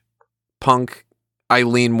match, I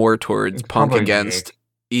lean more towards It's Punk probably against Jake.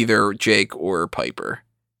 either Jake or Piper.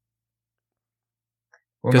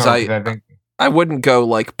 Well, 'Cause no, I- 'cause I think I wouldn't go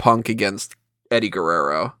like Punk against Eddie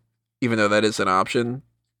Guerrero, even though that is an option.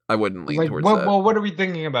 I wouldn't lean like towards what that. well, what are we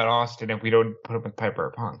thinking about Austin if we don't put him with Piper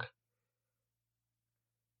or Punk?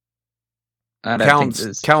 I don't think Callan's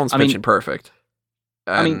there's. I mean, pitching perfect.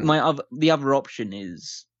 I mean, And- the other option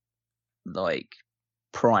is like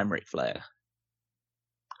prime Ric Flair.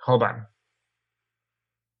 Hold on.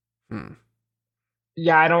 Hmm.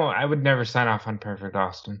 Yeah, I would never sign off on Perfect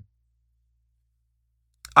Austin.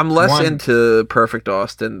 I'm less One- into Perfect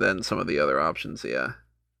Austin than some of the other options. Yeah,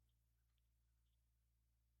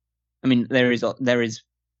 I mean, there is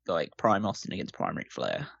like prime Austin against prime Ric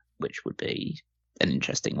Flair, which would be an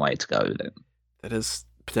interesting way to go. Then. that is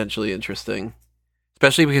potentially interesting,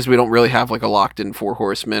 especially because we don't really have like a locked-in 4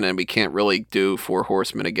 horsemen, and we can't really do 4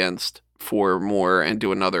 horsemen against 4 more and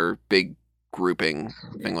do another big grouping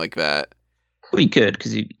thing like that. Well, you could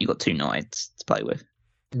because you got 2 nights to play with.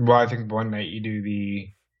 Well, I think one night you do the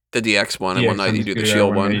The DX one, and one night you do the Undisputed Era,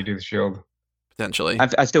 Shield one night you one, do the Shield. potentially.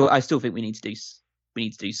 I still think we need to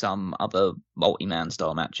do some other multi-man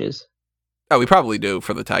style matches. Oh, we probably do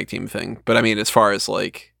for the tag team thing, but I mean, as far as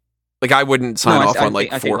like I wouldn't sign No, I off think- on like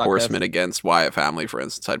I think 4 like horsemen against Wyatt family, for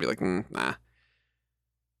instance. I'd be like, nah.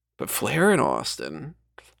 But Flair and Austin,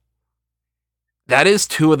 that is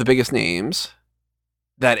 2 of the biggest names.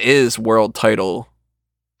 That is world title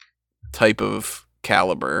type of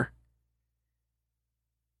caliber.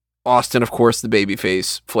 Austin, of course, the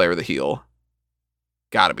babyface, Flair the heel.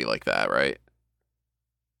 Gotta be like that, right?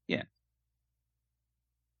 Yeah.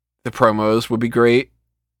 The promos would be great.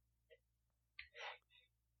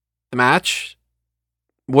 The match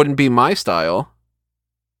wouldn't be my style.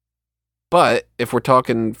 But if we're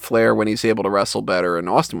talking Flair when he's able to wrestle better and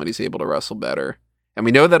Austin when he's able to wrestle better, and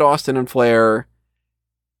we know that Austin and Flair,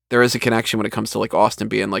 there is a connection when it comes to like Austin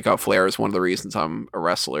being like, oh, Flair is one of the reasons I'm a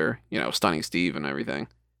wrestler, Stunning Steve and everything.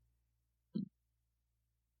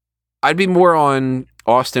 I'd be more on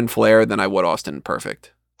Austin Flair than I would Austin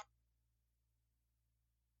Perfect.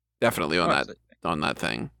 Definitely on that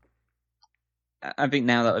thing. I think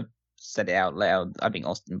now that I've said it out loud, I think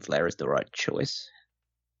Austin Flair is the right choice.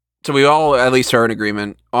 So we all at least are in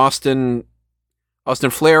agreement. Austin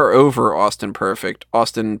Flair over Austin Perfect.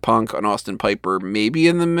 Austin Punk and Austin Piper maybe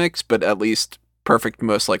in the mix, but at least Perfect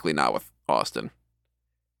most likely not with Austin.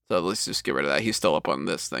 So let's just get rid of that. He's still up on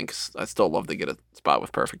this thing, 'cause I'd still love to get a spot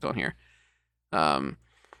with Perfect on here. So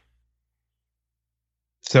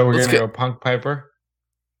we're Let's gonna get- go Punk Piper.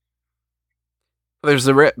 There's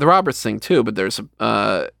the Roberts thing too, but there's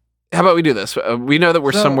how about we do this? We know that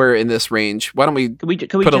we're So- somewhere in this range. Why don't we? Can we Put a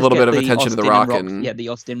just little get bit of the attention to The Austin Rock Rock, and- the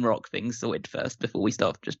Austin Rock thing sorted first before we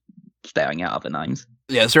start just spouting out other names?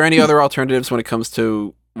 Yeah, is there any other alternatives when it comes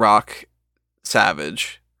to Rock,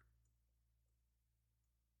 Savage?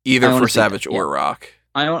 Either I for honestly Savage don't- or Rock.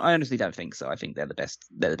 I honestly don't think so. I think they're the best.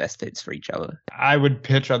 They're the best fits for each other. I would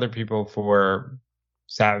pitch other people for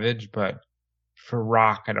Savage, but for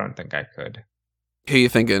Rock, I don't think I could. Who are you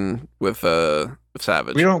thinking with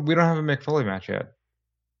Savage? We don't have a Mick Foley match yet,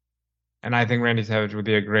 and I think Randy Savage would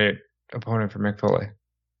be a great opponent for Mick Foley.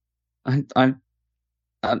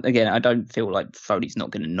 Again, I don't feel like Foley's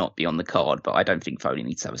not going to not be on the card, but I don't think Foley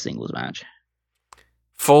needs to have a singles match.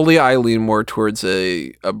 Foley, I lean more towards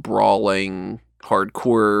a brawling,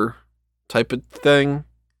 hardcore type of thing.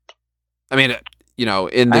 I mean,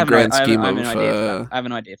 in the grand scheme of I have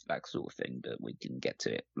an idea for that sort of thing, but we can get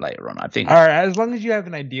to it later on. I think. All right, as long as you have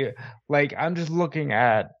an idea. Like, I'm just looking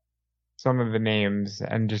at some of the names,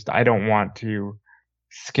 and just I don't want to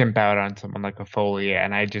skimp out on someone like a Foley,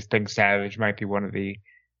 and I just think Savage might be one of the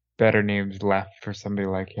better names left for somebody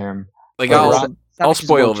like him. like But I'll Rob- I'll Savage is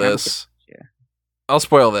spoil world champion. this. Yeah. I'll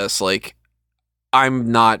spoil this. Like,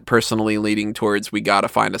 I'm not personally leaning towards we got to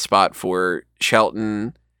find a spot for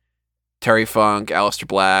Shelton, Terry Funk, Aleister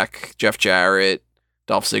Black, Jeff Jarrett,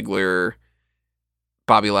 Dolph Ziggler,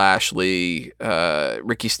 Bobby Lashley,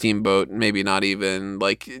 Ricky Steamboat, maybe not even.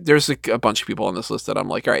 Like, there's a bunch of people on this list that I'm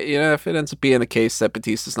like, all right, if it ends up being the case that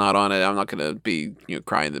Batista's not on it, I'm not going to be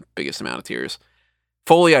crying the biggest amount of tears.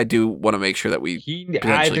 Foley, I do want to make sure that we I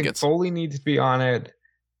potentially think gets. Foley needs to be on it.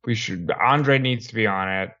 Andre needs to be on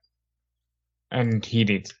it. And he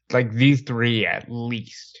needs like these three at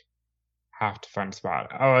least have to find a spot.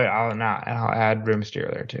 Oh, and I'll add Rey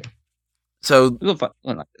Mysterio there too. So We'll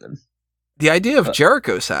like them. the idea of But-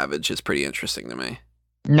 Jericho Savage is pretty interesting to me.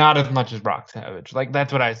 Not as much as Rock Savage. Like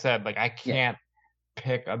that's what I said. Like I can't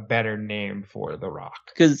pick a better name for The Rock.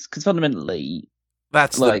 Because fundamentally,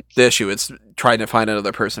 That's Like- the issue. It's trying to find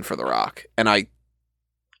another person for The Rock. And I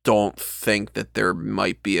don't think that there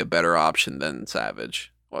might be a better option than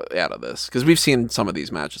Savage out of this. Because we've seen some of these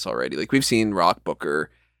matches already. Like, we've seen Rock Booker.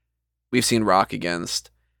 We've seen Rock against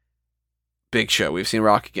Big Show. We've seen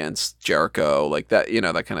Rock against Jericho. Like, that,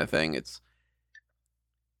 that kind of thing. It's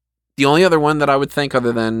the only other one that I would think,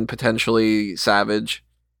 other than potentially Savage,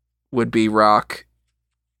 would be Rock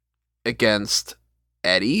against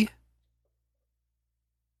Eddie.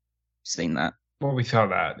 seen that. Well, we saw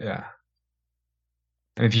that, yeah.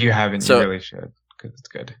 And if you haven't, So- you really should, because it's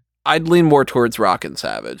good. I'd lean more towards Rock and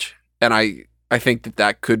Savage. And I think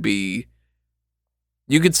that could be...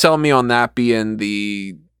 You could sell me on that being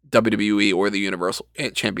the WWE or the Universal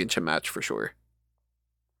Championship match for sure.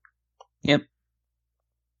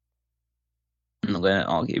 I'm not going to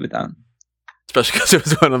argue with that. Especially because it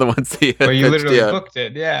was one of the ones that you had Well, you pitched, literally yeah. booked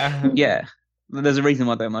it, yeah. Yeah. There's a reason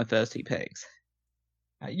why they're my first two picks.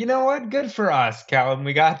 You know what? Good for us, Callum.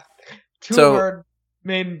 We got two So- of our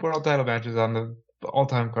main world title matches on the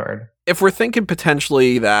all-time card. If we're thinking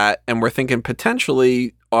potentially that, and we're thinking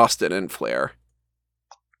potentially Austin and Flair,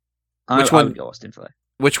 Which I one? would go Austin Flair.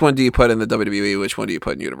 which one do you put in the WWE? Which one do you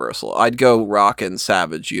put in Universal? I'd go Rock and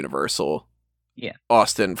Savage Universal. Yeah.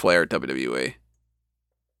 Austin, Flair, WWE.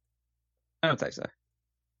 I would say so.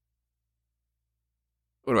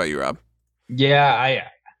 What about you, Rob? Yeah,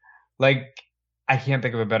 I can't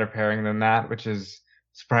think of a better pairing than that, which is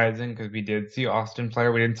surprising because we did see Austin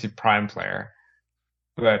Flair. We didn't see Prime Flair.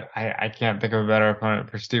 But I can't think of a better opponent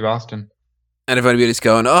for Steve Austin. And if anybody's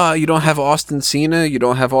going, oh, you don't have Austin Cena, you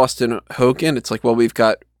don't have Austin Hogan, it's like, well, we've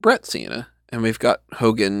got Brett Cena and we've got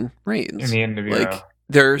Hogan Reigns. In the NWO. Like,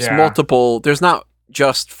 there's Yeah. multiple, there's not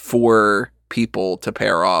just 4 people to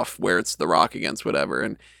pair off where it's The Rock against whatever.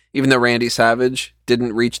 And even though Randy Savage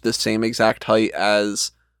didn't reach the same exact height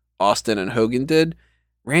as Austin and Hogan did,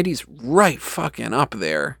 Randy's right fucking up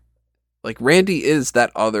there. Like, Randy is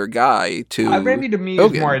that other guy to... Randy to me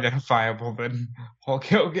Hogan. is more identifiable than Hulk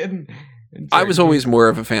Hogan. I was always more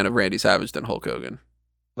of a fan of Randy Savage than Hulk Hogan.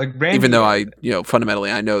 like Randy, Even though I,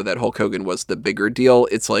 fundamentally I know that Hulk Hogan was the bigger deal,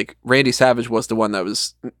 it's like Randy Savage was the one that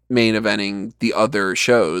was main eventing the other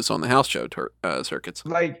shows on the house show circuits.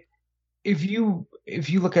 like if you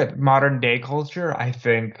look at modern day culture, I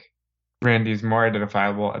think Randy's more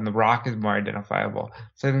identifiable and The Rock is more identifiable.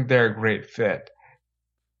 So I think they're a great fit.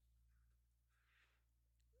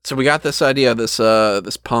 So we got this idea, this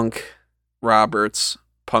Punk Roberts,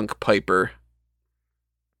 Punk Piper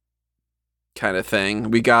kind of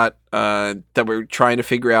thing. We got that we're trying to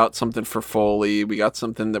figure out something for Foley. We got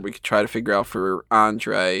something that we could try to figure out for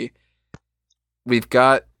Andre. We've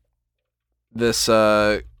got this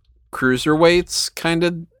cruiserweights kind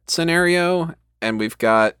of scenario, and we've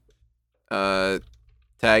got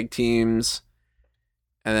tag teams,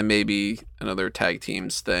 and then maybe another tag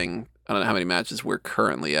teams thing. I don't know how many matches we're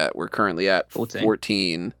currently at. We're currently at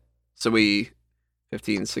 14. So we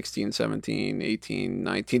 15, 16, 17, 18,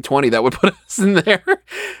 19, 20. That would put us in there.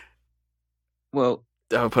 Well,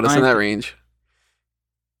 That would put us in that range.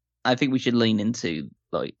 I think we should lean into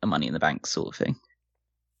like a Money in the Bank sort of thing.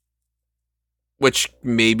 Which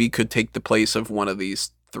maybe could take the place of one of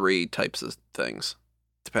these 3 types of things,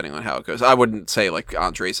 depending on how it goes. I wouldn't say like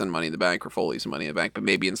Andre's and Money in the Bank or Foley's and Money in the Bank, but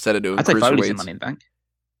maybe instead of doing I'd say Foley's in cruiserweights. Money in the Bank.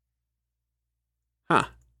 Huh.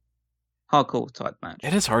 Hardcore type match.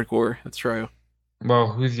 It is hardcore. That's true.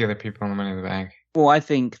 Well, who's the other people in the Money in the Bank? Well, I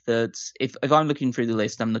think that if I'm looking through the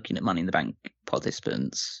list, I'm looking at Money in the Bank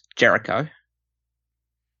participants. Jericho.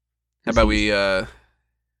 How about we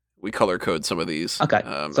color code some of these? Okay,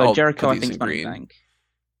 so I'll Jericho, put I these think, in is Money in the green. Bank.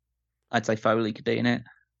 I'd say Foley could be in it.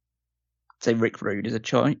 I'd say Rick Rude is a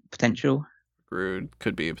potential. Rude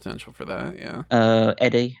could be a potential for that. Yeah,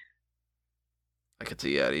 Eddie, I could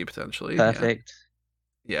see Eddie potentially. yeah. perfect.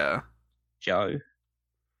 Yeah. Joe,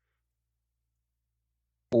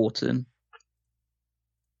 Orton.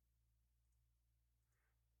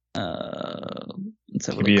 Let's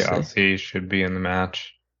have a look, see. DiBiase should be in the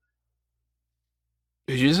match.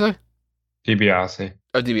 Who did you say? DiBiase.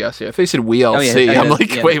 Oh, DiBiase. If they said WLC, Oh, yeah, I'm that's-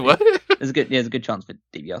 like, yeah, wait, that's- what? There's a good chance for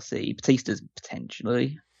DiBiase. Batista's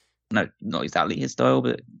potentially. No, not exactly his style,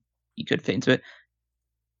 but you could fit into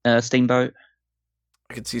it. Steamboat.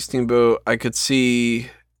 I could see Steamboat. I could see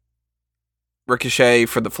Ricochet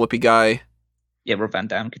for the flippy guy. Yeah, Rob Van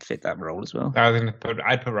Dam could fit that role as well. I'd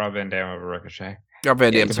put Rob Van Dam over Ricochet. Rob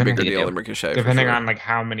Van Yeah, Dam's a bigger depending- deal than Ricochet. Depending for sure. on like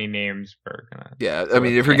how many names we're gonna. Yeah, I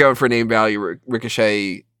mean, if you're going for name value,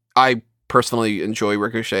 Ricochet, I personally enjoy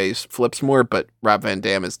Ricochet's flips more, but Rob Van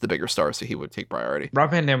Dam is the bigger star, so he would take priority.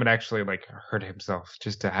 Rob Van Dam would actually like hurt himself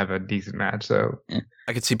just to have a decent match. So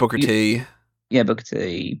I could see Booker T, Yeah, Booker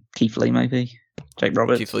T, Keith Lee maybe, Jake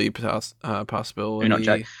Roberts. Keith Lee possibility. Maybe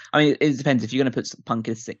not Jake. I mean, it depends if you're going to put Punk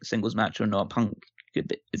in a singles match or not. Punk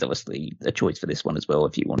is obviously a choice for this one as well.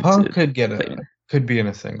 If you wanted Punk to, could be in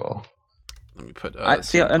a single. Let me put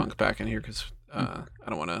see, Punk back in here because I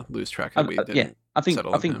don't want to lose track of it. yeah, I think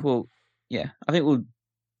him. we'll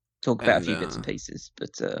talk about a few And, bits and pieces,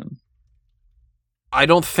 but I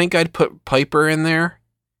don't think I'd put Piper in there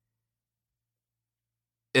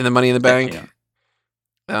in the Money in the Bank.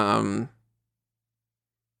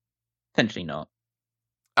 Potentially not.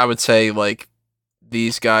 I would say like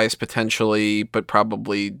these guys potentially, but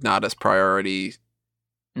probably not as priority.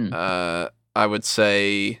 I would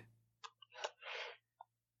say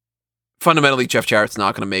fundamentally Jeff Jarrett's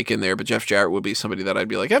not going to make in there, but Jeff Jarrett would be somebody that I'd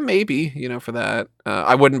be like, yeah, maybe, for that.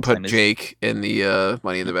 I wouldn't put Jake in the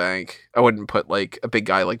Money in the Bank. I wouldn't put like a big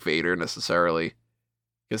guy like Vader necessarily,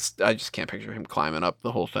 because I just can't picture him climbing up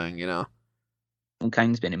the whole thing, Well,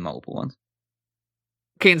 Kane's been in multiple ones.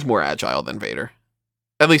 Kane's more agile than Vader,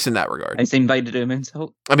 at least in that regard. I've seen Vader do him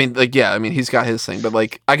himself. I mean, like, yeah, he's got his thing, but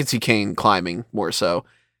like, I could see Kane climbing more so.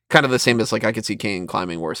 Kind of the same as like I could see Kane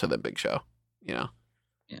climbing more so than Big Show, Yeah.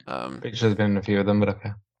 Big Show's been in a few of them, but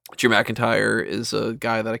okay. Drew McIntyre is a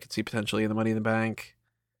guy that I could see potentially in the Money in the Bank.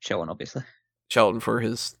 Shelton, obviously. Shelton for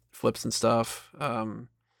his flips and stuff. Bam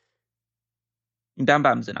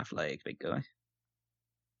Bam's an athletic big guy.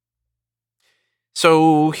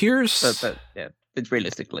 So here's But yeah, it's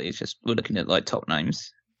realistically, it's just we're looking at like top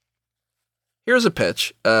names. Here's a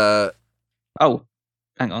pitch. Oh,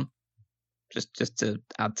 hang on. Just to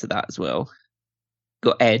add to that as well.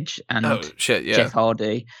 Got Edge and Jeff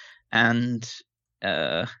Hardy, and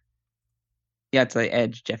I'd say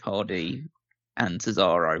Edge, Jeff Hardy, and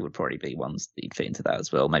Cesaro would probably be ones that you'd fit into that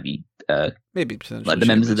as well. Maybe potentially like the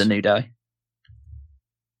members of the New Day.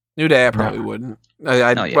 New Day, I probably wouldn't.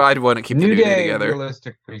 I'd want to keep the New Day together.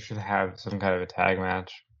 Realistically, should have some kind of a tag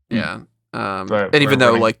match. Yeah, but and even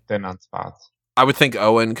though like then on spots, I would think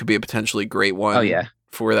Owen could be a potentially great one. Oh yeah,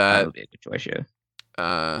 for that would be a good choice.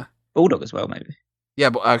 Yeah. Bulldog as well, maybe. Yeah,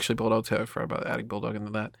 but actually Bulldog too. I forgot about adding Bulldog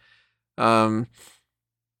into that.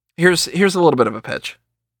 Here's a little bit of a pitch.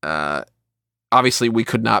 Obviously, we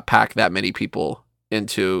could not pack that many people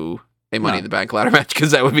into a Money in the Bank ladder match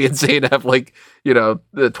because that would be insane to have like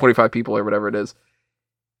the 25 people or whatever it is.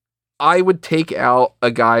 I would take out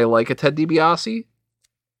a guy like a Ted DiBiase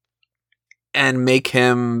and make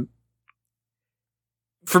him.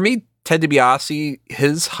 For me, Ted DiBiase,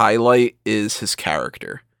 his highlight is his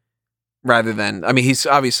character. Rather than, he's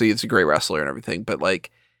a great wrestler and everything, but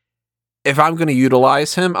like, if I'm going to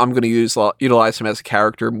utilize him, I'm going to utilize him as a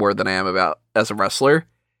character more than I am as a wrestler.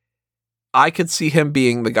 I could see him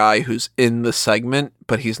being the guy who's in the segment,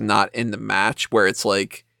 but he's not in the match, where it's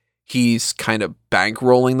like he's kind of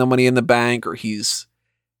bankrolling the Money in the Bank, or he's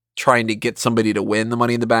trying to get somebody to win the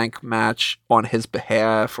Money in the Bank match on his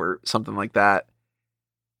behalf, or something like that,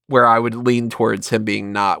 where I would lean towards him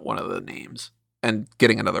being not one of the names. And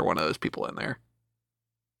getting another one of those people in there.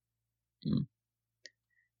 And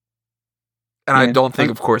I don't think,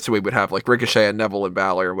 of course, we would have like Ricochet and Neville and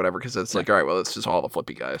Balor or whatever, because it's like, all right, well, it's just all the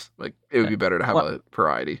flippy guys. Like, it would be better to have a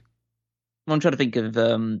variety. I'm trying to think of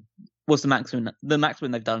what's the maximum. The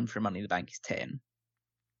maximum they've done for Money in the Bank is 10.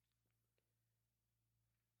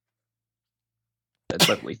 That's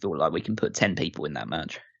whether we feel like we can put 10 people in that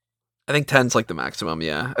match. I think 10's like the maximum,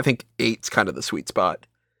 yeah. I think 8's kind of the sweet spot.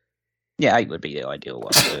 Yeah, 8 would be the ideal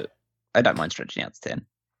one, but I don't mind stretching out to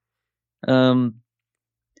 10.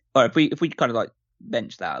 Or if we kind of like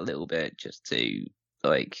bench that a little bit, just to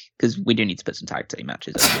like, because we do need to put some tag team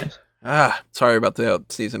matches on this. Sorry about the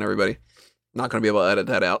season, everybody. Not going to be able to edit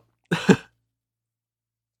that out. Because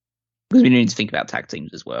we need to think about tag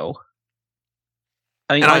teams as well.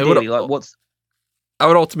 Ideally, I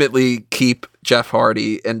would ultimately keep Jeff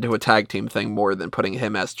Hardy into a tag team thing more than putting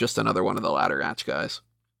him as just another one of the ladder match guys.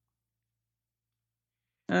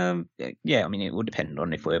 Yeah, it would depend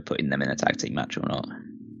on if we're putting them in a tag team match or not.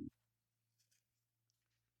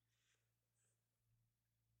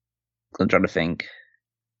 I'm trying to think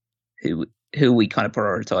who are we kind of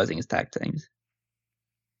prioritizing as tag teams.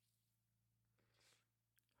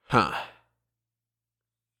 Huh.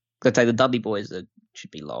 I'd say the Dudley Boys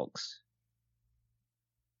should be logs.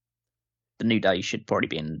 The New Day should probably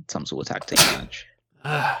be in some sort of tag team match.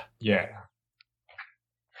 Yeah.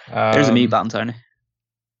 There's a mute button, Tony.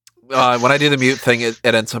 When I do the mute thing, it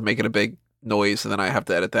ends up making a big noise, and then I have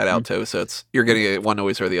to edit that out too. So you're getting one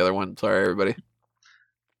noise or the other one. Sorry, everybody.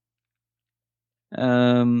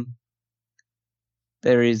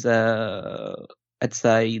 There is I'd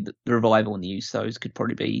say the Revival and the Usos could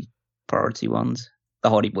probably be priority ones. The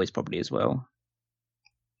Hardy Boys probably as well.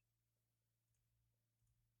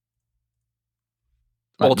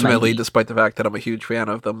 Ultimately, maybe, despite the fact that I'm a huge fan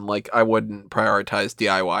of them, like I wouldn't prioritize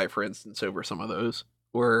DIY, for instance, over some of those,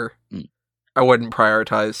 or I wouldn't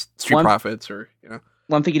prioritize Street Profits, or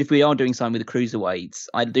Well, I'm thinking if we are doing something with the cruiserweights,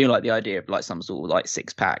 I do like the idea of like some sort of like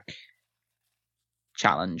 6-pack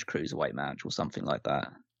challenge cruiserweight match or something like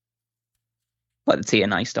that, like the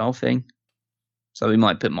TNA style thing. So we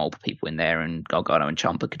might put multiple people in there, and Gargano and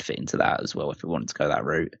Ciampa could fit into that as well if we wanted to go that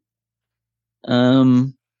route.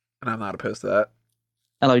 And I'm not opposed to that.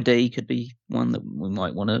 LOD could be one that we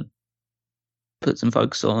might want to put some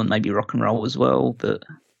focus on, maybe Rock and Roll as well, but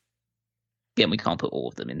again, we can't put all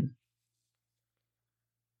of them in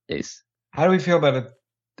this. How do we feel about it?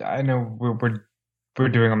 I know we're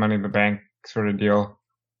doing a Money in the Bank sort of deal,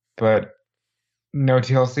 but no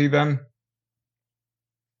TLC then?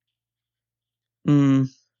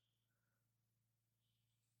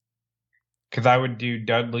 Because I would do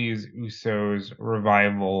Dudley's, Usos,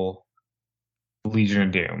 Revival, Legion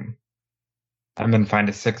of Doom, and then find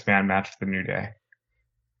a 6-man match for the New Day.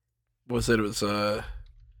 It was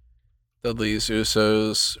Dudley's,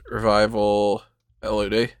 Usos, Revival,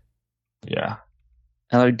 LOD? Yeah.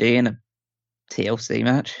 LOD in a TLC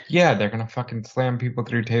match? Yeah, they're gonna fucking slam people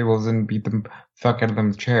through tables and beat the fuck out of them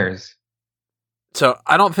with chairs. So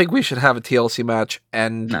I don't think we should have a TLC match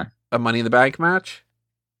and a Money in the Bank match.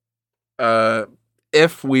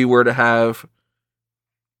 If we were to have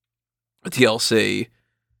a TLC,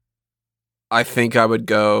 I think I would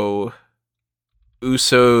go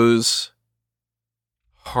Usos,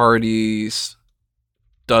 Hardys,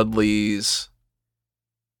 Dudleys,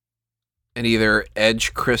 and either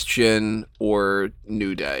Edge, Christian, or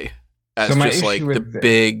New Day as just like the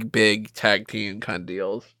big tag team kind of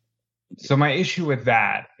deals. So my issue with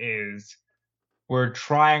that is we're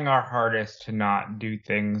trying our hardest to not do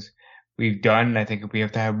things we've done. I think if we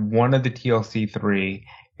have to have one of the TLC 3,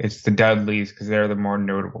 it's the Dudleys because they're the more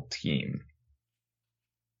notable team.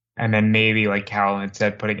 And then maybe, like Calvin had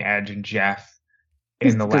said, putting Edge and Jeff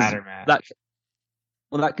in the ladder match.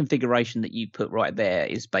 That configuration that you put right there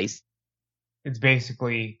is it's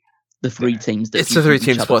basically the 3 teams that it's the 3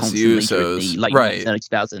 teams plus the Usos, the late right? Early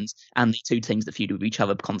 2000s, and the 2 teams that feud with each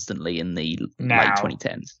other constantly in the late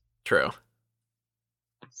 2010s. True.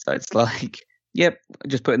 So it's like, yep,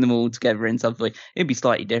 just putting them all together in something. It'd be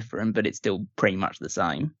slightly different, but it's still pretty much the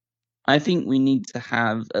same. I think we need to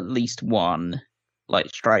have at least one, like,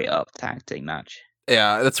 straight up tag team match.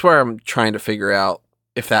 Yeah, that's where I'm trying to figure out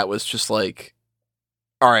if that was just like,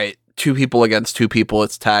 all right, 2 people against 2 people,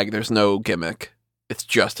 it's tag, there's no gimmick. It's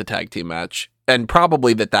just a tag team match. And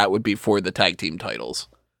probably that would be for the tag team titles.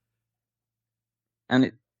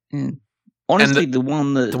 And honestly, the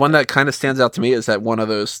one that kind of stands out to me is that one of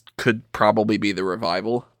those could probably be the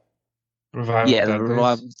Revival. Yeah, the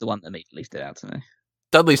Revival's the one that immediately stood out to me.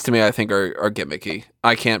 Dudleys, to me, I think are gimmicky.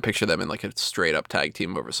 I can't picture them in like a straight up tag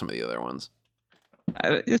team over some of the other ones.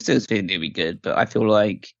 It still seems to be good, but I feel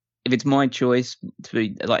like if it's my choice to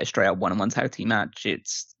be like a straight up one-on-one tag team match,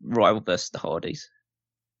 it's Rival versus the Hardys.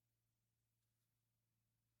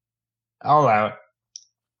 All out.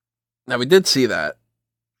 Now, we did see that.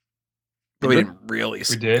 But we didn't really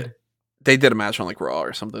see it. We did? They did a match on like Raw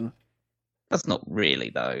or something. That's not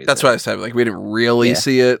really, though. That's what I said. Like, we didn't really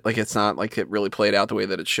see it. Like, it's not like it really played out the way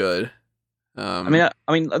that it should. I mean,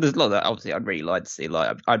 there's a lot of that. Obviously, I'd really like to see.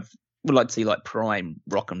 Like, I would like to see like Prime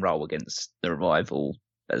Rock and Roll against the Revival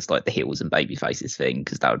as like the heels and baby faces thing,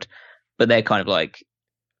 because that would. But they're kind of like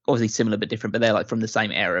obviously similar but different. But they're like from the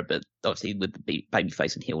same era, but obviously with the baby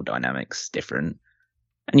face and heel dynamics different.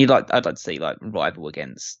 And I'd like to see like Revival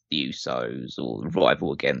against the Usos or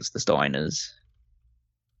Revival against the Steiners.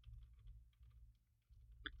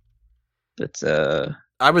 But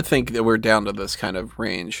I would think that we're down to this kind of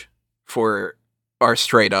range for our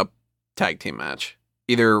straight up tag team match.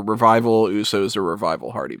 Either Revival Usos or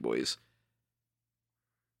Revival Hardy Boys.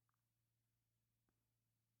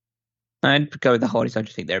 I'd go with the Hardys. I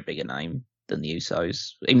just think they're a bigger name than the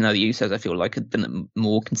Usos. Even though the Usos, I feel like, have been a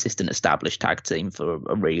more consistent established tag team for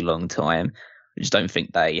a really long time. I just don't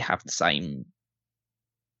think they have the same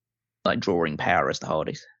like drawing power as the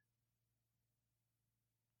Hardys.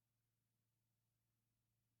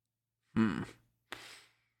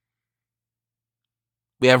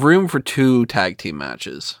 We have room for 2 tag team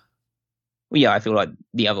matches. Well, yeah, I feel like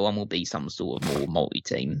the other one will be some sort of more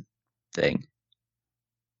multi-team thing.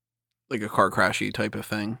 Like a car crashy type of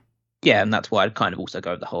thing. Yeah, and that's why I'd kind of also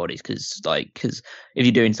go with the Hardys because if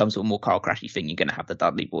you're doing some sort of more car crashy thing, you're going to have the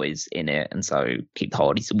Dudley Boys in it, and so keep the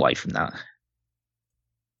Hardys away from that.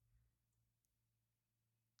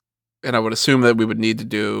 And I would assume that we would need to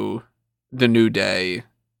do the New Day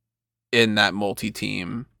in that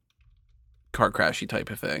multi-team car crashy type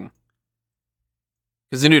of thing.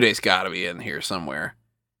 Because the New Day's got to be in here somewhere.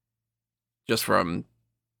 Just from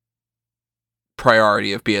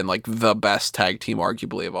priority of being like the best tag team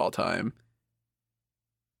arguably of all time.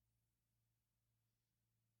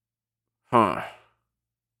 Huh.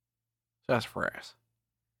 That's fresh.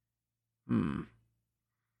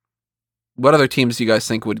 What other teams do you guys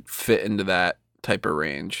think would fit into that type of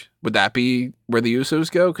range? Would that be where the Usos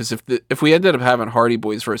go? Because if we ended up having Hardy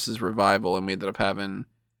Boys versus Revival and we ended up having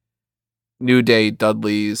New Day,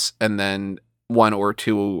 Dudleys, and then one or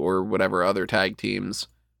two or whatever other tag teams,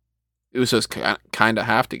 Usos kind of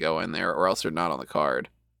have to go in there or else they're not on the card.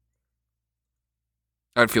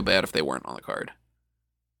 I'd feel bad if they weren't on the card.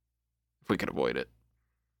 If we could avoid it.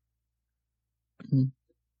 I'm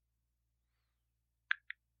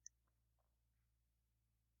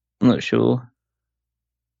not sure.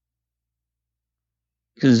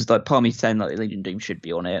 Because like part of me saying like Legion Doom should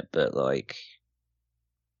be on it, but like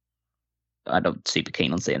I'm not super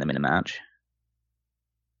keen on seeing them in a match.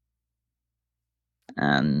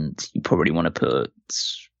 And you probably want to put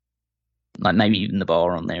like maybe even the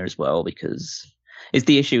Bar on there as well, because it's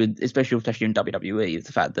the issue, especially in WWE, is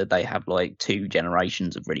the fact that they have like 3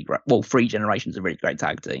 generations of really great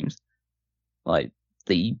tag teams. Like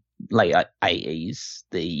the late 80s,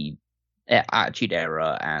 the Attitude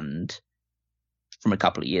Era, and from a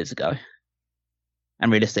couple of years ago.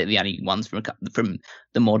 And realistically, the only ones from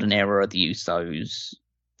the modern era are the Usos,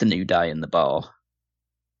 the New Day, and the Bar.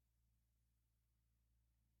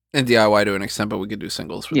 And DIY to an extent, but we could do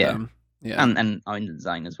singles for them. Yeah. And I mean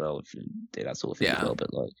Zayn as well, if you do that sort of thing as well.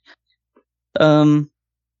 But like, I'm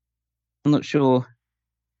not sure.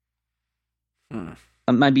 And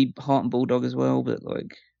maybe Hart and Bulldog as well, but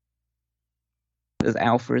like, there's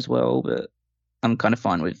Alpha as well, but I'm kind of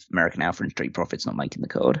fine with American Alpha and Street Profits not making the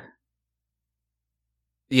card.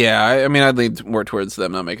 Yeah, I mean, I'd lean more towards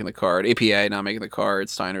them not making the card. APA not making the card.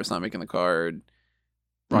 Steiner's not making the card.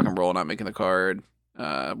 Rock and Roll not making the card.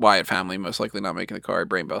 Wyatt Family most likely not making the card.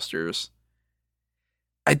 Brainbusters.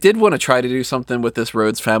 I did want to try to do something with this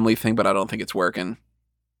Rhodes Family thing, but I don't think it's working.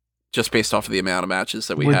 Just based off of the amount of matches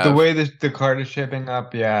that we have. With the way the card is shaping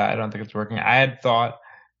up, yeah, I don't think it's working. I had thought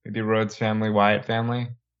maybe Rhodes Family, Wyatt Family,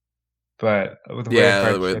 but with the way the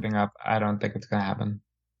card is shaping up, I don't think it's going to happen.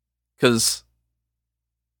 Because,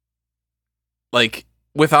 like,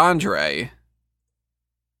 with Andre...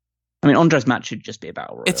 I mean, Andre's match should just be a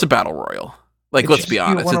Battle Royal. It's a Battle Royal. Like, let's be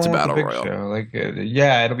honest, it's a Battle Royal. Show. Like,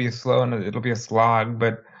 yeah, it'll be slow and it'll be a slog,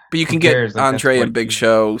 but you can get Andre and Big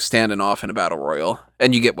Show standing off in a Battle Royal,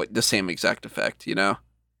 and you get the same exact effect, you know?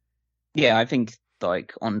 Yeah, I think,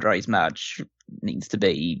 like, Andre's match needs to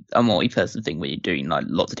be a multi-person thing where you're doing, like,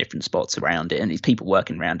 lots of different spots around it, and there's people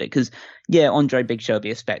working around it. Because, yeah, Andre Big Show would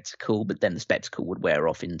be a spectacle, but then the spectacle would wear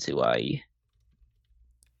off into a...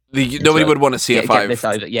 Nobody would want to see a 5. Get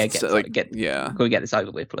this over. Yeah, Can we get this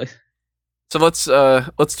over with, please? So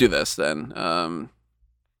let's do this then.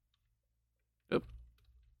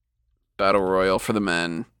 Battle Royal for the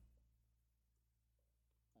men.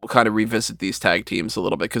 We'll kind of revisit these tag teams a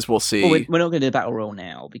little bit because we'll see. Well, we're not going to do the Battle Royal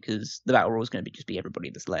now because the Battle Royal is going to just be everybody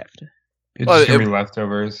that's left. It's just going to be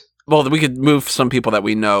leftovers. Well, we could move some people that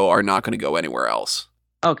we know are not going to go anywhere else.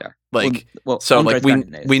 Okay. Like,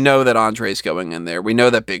 we know that Andre's going in there. We know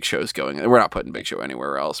that Big Show's going in there. We're not putting Big Show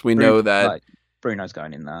anywhere else. We know that Bruno's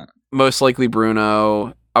going in that. Most likely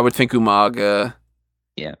Bruno. I would think Umaga.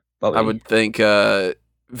 Yeah. Bobby. I would think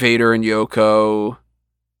Vader and Yoko.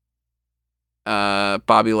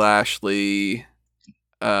 Bobby Lashley.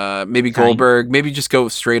 Maybe Kane. Goldberg. Maybe just go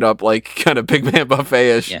straight up like kind of big man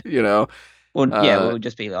buffet-ish, you know. Well, yeah, it would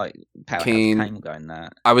just be like Kane will go in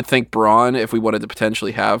that. I would think Braun, if we wanted to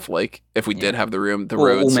potentially have, like, if we did have the room, the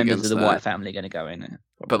Rhodes all members of the Wyatt family are going to go in there.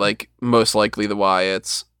 But, like, most likely the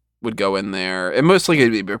Wyatts would go in there. And most likely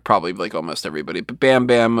it'd be probably, like, almost everybody. But Bam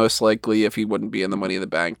Bam, most likely, if he wouldn't be in the Money in the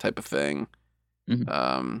Bank type of thing.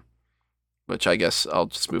 Mm-hmm. Which I guess I'll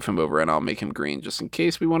just move him over and I'll make him green just in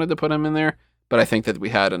case we wanted to put him in there. But I think that we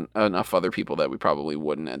had enough other people that we probably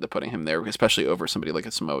wouldn't end up putting him there, especially over somebody like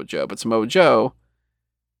a Samoa Joe. But Samoa Joe,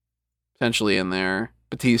 potentially in there.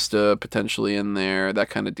 Batista, potentially in there. That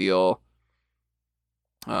kind of deal.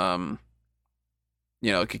 Like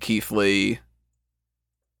a Keith Lee.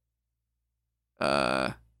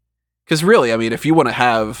 Because really, I mean, if you want to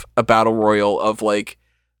have a battle royal of like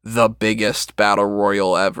the biggest battle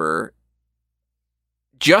royal ever,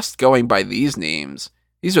 just going by these names,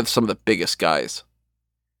 these are some of the biggest guys.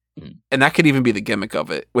 And that could even be the gimmick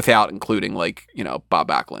of it without including like, Bob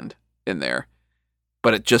Backlund in there.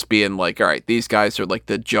 But it just being like, all right, these guys are like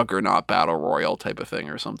the juggernaut battle royal type of thing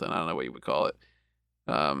or something. I don't know what you would call it.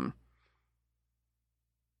 Yeah.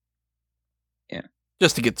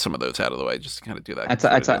 Just to get some of those out of the way, just to kind of do that.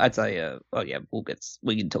 I'd say, well, yeah,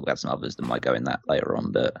 we can talk about some others that might go in that later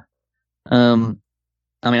on, but, I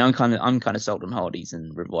mean, I'm kind of sold on Hardys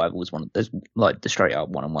and Revival as one of those, like the straight up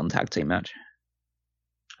one-on-one tag team match.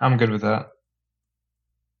 I'm good with that.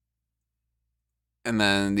 And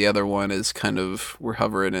then the other one is kind of, we're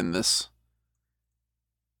hovering in this.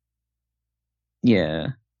 Yeah.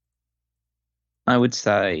 I would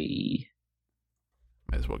say...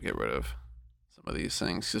 Might as well get rid of some of these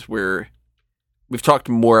things, because we've talked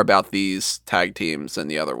more about these tag teams than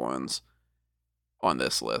the other ones on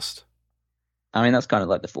this list. I mean, that's kind of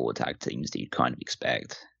like the 4 tag teams that you'd kind of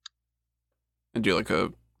expect. And do like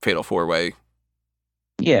a fatal 4-way.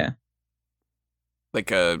 Yeah.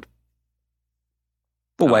 Like a...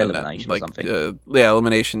 4-way elimination or something.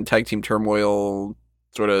 Elimination, tag team turmoil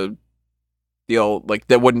sort of deal. Like,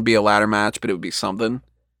 that wouldn't be a ladder match, but it would be something.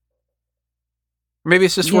 Maybe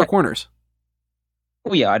it's just 4 corners.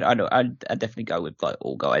 Well, yeah, I'd definitely go with like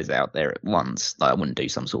all guys out there at once. Like, I wouldn't do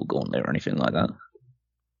some sort of gauntlet or anything like that.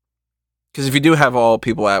 Because if you do have all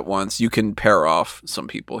people at once, you can pair off some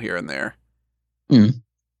people here and there.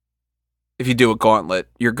 If you do a gauntlet,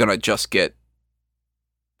 you're going to just get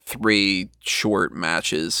 3 short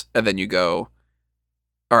matches, and then you go,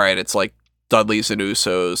 all right, it's like Dudley's and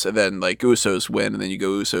Usos, and then like Usos win, and then you go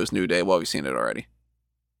Usos New Day. Well, we've seen it already.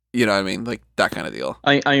 You know what I mean? Like that kind of deal.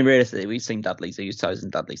 I mean, realistically, we've seen Dudley's Usos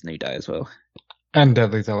and Dudley's New Day as well. And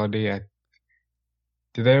Dudley's LOD. Did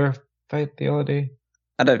they ever fight the LOD?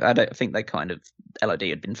 I don't think they kind of LOD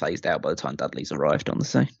had been phased out by the time Dudley's arrived on the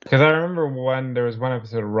scene. Because I remember there was one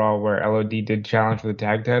episode of Raw where LOD did challenge for the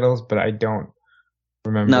tag titles, but I don't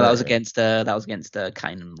remember. No, that was against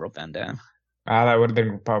Kane and Rob Van Dam. That would have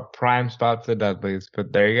been a prime spot for the Dudleys,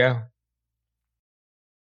 but there you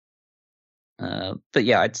go. But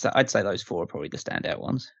yeah, I'd say those 4 are probably the standout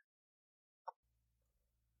ones.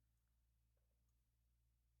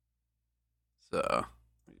 So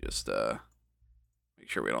just make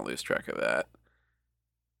sure we don't lose track of that.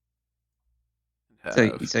 So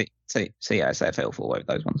yeah, I say a fatal 4-way with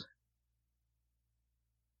those ones.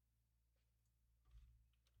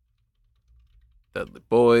 Dudley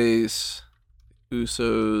Boys,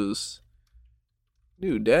 Usos,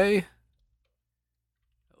 New Day,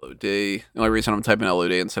 LOD. The only reason I'm typing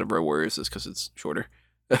LOD instead of Road Warriors is because it's shorter.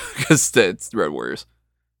 Because it's Road Warriors.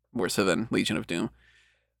 More so than Legion of Doom.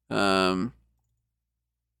 Divas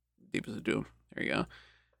of Doom. There you go.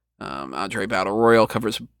 Andre Battle Royal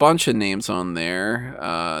covers a bunch of names on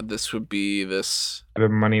there. This would be this the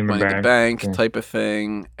Money in the Bank type of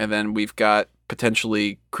thing. And then we've got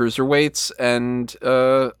potentially cruiserweights and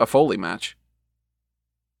a Foley match.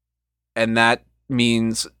 And that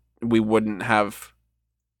means we wouldn't have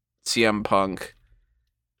CM Punk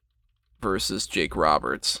versus Jake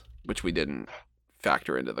Roberts, which we didn't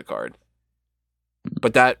factor into the card.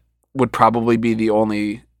 But that would probably be the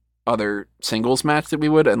only other singles match that we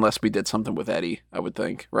would, unless we did something with Eddie, I would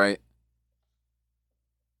think, right?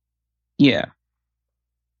 Yeah.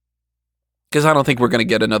 Because I don't think we're going to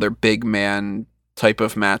get another big man type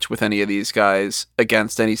of match with any of these guys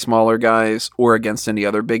against any smaller guys or against any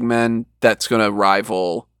other big men that's going to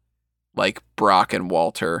rival like Brock and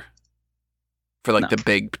Walter for like the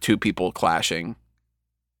big 2 people clashing.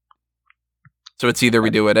 So it's either we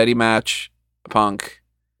do an Eddie match, a Punk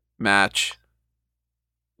match.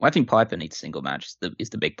 Well, I think Piper needs a single match is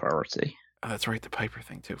the big priority. Oh, that's right, the Piper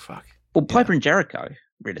thing too. Fuck. Well, Piper and Jericho,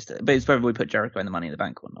 realistically, but it's whether we put Jericho in the Money in the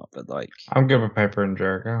Bank or not. But like, I'm good with Piper and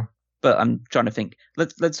Jericho. But I'm trying to think.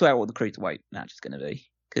 Let's sort out what the cruiserweight match is going to be,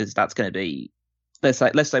 because that's going to be. Let's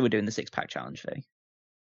say we're doing the 6-pack challenge thing.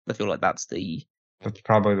 I feel like that's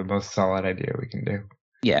probably the most solid idea we can do.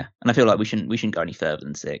 Yeah, and I feel like we shouldn't go any further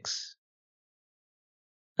than 6.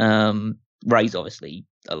 Ray's obviously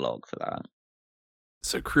a log for that.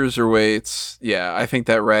 So cruiserweights, yeah, I think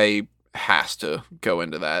that Ray has to go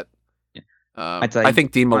into that. Yeah. I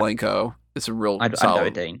think Dean Malenko is a real solid. I'd go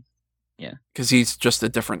with Dean. Yeah, because he's just a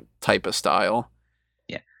different type of style.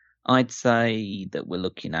 Yeah, I'd say that we're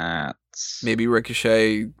looking at maybe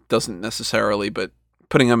Ricochet doesn't necessarily, but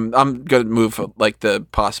putting him. I'm going to move like the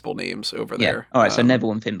possible names over there. All right, so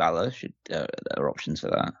Neville and Finn Balor are options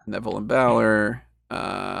for that. Neville and Balor,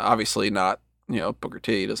 obviously not Booker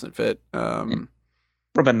T doesn't fit.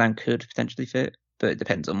 Rob Van Dam could potentially fit, but it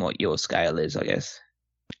depends on what your scale is, I guess.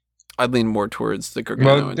 I'd lean more towards the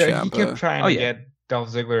Gargano and He Ciampa. kept trying to get Dolph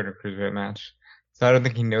Ziggler in a cruiserweight match, so I don't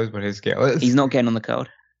think he knows what his scale is. He's not getting on the card.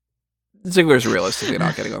 Ziggler's realistically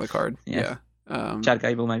not getting on the card. Yeah. Chad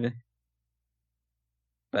Gable maybe,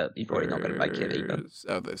 but you're probably not going to make it either.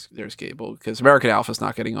 Oh, there's Gable, because American Alpha's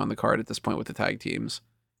not getting on the card at this point with the tag teams.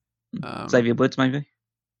 Xavier Woods maybe.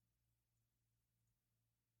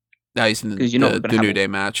 No, he's in the New Day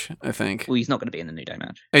match, I think. Well, he's not going to be in the New Day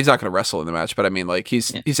match. He's not going to wrestle in the match, but I mean, like,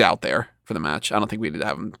 he's out there for the match. I don't think we need to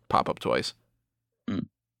have him pop up twice.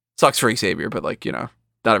 Sucks for Xavier, but, like, not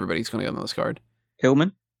everybody's going to get on this card.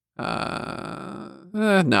 Pillman?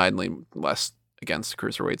 No, I'd lean less against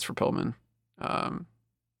cruiserweights for Pillman.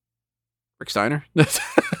 Rick Steiner?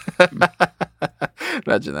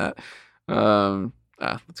 Imagine that.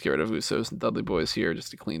 Let's get rid of Usos and Dudley Boys here just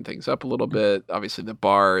to clean things up a little bit. Obviously, the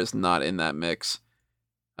Bar is not in that mix.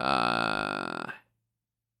 How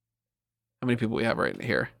many people we have right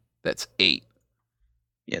here? That's 8.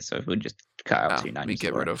 Yeah, so if we just cut out 2 names. Let me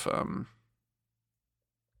get rid of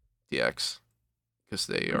DX because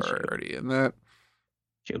they are already in that.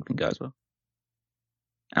 Shield can go as well.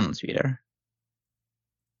 And Undisputed Era.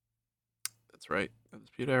 That's right.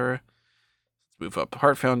 Undisputed Era. Let's move up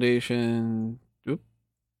Heart Foundation. Oop.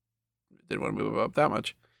 Didn't want to move up that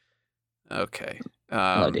much. Okay.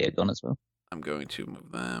 Idea gone as well. I'm going to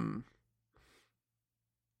move them.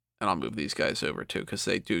 And I'll move these guys over too, because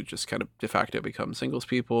they do just kind of de facto become singles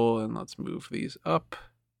people. And let's move these up.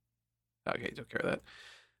 Okay, took care of that.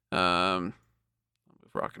 I'll move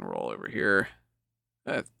Rock and Roll over here.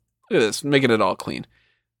 Look at this, making it all clean.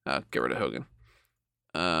 Get rid of Hogan.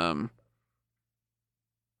 And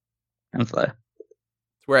Flair. So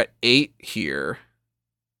we're at 8 here.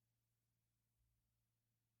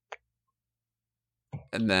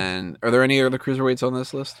 And then, are there any other cruiserweights on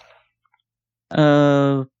this list?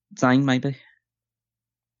 Zayn maybe.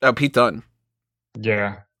 Oh, Pete Dunne.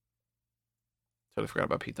 Yeah. Totally forgot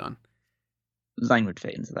about Pete Dunne. Zayn would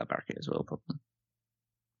fit into that bracket as well, probably.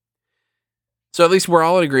 So at least we're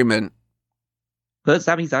all in agreement. Put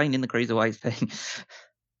Sami Zayn in the cruiserweight thing.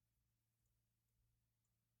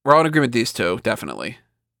 We're all in agreement these two, definitely.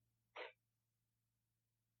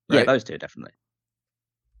 Yeah, Right. those two, definitely.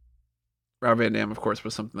 Rob Van Dam, of course,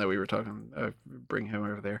 was something that we were talking. Bring him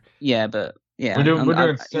over there. Yeah, but yeah, we're doing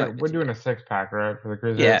a 6-pack, right, for the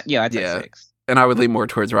cruiserweights? Yeah, I'd say 6. And I would lean more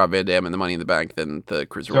towards Rob Van Dam and the Money in the Bank than the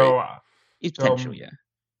cruiserweight. His potential, yeah.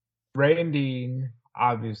 Ray and Dean,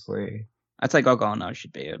 obviously. I'd say Gargano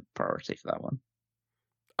should be a priority for that one.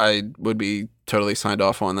 I would be totally signed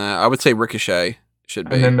off on that. I would say Ricochet should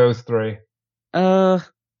be. And then those 3.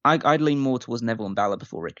 I'd lean more towards Neville and Balor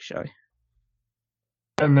before Ricochet.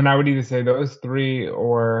 And then I would either say those 3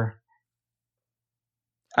 or...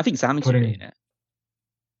 I think Sami should be in it.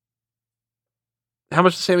 How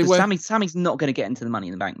much does Sami weigh? Sami's not going to get into the Money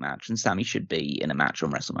in the Bank match, and Sami should be in a match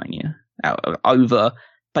on WrestleMania.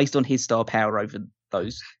 Based on his star power over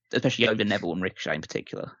those, especially over Neville and Ricochet in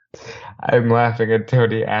particular. I'm laughing at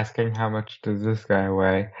Tony asking how much does this guy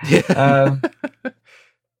weigh.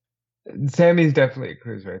 Sammy's definitely a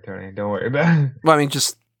cruiserweight, Tony. Don't worry about it. Well, I mean,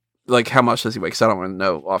 just like how much does he weigh? Because I don't want to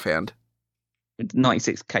know offhand.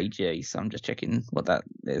 96 kg, so I'm just checking what that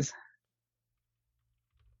is.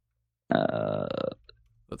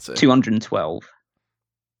 Let's see. 212.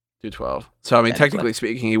 212. So I mean, technically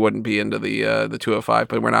speaking, he wouldn't be into the 205,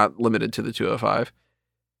 but we're not limited to the 205.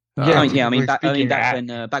 Back when the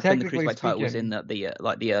cruiserweight title was in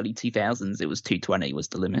the early 2000s, it was 220 was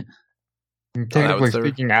the limit. Technically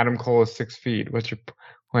speaking, Adam Cole is 6 feet. What's your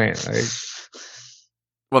point?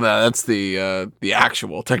 Well, no, that's the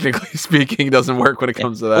actual. Technically speaking, doesn't work when it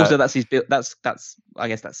comes to that. Also, that's his build. That's I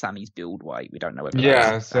guess that's Sammy's build weight. We don't know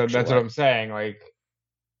whether. So that's what I'm saying. Like,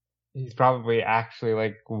 he's probably actually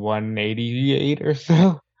like 188 or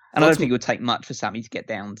so. And I don't think it would take much for Sami to get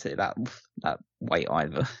down to that weight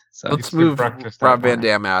either. So let's move Rob Van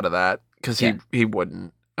Dam out of that because he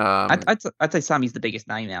wouldn't. I'd say Sammy's the biggest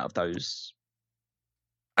name out of those.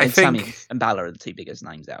 I think Sami and Balor are the 2 biggest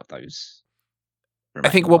names out of those. I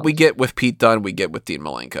think what we get with Pete Dunne, we get with Dean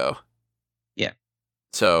Malenko. Yeah.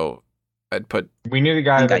 So I'd put. We need a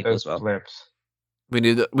guy that does flips. We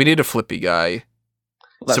need a flippy guy.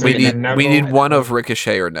 Well, so we need one of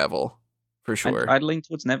Ricochet or Neville for sure. I'd lean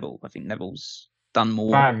towards Neville. I think Neville's done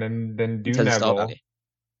more. Fine, then do Neville.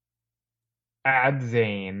 Add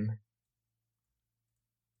Zayn.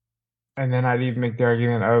 And then I'd even make the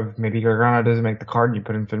argument of maybe Gargano doesn't make the card. You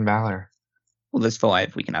put in Finn Balor. Well, there's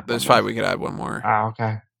 5. We can add. There's 5. We could add one more. Oh,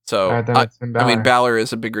 okay. So, Then it's Finn I mean, Balor. Balor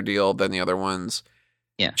is a bigger deal than the other ones.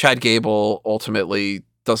 Yeah. Chad Gable ultimately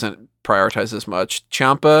doesn't prioritize as much.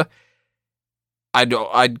 Ciampa,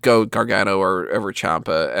 I'd go Gargano or over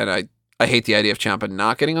Ciampa, and I hate the idea of Ciampa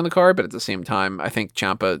not getting on the card, but at the same time, I think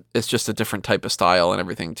Ciampa is just a different type of style and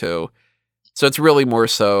everything too. So it's really more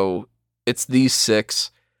so it's these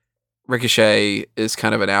 6. Ricochet is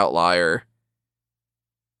kind of an outlier.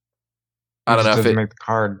 I don't know if doesn't it make the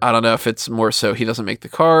card. I don't know if it's more so he doesn't make the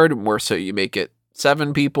card, more so you make it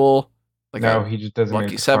 7 people, like No, a he just doesn't make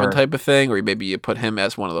Lucky the 7 card. type of thing, or maybe you put him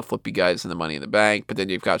as one of the flippy guys in the Money in the Bank, but then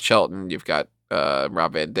you've got Shelton, you've got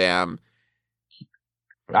Rob Van Dam.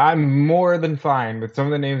 I'm more than fine with some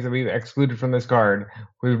of the names that we've excluded from this card,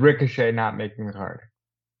 with Ricochet not making the card.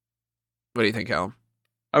 What do you think, Callum?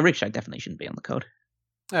 Oh, Ricochet definitely shouldn't be on the card.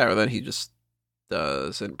 Yeah, well, then he just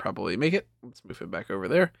doesn't probably make it. Let's move him back over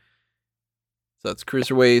there. So that's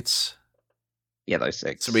cruiserweights. Yeah, those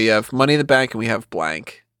 6. So we have Money in the Bank and we have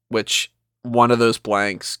blank, which one of those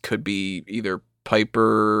blanks could be either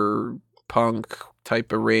Piper, Punk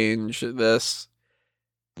type of range. This.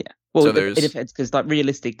 Well, So it there's- depends because, like,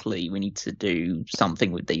 realistically, we need to do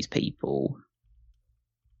something with these people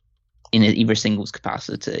in either a singles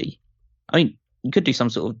capacity. I mean, you could do some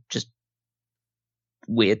sort of just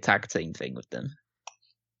weird tag team thing with them.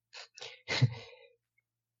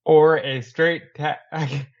 Or a straight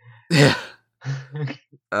tag. Yeah.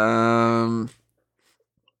 Huh.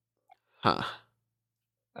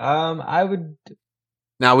 I would.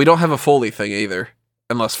 Now we don't have a Foley thing either,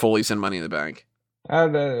 unless Foley's in Money in the Bank.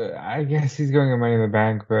 I guess he's going to Money in the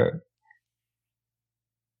Bank, but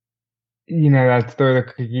that's where the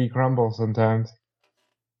cookie crumbles sometimes.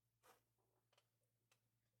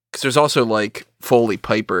 Because there's also like Foley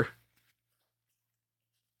Piper.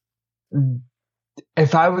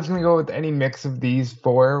 If I was going to go with any mix of these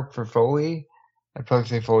 4 for Foley, I'd probably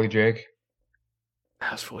say Foley Jake.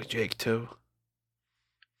 That's Foley Jake too.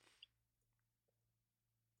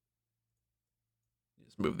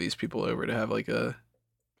 Just move these people over to have like a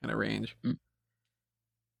kind of range. Well,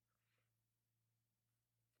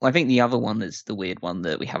 I think the other one that's the weird one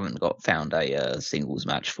that we haven't found a singles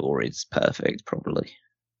match for is Perfect, probably.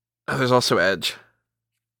 Oh, there's also Edge.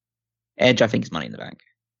 Edge, I think, is Money in the Bank.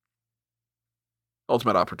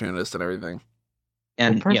 Ultimate Opportunist and everything.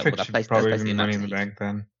 And Perfect that should place probably does be basically Money match in the these. Bank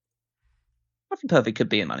then. I think Perfect could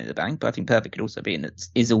be in Money in the Bank, but I think Perfect could also be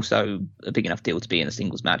is also a big enough deal to be in a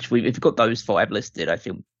singles match. If we've got those 5 listed, I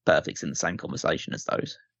feel Perfect's in the same conversation as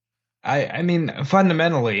those. I mean,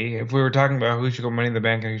 fundamentally, if we were talking about who should go Money in the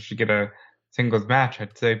Bank and who should get a singles match,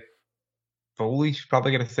 I'd say Foley should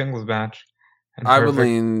probably get a singles match. And I would Perfect-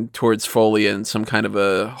 lean towards Foley in some kind of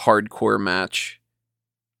a hardcore match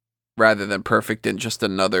rather than Perfect in just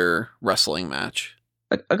another wrestling match.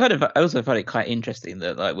 I also find it quite interesting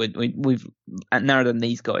that like we've narrowed down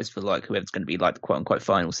these guys for like whoever's going to be like the quote unquote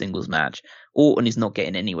final singles match. Orton is not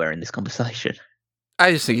getting anywhere in this conversation.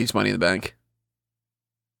 I just think he's Money in the Bank.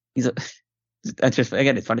 He's it's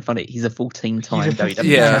funny. He's a 14-time He's a WWE 14-time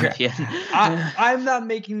Yeah. champion. I'm not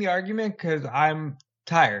making the argument because I'm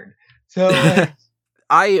tired. So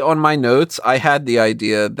like, On my notes, I had the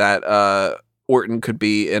idea that Orton could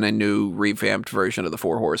be in a new revamped version of the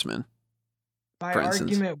Four Horsemen. my For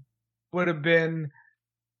instance. argument would have been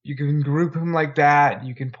you can group him like that.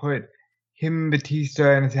 You can put him and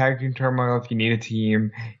Batista in a tag team turmoil if you need a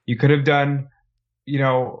team. You could have done,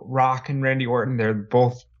 Rock and Randy Orton. They're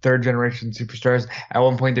both 3rd generation superstars. At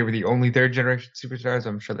one point, they were the only 3rd generation superstars.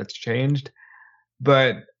 I'm sure that's changed.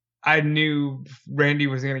 But I knew Randy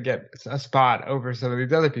was going to get a spot over some of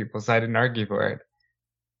these other people, so I didn't argue for it.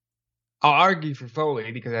 I'll argue for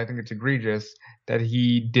Foley because I think it's egregious that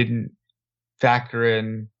he didn't factor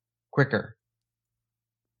in quicker.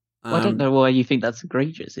 Well, I don't know why you think that's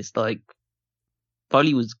egregious. It's like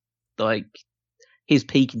Foley was like his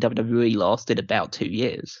peak in WWE lasted about 2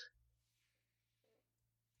 years.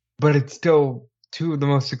 But it's still 2 of the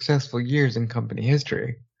most successful years in company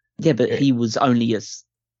history. Yeah, but he was only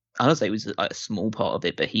I don't say it was a small part of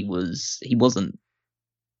it, but he wasn't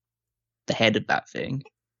the head of that thing.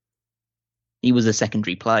 He was a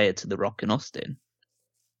secondary player to The Rock and Austin.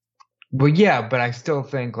 Well, yeah, but I still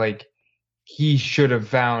think like he should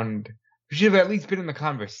have at least been in the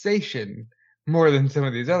conversation more than some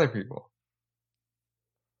of these other people.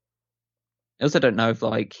 I also don't know if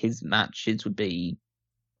like his matches would be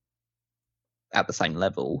at the same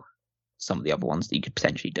level some of the other ones that you could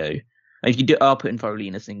potentially do. If you are putting Foley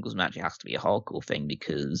in a singles match, it has to be a hardcore thing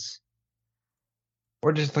because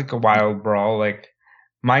Or just like a wild brawl. Like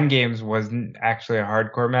Mind Games wasn't actually a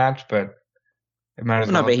hardcore match, but it might as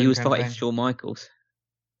well. no, but have he been was kind of fighting thing. Shawn Michaels.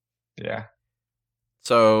 Yeah.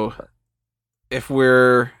 So if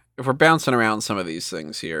we're bouncing around some of these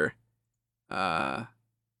things here, I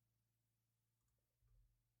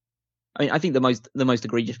mean, I think the most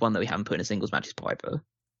egregious one that we haven't put in a singles match is Piper.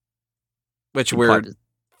 which we're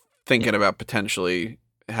thinking about potentially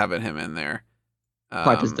having him in there.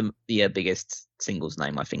 Piper's the biggest singles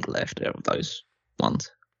name I think left out of those ones.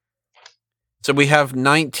 So we have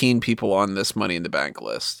 19 people on this Money in the Bank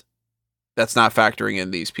list. That's not factoring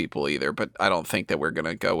in these people either, but I don't think that we're going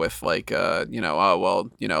to go with like,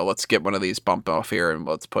 let's get one of these bumped off here and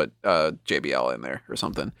let's put JBL in there or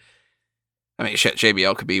something. I mean, shit,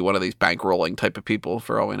 JBL could be one of these bankrolling type of people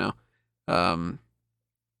for all we know.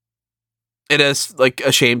 It is like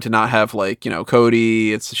a shame to not have like,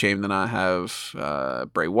 Cody. It's a shame to not have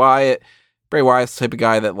Bray Wyatt. Bray Wyatt's the type of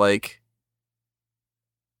guy that like,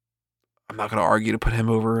 I'm not going to argue to put him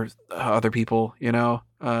over other people,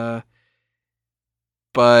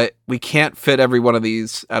 but we can't fit every one of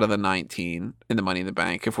these out of the 19 in the Money in the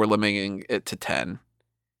Bank if we're limiting it to 10.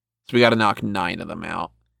 So we got to knock 9 of them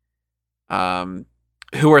out.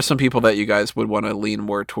 Who are some people that you guys would want to lean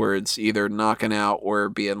more towards either knocking out or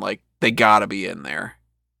being like, they got to be in there?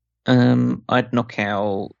 I'd knock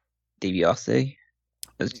out DiBiase.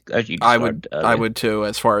 As you described earlier. I would too,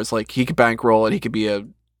 as far as like he could bankroll it, he could be a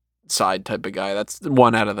side type of guy. That's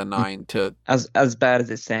 1 out of the 9 to as bad as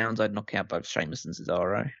it sounds. I'd knock out both Sheamus and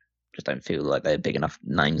Cesaro. Just don't feel like they're big enough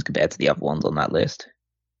names compared to the other ones on that list.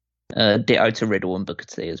 Ditto to Riddle and Booker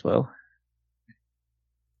T as well.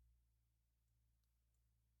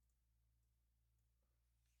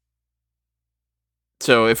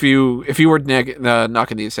 So if you were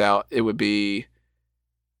knocking these out, it would be,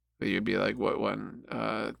 you'd be like what one?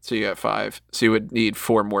 So you got 5. So you would need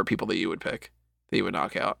 4 more people that you would pick that you would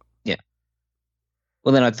knock out.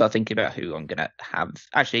 Well, then I'd start thinking about who I'm gonna have.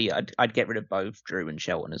 Actually, I'd get rid of both Drew and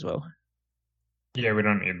Shelton as well. Yeah, we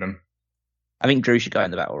don't need them. I think Drew should go in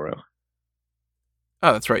the Battle Royal.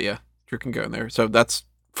 Oh, that's right. Yeah, Drew can go in there. So that's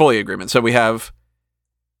fully agreement. So we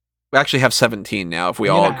actually have 17 now. If we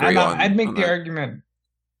all agree on, I'd make on the that. argument.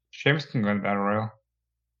 Sheamus can go in the Battle Royal.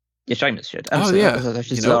 Yeah, Sheamus should. Yeah,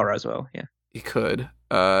 Cesaro as well. Yeah, he could.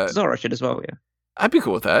 Cesaro should as well. Yeah. I'd be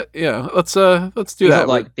cool with that. Yeah, let's do he's that. Not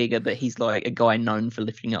like bigger, but he's like a guy known for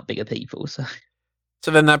lifting up bigger people. So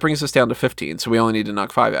then that brings us down to 15. So we only need to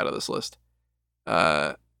knock 5 out of this list.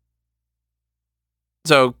 So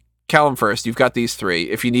Callum first. You've got these 3.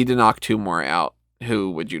 If you need to knock 2 more out,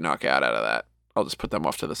 who would you knock out of that? I'll just put them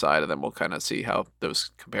off to the side, and then we'll kind of see how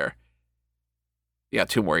those compare. You got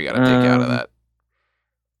 2 more you got to take out of that.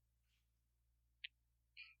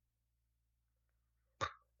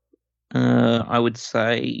 I would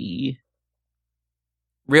say,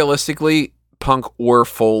 realistically, Punk or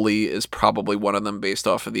Foley is probably one of them based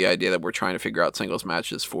off of the idea that we're trying to figure out singles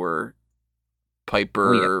matches for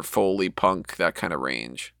Piper, Foley, Punk, that kind of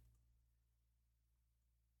range.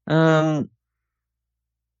 I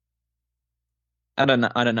don't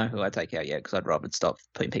know who I'd take out yet because I'd rather start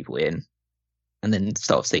putting people in and then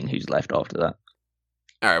start seeing who's left after that.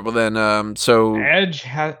 All right, well then, so Edge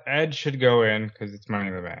should go in because it's Money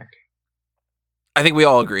in the Bank. I think we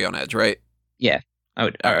all agree on Edge, right? Yeah, I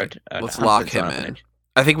would. All right, let's lock him in.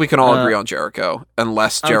 I think we can all agree on Jericho,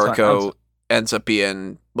 unless Jericho ends up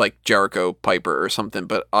being like Jericho Piper or something.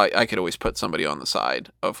 But I could always put somebody on the side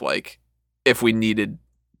of like if we needed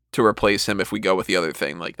to replace him, if we go with the other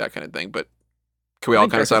thing, like that kind of thing. But can we all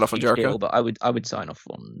kind of sign off on Jericho? Deal, but I would sign off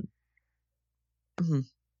on.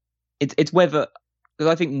 It's whether,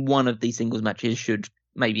 because I think one of these singles matches should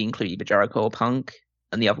maybe include either Jericho or Punk,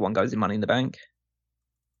 and the other one goes in Money in the Bank.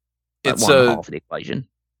 Like it's half of the equation.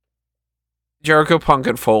 Jericho, Punk,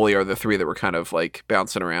 and Foley are the 3 that we're kind of like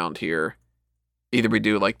bouncing around here. Either we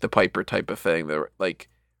do like the Piper type of thing. Like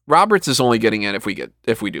Roberts is only getting in if we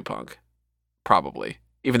do Punk, probably.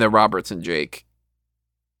 Even though Roberts and Jake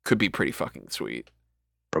could be pretty fucking sweet.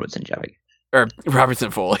 Roberts and Jake. Or Roberts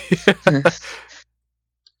and Foley.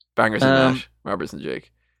 Bangers and Nash. Roberts and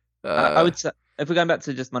Jake. I would say, if we're going back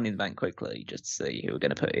to just Money in the Bank quickly, just to see who we're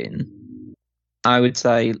going to put in, I would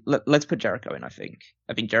say let's put Jericho in. I think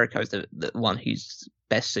Jericho's the one who's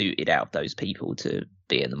best suited out of those people to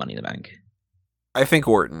be in the Money in the Bank. I think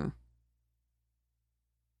Orton.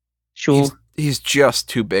 Sure. He's just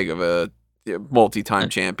too big of a multi-time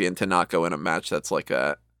champion to not go in a match that's like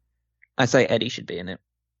that. I say Eddie should be in it.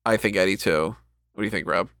 I think Eddie too. What do you think,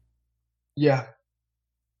 Rob? Yeah.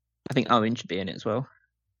 I think Owen should be in it as well.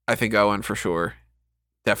 I think Owen for sure.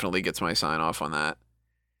 Definitely gets my sign off on that.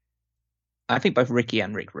 I think both Ricky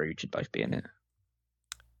and Rick Rude should both be in it.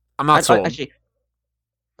 I'm not sold. Actually,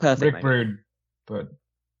 perfect. Rick Rude, but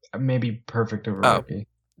maybe perfect over Ricky.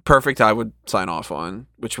 Perfect, I would sign off on,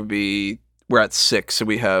 which would be we're at 6, so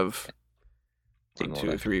we have Two 1, more 2,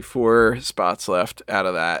 left. 3, 4 spots left out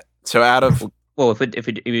of that. So out of Well, if we're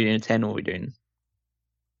doing a 10, or we're doing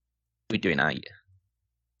 8.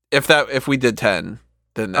 if we did 10,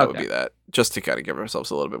 then that would Okay. be that, just to kind of give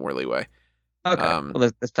ourselves a little bit more leeway. Okay.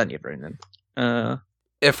 Well, there's plenty of room then.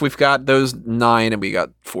 If we've got those 9 and we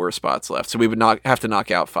got 4 spots left, so we would not have to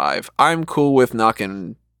knock out 5. I'm cool with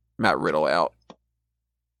knocking Matt Riddle out.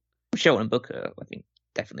 Shelton and Booker, I think,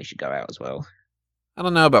 definitely should go out as well. I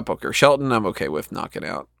don't know about Booker. Shelton, I'm okay with knocking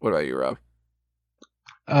out. What about you, Rob?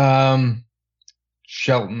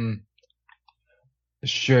 Shelton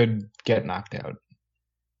should get knocked out.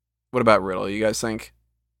 What about Riddle? You guys think?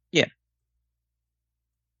 Yeah.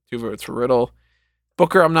 2 votes for Riddle.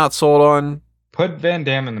 Booker, I'm not sold on. Put Van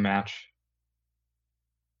Dam in the match.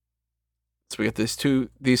 So we got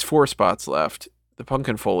these 4 spots left. The Punk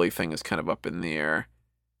and Foley thing is kind of up in the air.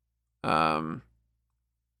 Rob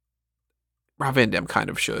Van Dam kind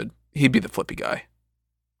of should. He'd be the flippy guy.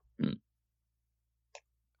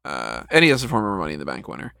 And he has a former Money in the Bank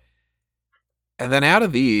winner. And then out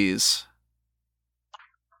of these...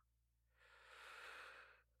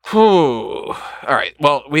 All right.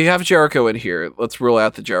 Well, we have Jericho in here. Let's rule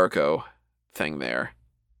out the Jericho thing there.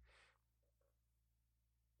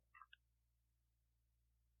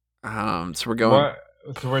 So we're going...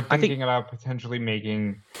 So we're thinking about potentially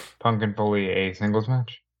making Punk and Foley a singles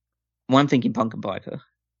match? Well, I'm thinking Punk and Piper.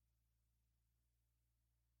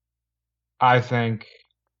 I think...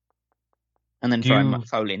 And then throw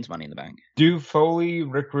Foley into Money in the Bank. Do Foley,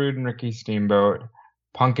 Rick Rude, and Ricky Steamboat,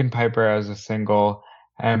 Punk and Piper as a single,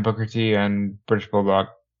 and Booker T and British Bulldog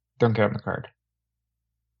don't get on the card.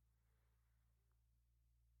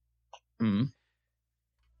 I'm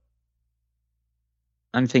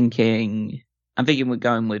thinking we're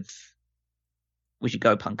going with... We should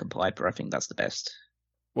go Punk and Piper. I think that's the best.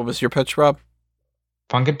 What was your pitch, Rob?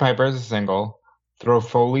 Punk and Piper as a single. Throw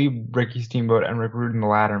Foley, Ricky Steamboat, and Rick Rude in the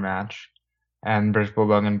ladder match. And British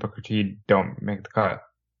Bulldog and Booker T don't make the cut.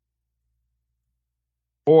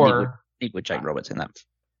 Or... Need with Jake Roberts in that.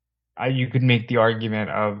 You could make the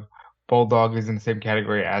argument of Bulldog is in the same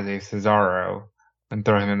category as a Cesaro and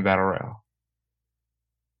throw him in the Battle Royal.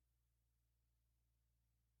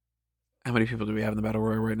 How many people do we have in the Battle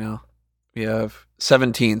Royal right now? We have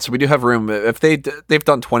 17, so we do have room. If they've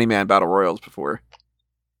done 20-man Battle Royals before.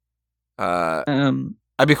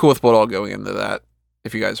 I'd be cool with Bulldog going into that,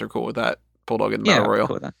 if you guys are cool with that. Bulldog in the Battle Royal.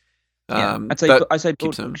 Cool with that. Yeah, I'd say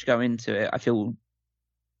Bulldog should go into it. I feel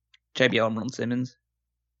JBL and Ron Simmons.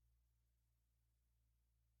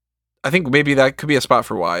 I think maybe that could be a spot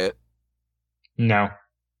for Wyatt. No.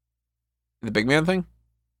 The big man thing?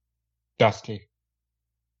 Dusty.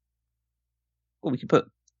 Well, we could put...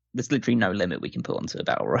 There's literally no limit we can put onto a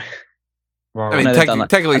Battle Royal. Well, I mean,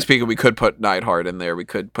 technically speaking, we could put Neidhart in there. We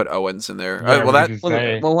could put Owens in there. Well,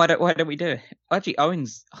 why don't we do it? Actually,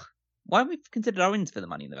 Owens... Why have we considered Owens for the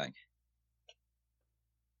Money in the Bank?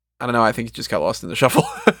 I don't know. I think he just got lost in the shuffle.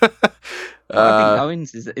 I think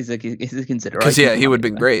Owens is a consideration. Because, yeah, he would have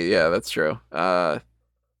been great. Yeah, that's true. Yeah,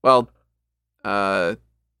 fuck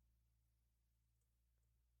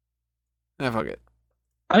it.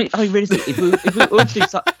 I mean, really, if we want to do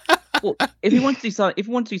something, if we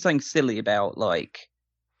want to do something silly about, like,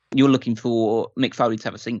 you're looking for Mick Foley to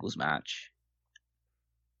have a singles match.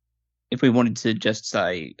 If we wanted to just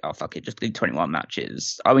say, oh, fuck it, just do 21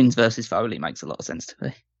 matches, Owens versus Foley makes a lot of sense to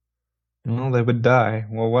me. Well, they would die.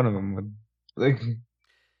 Well, one of them would.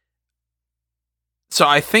 So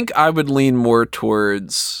I think I would lean more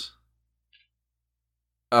towards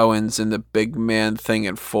Owens in the big man thing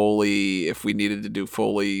and Foley, if we needed to do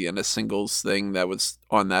Foley in a singles thing that was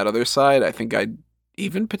on that other side. I think I'd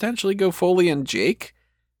even potentially go Foley and Jake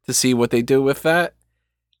to see what they do with that.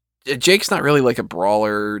 Jake's not really like a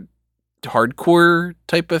brawler hardcore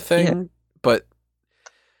type of thing, but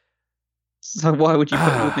so why would you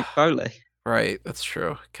put it with Mick Foley? Right, that's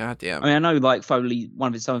true. God damn. I mean, I know, like, Foley,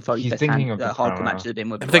 one of Foley's best hardcore matches have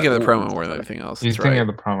been with. I'm thinking of the promo more than anything else. He's thinking of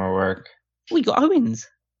the promo work. We got Owens.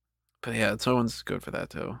 But yeah, Owens good for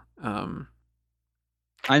that too. I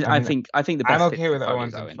think the best. I'm okay with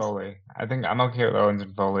Owens and Foley. I think I'm okay with Owens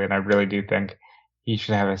and Foley, and I really do think he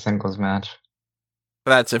should have a singles match.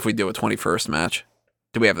 That's if we do a 21st match.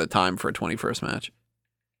 Do we have the time for a 21st match?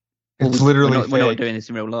 It's literally we're not doing this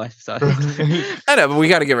in real life, so I know, but we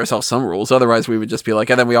got to give ourselves some rules. Otherwise, we would just be like,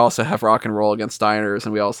 and then we also have Rock and Roll against Steiners,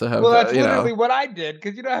 and we also have. Well, that's literally what I did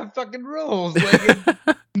because you don't have fucking rules. Like,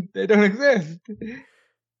 they don't exist.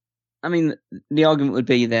 I mean, the argument would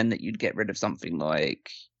be then that you'd get rid of something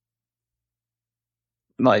like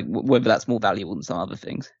Like whether that's more valuable than some other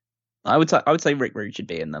things. I would say Rick Rude should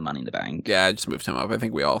be in the Money in the Bank. Yeah, I just moved him up. I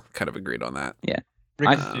think we all kind of agreed on that. Yeah.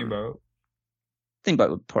 Ricky I- Steamboat. Steamboat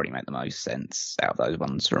would probably make the most sense out of those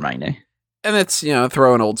ones remaining. And it's,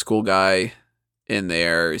 throw an old school guy in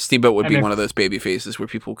there. Steamboat would And be if- one of those baby faces where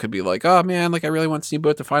people could be like, oh man, like I really want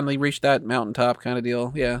Steamboat to finally reach that mountaintop kind of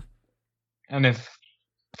deal. Yeah. And if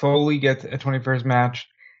Foley gets a 21st match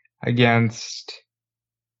against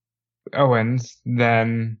Owens,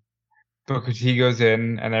 then Booker T goes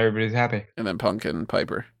in and everybody's happy. And then Punk and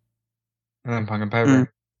Piper. And then Punk and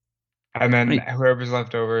Piper. And then Right. whoever's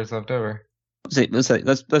left over is left over. Let's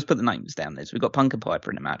put the names down there. So we've got Punk and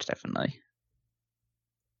Piper in the match, definitely.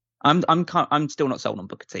 I'm still not sold on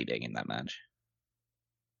Booker T being in that match.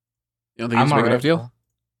 You don't think it's a big enough deal?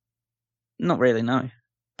 Not really, no.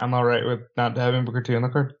 I'm alright with not having Booker T on the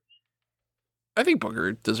card. I think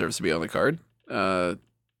Booker deserves to be on the card.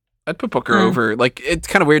 I'd put Booker over. Like, it's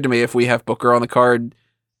kind of weird to me if we have Booker on the card,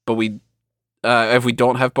 but if we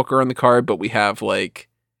don't have Booker on the card, but we have, like,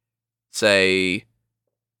 say,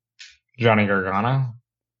 Johnny Gargano.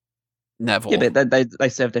 Neville. Yeah, but they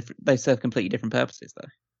serve different. They serve completely different purposes, though.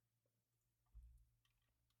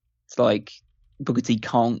 It's like Booker T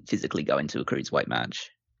can't physically go into a cruiserweight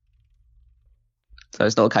match, so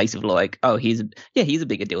it's not a case of like, oh, he's a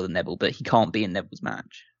bigger deal than Neville, but he can't be in Neville's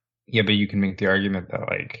match. Yeah, but you can make the argument that,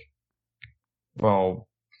 like, well,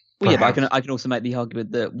 Well, yeah, but perhaps- I can also make the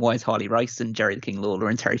argument that why is Harley Race and Jerry the King Lawler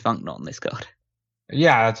and Terry Funk not on this card?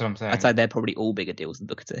 yeah, that's what I'm saying. I'd say they're probably all bigger deals than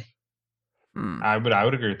Booker T. I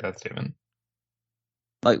would agree with that statement.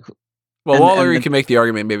 Like, Well, and- Lawler, and you the- can make the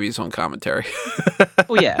argument maybe his own commentary.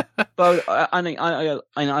 well, yeah, but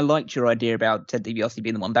I liked your idea about Ted DiBiase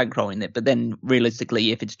being the one bankrolling it. But then,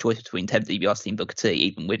 realistically, if it's a choice between Ted DiBiase and Booker T,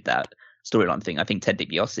 even with that storyline thing, I think Ted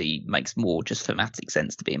DiBiase makes more just thematic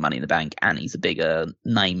sense to be in Money in the Bank, and he's a bigger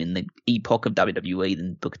name in the epoch of WWE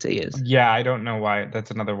than Booker T is. Yeah, I don't know why.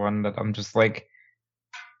 That's another one that I'm just like,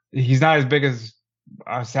 he's not as big as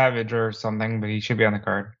Savage or something, but he should be on the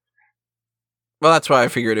card. Well, that's why I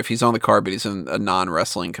figured if he's on the card, but he's in a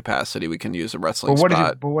non-wrestling capacity, we can use a wrestling But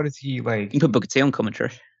spot. what is he like? You can put Booker T on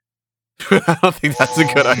commentary. I don't think that's a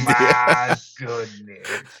good Oh idea. my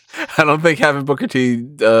goodness. I don't think having Booker T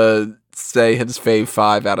say his fave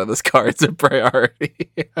 5 out of this card is a priority.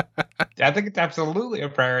 I think it's absolutely a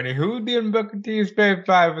priority. Who would be in Booker T's fave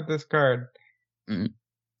 5 with this card?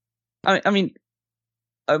 I mean,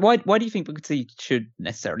 why do you think Booker T should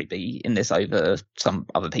necessarily be in this over some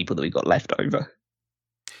other people that we got left over?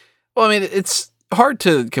 Well, I mean, it's hard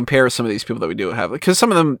to compare some of these people that we do have, because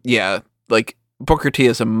some of them, yeah, like Booker T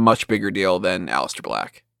is a much bigger deal than Aleister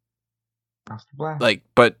Black. Master Black. Like,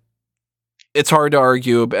 but it's hard to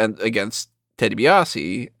argue against Ted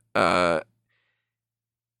DiBiase.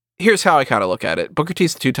 Here's how I kind of look at it. Booker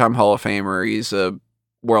T's a 2-time Hall of Famer. He's a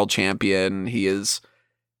world champion. He is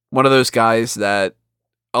one of those guys that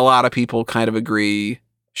a lot of people kind of agree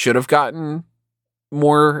should have gotten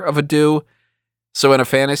more of a due. So in a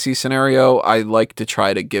fantasy scenario, I like to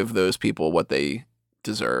try to give those people what they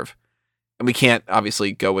deserve. And we can't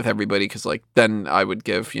obviously go with everybody, because like then I would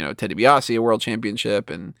give, Ted DiBiase a world championship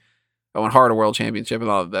and Owen Hart a world championship and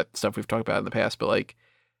all of that stuff we've talked about in the past. But like,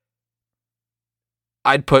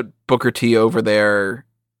 I'd put Booker T over there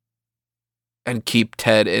and keep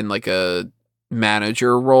Ted in like a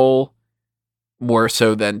manager role more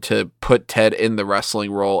so than to put Ted in the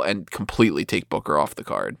wrestling role and completely take Booker off the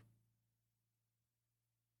card.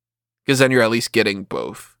 Because then you're at least getting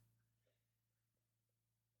both.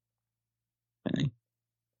 Okay.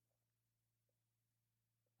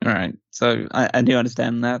 All right, so I do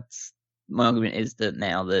understand that. My argument is that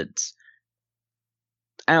now that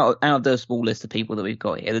out of the small list of people that we've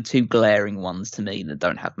got here, the two glaring ones to me that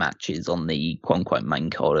don't have matches on the quote-unquote main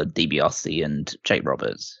card are DiBiase and Jake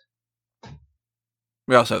Roberts.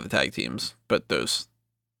 We also have the tag teams, but those...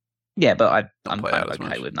 Yeah, but I'm play kind out of as okay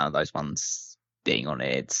much. with none of those ones being on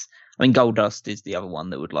it. I mean, Goldust is the other one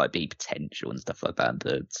that would like be potential and stuff like that.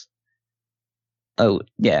 But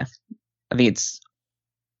yeah, I think it's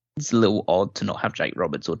a little odd to not have Jake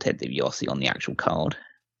Roberts or Ted DiBiase on the actual card.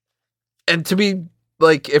 And to be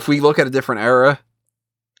like, if we look at a different era,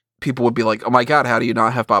 people would be like, oh my God, how do you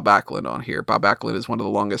not have Bob Backlund on here? Bob Backlund is one of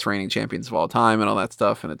the longest reigning champions of all time and all that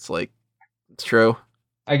stuff. And it's like, it's true.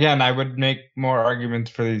 Again, I would make more arguments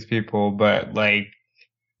for these people, but like,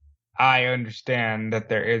 I understand that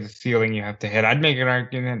there is a ceiling you have to hit. I'd make an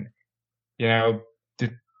argument, there's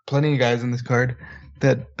plenty of guys on this card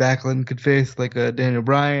that Backlund could face, like a Daniel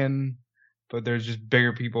Bryan, but there's just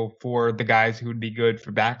bigger people for the guys who would be good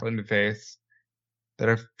for Backlund to face that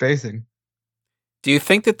are facing. Do you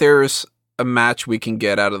think that there's a match we can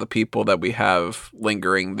get out of the people that we have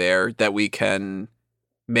lingering there that we can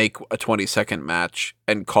make a 20-second match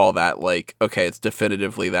and call that like, okay, it's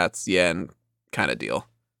definitively that's the end kind of deal.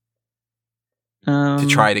 To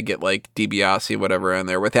try to get like DiBiase whatever in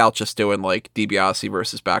there without just doing like DiBiase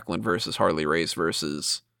versus Backlund versus Harley Race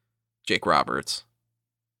versus Jake Roberts.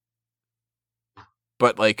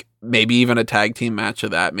 But like maybe even a tag team match of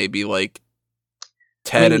that, maybe like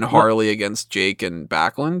Ted and Harley against Jake and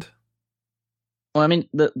Backlund. Well, I mean,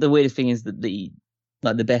 the weirdest thing is that the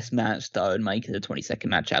best match that I would make as a 20-second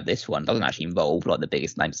match out of this one doesn't actually involve like the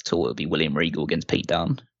biggest names at all. It would be William Regal against Pete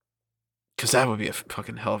Dunne. Because that would be a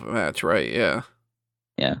fucking hell of a match, right? Yeah.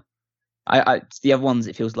 Yeah. I the other ones,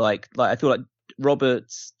 it feels like I feel like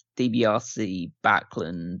Roberts, DiBiase,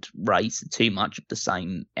 Backlund, Race are too much of the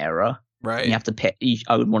same era. Right. And you have to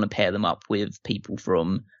I would want to pair them up with people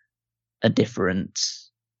from a different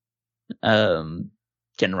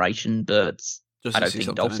generation, but I don't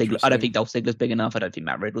think Dolph Ziggler's big enough. I don't think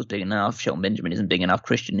Matt Riddle's big enough. Shelton Benjamin isn't big enough.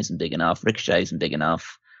 Christian isn't big enough. Ricochet isn't big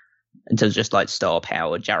enough. In terms of just like star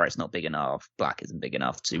power, Jarrett's not big enough. Black isn't big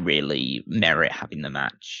enough to really merit having the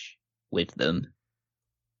match with them.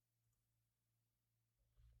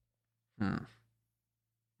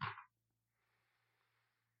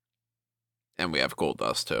 And we have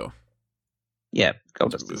Goldust too. Yeah,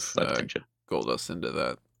 Goldust is potential. Goldust into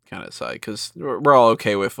that kind of side because we're all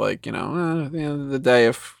okay with like at the end of the day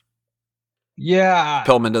if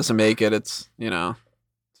Pillman doesn't make it, it's it's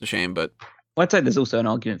a shame, but. Well, I'd say there's also an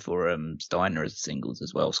argument for Steiner as singles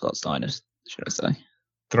as well. Scott Steiner, should I say?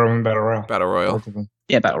 Throw him in Battle Royal. Battle Royal.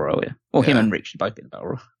 Yeah, Battle Royal, yeah. Well, him and Rick should both be in the Battle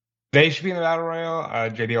Royal. They should be in the Battle Royal.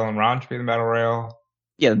 JDL and Ron should be in the Battle Royal.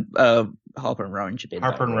 Yeah, Harper and Rowan should be in the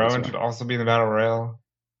Battle Royal. Harper and Rowan should also be in the Battle Royal.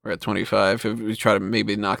 We're at 25. If we try to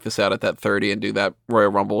maybe knock this out at that 30 and do that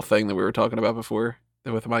Royal Rumble thing that we were talking about before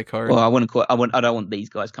with my card. Well, I don't want these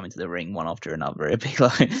guys coming to the ring one after another. It'd be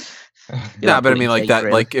like but I mean like that.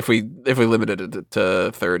 Really. Like if we limited it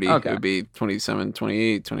to 30, it would be 27,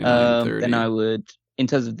 28, 29, 30. Then I would, in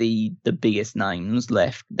terms of the biggest names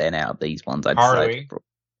left, then out of these ones, I'd Harley.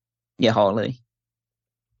 say, Harley,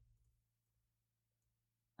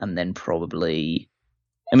 and then probably,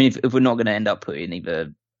 I mean, if we're not going to end up putting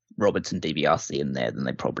either Roberts and DiBiase in there, then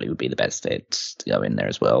they probably would be the best fit to go in there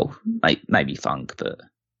as well. Maybe Funk, but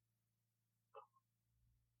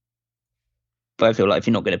I feel like if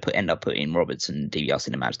you're not going to end up putting Roberts and DiBiase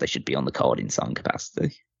in a match, they should be on the card in some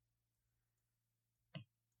capacity.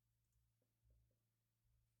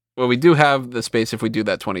 Well, we do have the space if we do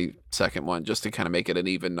that 20-second one, just to kind of make it an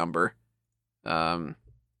even number. 11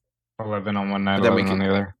 on one night, 11 on the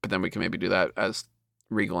other. But then we can maybe do that as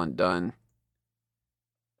Regal and Dunn.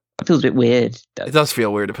 It feels a bit weird. It does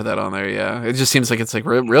feel weird to put that on there, yeah. It just seems like it's like,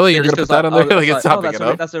 really? You're going to put that on there? Like, it's not big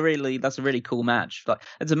enough. That's a really cool match. Like,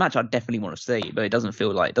 it's a match I definitely want to see, but it doesn't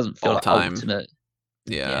feel like ultimate.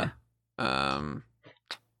 Yeah. I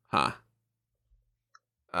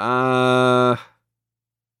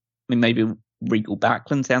mean, maybe Regal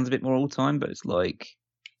Backlund sounds a bit more all time, but it's like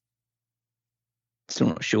still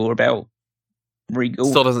not sure about Regal.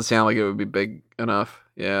 Still doesn't sound like it would be big enough.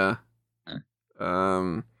 Yeah.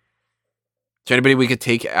 Is there anybody we could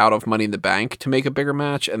take out of Money in the Bank to make a bigger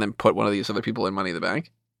match and then put one of these other people in Money in the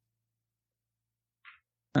Bank?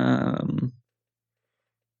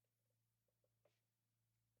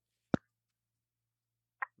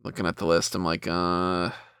 Looking at the list, I'm like,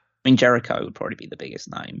 I mean, Jericho would probably be the biggest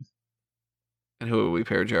name. And who would we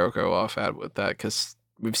pair Jericho off at with that? Because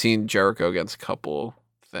we've seen Jericho against a couple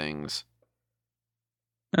things.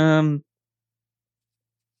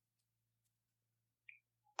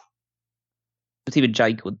 It's either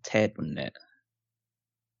Jake or Ted, wouldn't it?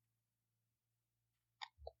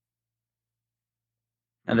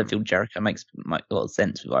 And I feel Jericho makes a lot of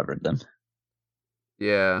sense with either of them.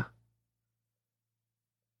 Yeah.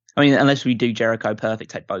 I mean, unless we do Jericho perfect,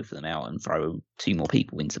 take both of them out and throw 2 more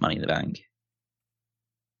people into Money in the Bank.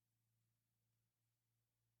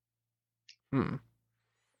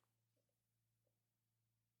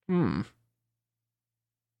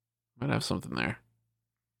 Might have something there.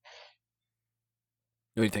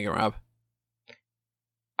 What do you think, Rob?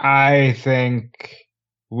 I think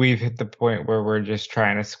we've hit the point where we're just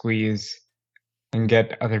trying to squeeze and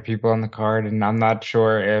get other people on the card, and I'm not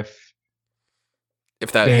sure if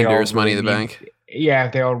that hinders Money in the Bank. Yeah,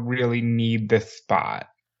 if they all really need this spot.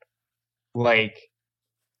 Like,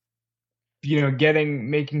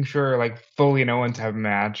 making sure like Foley and Owens have a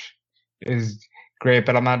match is great,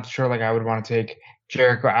 but I'm not sure like I would want to take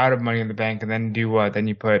Jericho out of Money in the Bank and then do what? Then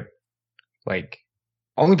you put like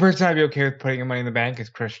only person I'd be okay with putting in Money in the Bank is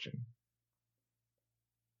Christian.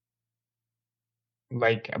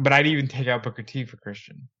 But I'd even take out Booker T for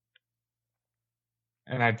Christian.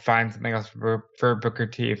 And I'd find something else for Booker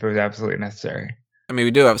T if it was absolutely necessary. I mean,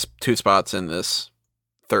 we do have 2 spots in this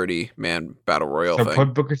 30-man battle royal So thing.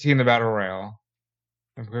 put Booker T in the battle royal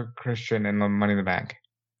and put Christian in the Money in the Bank.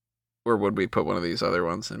 Or would we put one of these other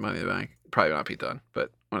ones in Money in the Bank? Probably not Pete Dunne,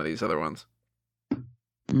 but one of these other ones.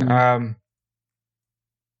 I'd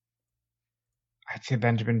say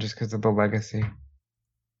Benjamin just because of the legacy.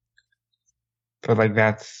 But like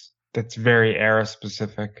that's very era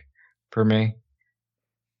specific for me.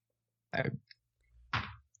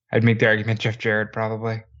 I'd make the argument Jeff Jarrett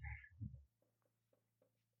probably.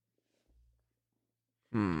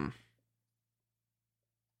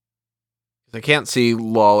 I can't see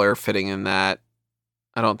Lawler fitting in that.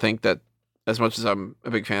 I don't think that, as much as I'm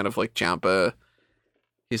a big fan of like Ciampa,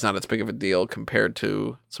 he's not as big of a deal compared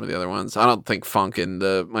to some of the other ones. I don't think Funk in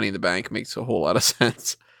the Money in the Bank makes a whole lot of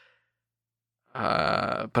sense.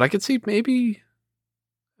 But I could see maybe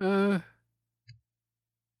a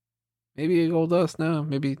Goldust. No,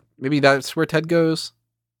 maybe that's where Ted goes.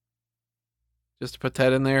 Just to put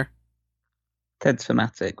Ted in there. Ted's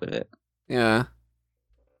thematic with it. Yeah.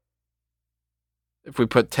 If we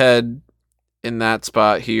put Ted in that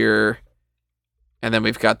spot here, and then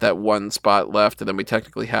we've got that 1 spot left, and then we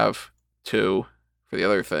technically have 2 for the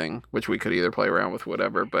other thing, which we could either play around with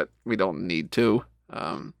whatever, but we don't need to.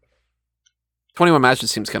 21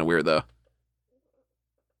 matches seems kind of weird, though.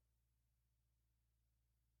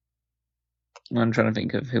 I'm trying to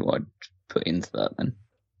think of who I'd put into that then.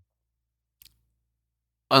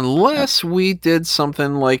 Unless we did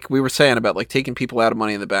something like we were saying about like taking people out of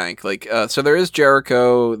Money in the Bank. Like, so there is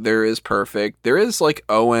Jericho, there is Perfect, there is like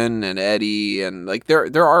Owen and Eddie, and like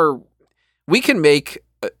there are, we can make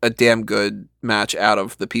a damn good match out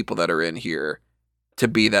of the people that are in here to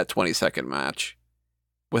be that 20-second match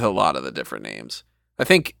with a lot of the different names. I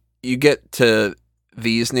think you get to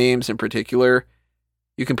these names in particular,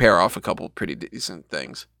 you can pair off a couple pretty decent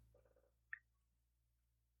things.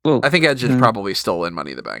 Well, I think Edge is probably still in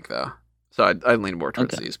Money in the Bank, though. So I'd lean more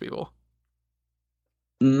towards these people.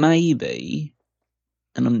 Maybe,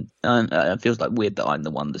 and it feels like weird that I'm the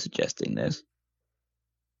one that's suggesting this.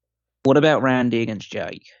 What about Randy against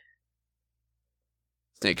Jake?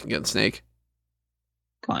 Snake against Snake?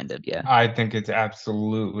 Kind of, yeah. I think it's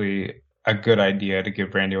absolutely a good idea to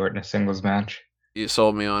give Randy Orton a singles match. You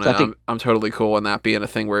sold me on it. I'm totally cool on that being a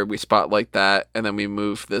thing where we spotlight that, and then we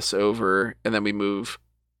move this over, and then we move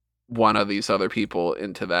one of these other people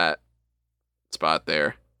into that spot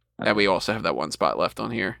there. Okay. And we also have that 1 spot left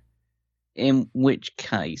on here. In which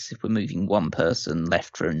case, if we're moving one person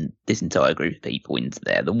left from this entire group of people into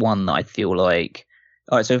there, the one that I feel like...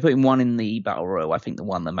 Alright, so if we're putting one in the Battle Royal, I think the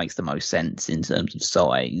one that makes the most sense in terms of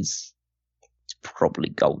size is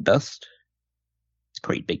probably Goldust. He's a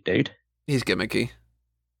pretty big dude. He's gimmicky.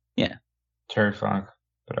 Yeah. Terry Funk,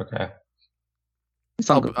 but okay.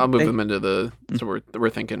 I'll move them into the... So we're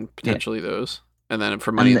thinking potentially those. And then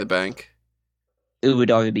for Money in the Bank... It would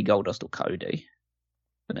either be Goldust or Cody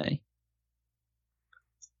for me.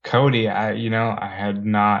 Cody, I had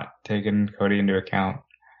not taken Cody into account.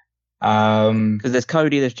 Because there's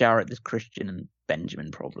Cody, there's Jarrett, there's Christian, and Benjamin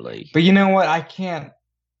probably. But you know what? I can't,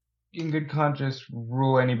 in good conscience,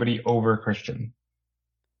 rule anybody over Christian.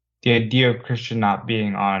 The idea of Christian not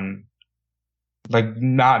being on... Like,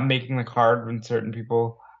 not making the card when certain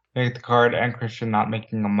people make the card, and Christian not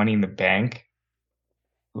making a Money in the Bank.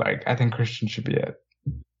 Like, I think Christian should be it.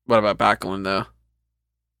 What about Backlund, though?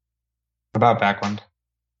 About Backlund?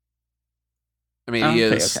 I mean,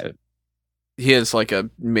 he is like a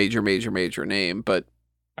major name, but...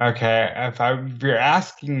 Okay, if you're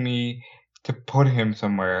asking me to put him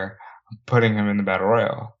somewhere, I'm putting him in the Battle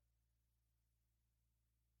Royal.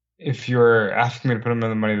 If you're asking me to put him in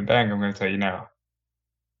the Money in the Bank, I'm going to tell you no.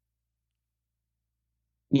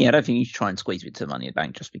 Yeah, I don't think you should try and squeeze it to Money in the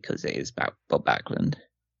Bank just because it is Bob Backlund.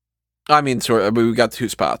 I mean, we got 2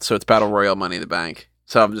 spots, so it's Battle Royal, Money in the Bank.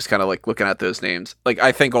 So I'm just kind of like looking at those names. Like,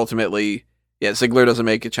 I think ultimately, yeah, Ziggler doesn't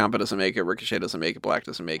make it, Ciampa doesn't make it, Ricochet doesn't make it, Black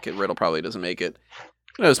doesn't make it, Riddle probably doesn't make it.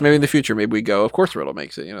 Who knows? Maybe in the future, maybe we go, of course Riddle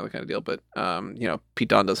makes it, that kind of deal. But, Pete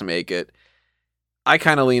Dunne doesn't make it. I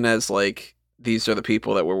kind of lean as like, these are the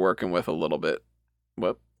people that we're working with a little bit.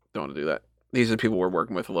 Well, don't want to do that. These are the people we're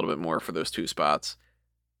working with a little bit more for those 2 spots.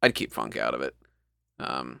 I'd keep Funk out of it.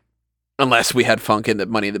 Unless we had Funk in the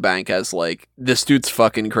Money in the Bank as like, this dude's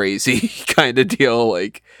fucking crazy kind of deal.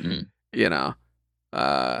 Like,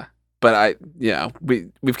 but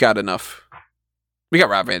we've got enough. We got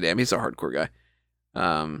Rob Van Dam. He's a hardcore guy.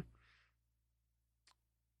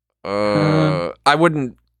 I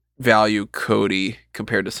wouldn't value Cody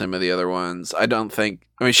compared to some of the other ones. I mean,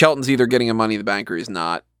 Shelton's either getting a Money in the Bank or he's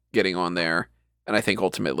not getting on there. And I think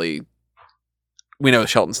ultimately, we know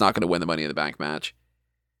Shelton's not going to win the Money in the Bank match.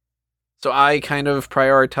 So I kind of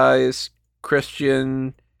prioritize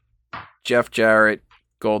Christian, Jeff Jarrett,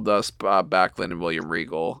 Goldust, Bob Backlund, and William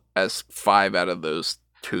Regal as 5 out of those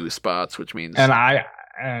 2 spots, which means...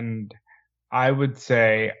 And I would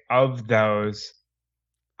say of those,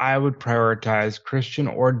 I would prioritize Christian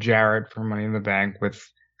or Jarrett for Money in the Bank, with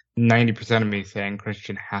 90% of me saying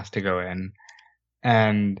Christian has to go in.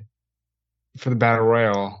 And for the Battle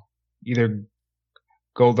Royal, either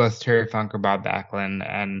Goldust, Terry Funk, or Bob Backlund,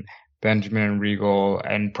 and Benjamin and Regal,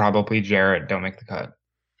 and probably Jarrett don't make the cut.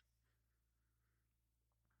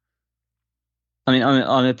 I mean,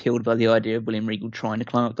 I'm appealed by the idea of William Regal trying to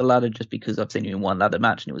climb up the ladder, just because I've seen him in one ladder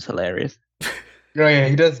match and it was hilarious. Oh yeah,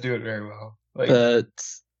 he does do it very well. But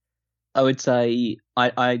I would say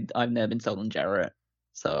I've never been sold on Jarrett,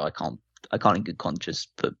 so I can't in good conscience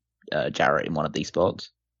put Jarrett in one of these spots.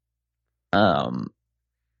 I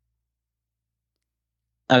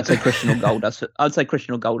would say Christian or Goldust. I'd say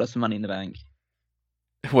Christian or Goldust for Money in the Bank.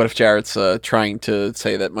 What if Jarrett's trying to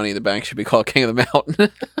say that Money in the Bank should be called King of the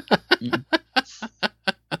Mountain?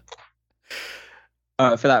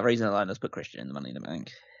 For that reason alone, let's put Christian in the Money in the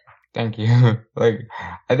Bank. Thank you.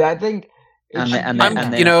 I think,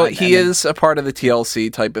 he is a part of the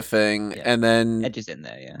TLC type of thing, Yeah. and then Edge is in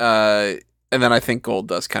there, yeah. And then I think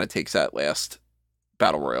Goldust kind of takes that last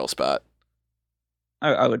Battle Royal spot.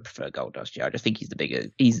 I would prefer Goldust. Yeah, I just think he's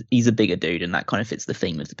a bigger dude, and that kind of fits the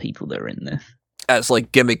theme of the people that are in there. As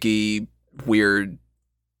like gimmicky, weird.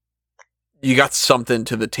 You got something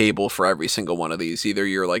to the table for every single one of these. Either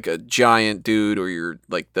you're like a giant dude, or you're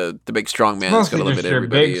like the big strong man that's going to limit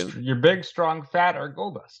everybody. You're big, strong, fat, or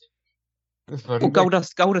Goldust. Well,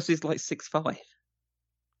 Goldust is like 6'5".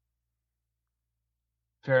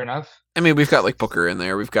 Fair enough. I mean, we've got like Booker in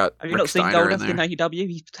there. We've got Have you Rick not seen Steiner Goldust in AEW?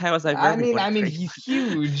 He towers over everybody. I mean, he's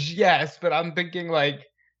huge, yes, but I'm thinking like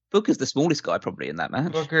Booker's the smallest guy probably in that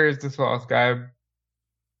match. Booker is the smallest guy.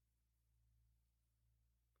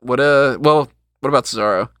 What about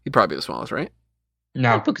Cesaro? He'd probably be the smallest, right?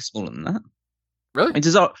 No, Booker's smaller than that. Really? I mean,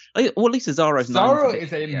 Cesaro, well, at least Cesaro's Cesaro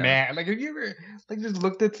is a man. Like, have you ever just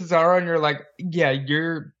looked at Cesaro and you're like, yeah,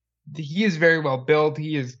 he is very well built.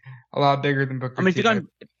 He is a lot bigger than Booker. I mean,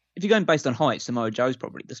 if you're going based on height, Samoa Joe's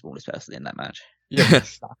probably the smallest person in that match. Yeah,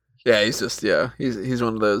 yeah, he's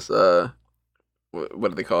one of those what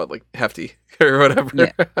do they call it, like hefty or whatever.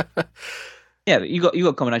 Yeah. Yeah, but you got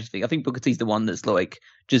a combination thing. I think Booker T's the one that's like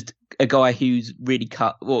just a guy who's really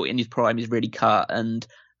cut. Well, in his prime, is really cut and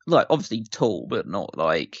like obviously tall, but not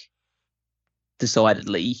like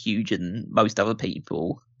decidedly huger than most other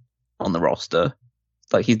people on the roster.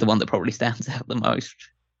 Like he's the one that probably stands out the most.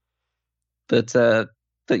 But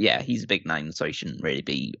yeah, he's a big name, so he shouldn't really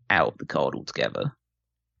be out of the card altogether.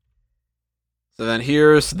 So then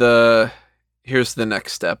here's the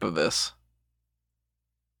next step of this.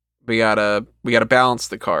 We gotta balance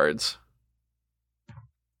the cards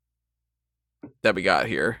that we got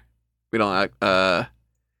here. We don't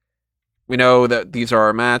we know that these are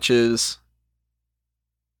our matches.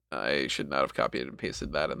 I should not have copied and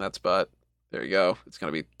pasted that in that spot. There you go. It's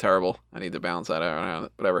gonna be terrible. I need to balance that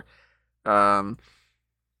out. Whatever. So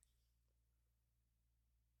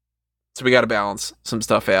we got to balance some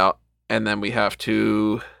stuff out, and then we have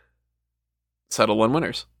to settle on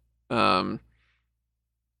winners. I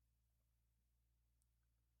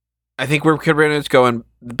think we're pretty much going.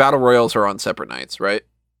 The battle royals are on separate nights, right?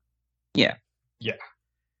 Yeah. Yeah.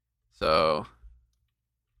 So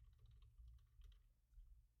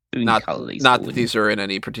Not that these are in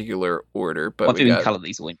any particular order, but we can color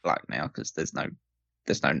these all in black now because there's no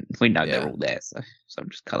we know Yeah. they're all there, so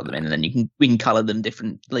just color them in, and then we can color them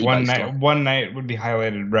differently. One based night, on- one night would be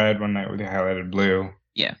highlighted red. One night would be highlighted blue.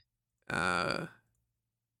 Yeah.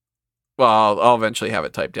 Well, I'll eventually have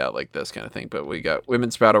it typed out like this kind of thing. But we got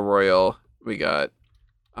women's battle royal. We got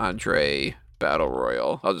Andre battle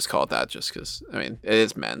royal. I'll just call it that, just because I mean it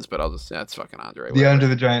is men's, but that's fucking Andre. The whatever. Under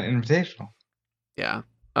the Giant Invitational. Yeah.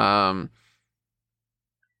 I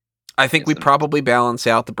think Yes, we and- probably balance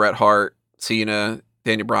out the Bret Hart, Cena,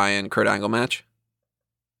 Daniel Bryan, Kurt Angle match.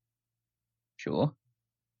 Sure.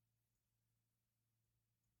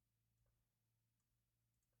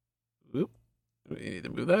 Oop. We need to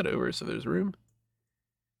move that over so there's room.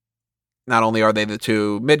 Not only are they the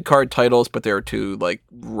two mid-card titles, but they're two like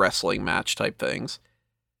wrestling match type things.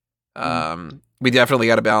 We definitely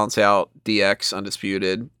got to balance out DX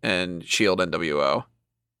Undisputed and Shield NWO.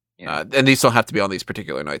 Yeah. And these don't have to be on these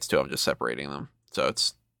particular nights too. I'm just separating them. So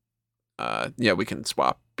it's Yeah, we can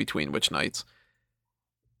swap between which nights.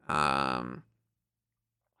 We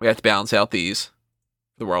have to balance out the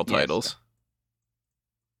world Yes. titles.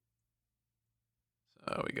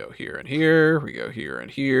 So we go here and here. We go here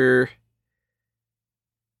and here.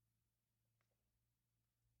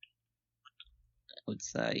 I would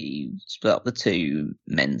say split up the 2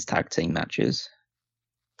 men's tag team matches.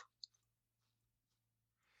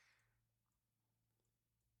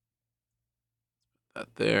 That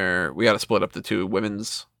there. We got to split up the 2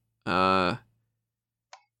 women's Title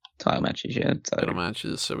matches, yeah. So title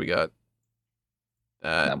matches. So we got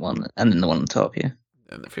that one, and then the one on top, yeah.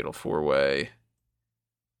 And the Fatal 4-Way.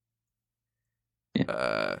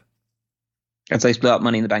 Yeah. I'd say split up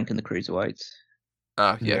Money in the Bank and the Cruiserweights.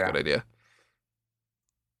 Yeah, Yeah. good idea.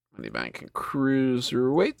 Money Bank and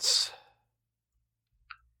Cruiserweights.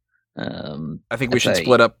 I think we should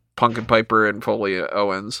split up Punk and Piper and Foley and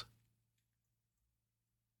Owens.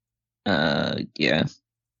 Yeah.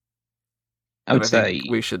 I And would say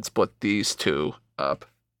think we should split these 2 up,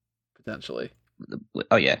 potentially.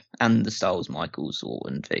 and the Styles Michaels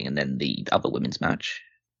Orton thing, and then the other women's match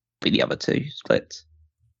be the other 2 splits.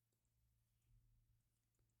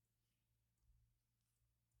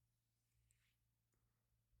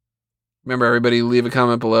 Remember, everybody, leave a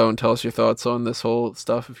comment below and tell us your thoughts on this whole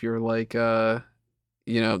stuff. If you're like,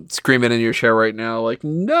 screaming in your chair right now, like,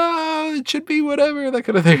 no, it should be whatever, that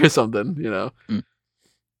kind of thing, or something,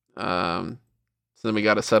 So then we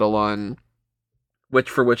got to settle on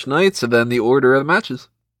which nights, and then the order of the matches.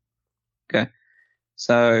 Okay.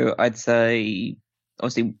 So I'd say,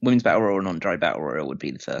 obviously, Women's Battle Royal and Andre Battle Royal would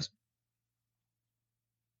be the first.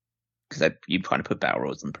 Because you kind of put Battle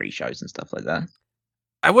Royals on pre-shows and stuff like that.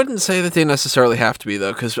 I wouldn't say that they necessarily have to be,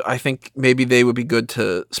 though, because I think maybe they would be good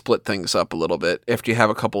to split things up a little bit. After you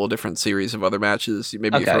have a couple of different series of other matches,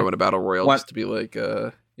 maybe you throw in a Battle Royal just to be like,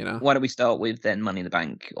 Why don't we start with then Money in the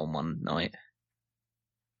Bank on one night?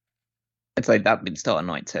 I'd say that would start on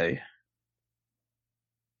night 2.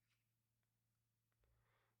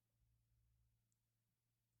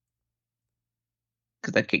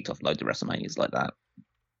 Because they've kicked off loads of WrestleManias like that.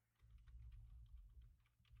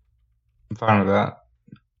 I'm fine with that.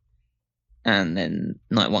 And then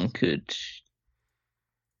night 1 could,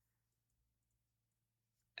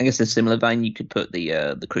 I guess, in a similar vein, you could put the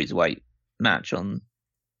Cruiserweight match on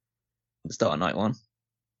the start of night 1.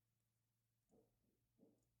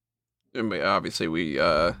 And obviously we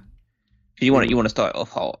you want to start off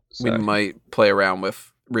hot. So. We might play around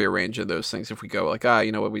with rearranging those things if we go like,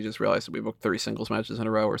 you know what, we just realized that we booked 3 singles matches in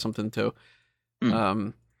a row or something too.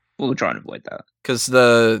 We'll try and avoid that. Because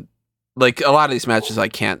a lot of these matches I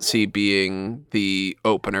can't see being the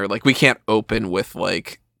opener. Like, we can't open with,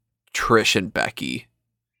 like, Trish and Becky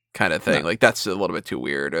kind of thing. No. Like, that's a little bit too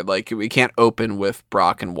weird. Or, like, we can't open with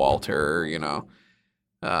Brock and Walter,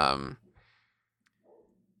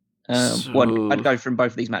 I'd go from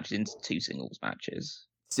both of these matches into 2 singles matches.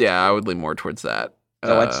 Yeah, I would lean more towards that.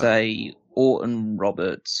 So I'd say Orton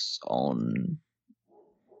Roberts on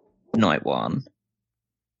night 1.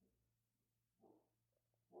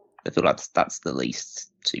 I feel that's the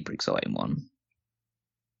least super exciting one.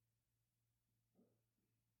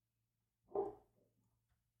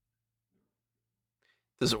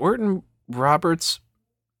 Does Orton Roberts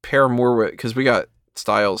pair more with, because we got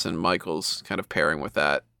Styles and Michaels kind of pairing with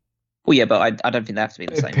that? Well, yeah, but I don't think they have to be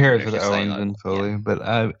the same. It pairs with Owens and Foley, but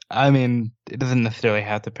I mean, it doesn't necessarily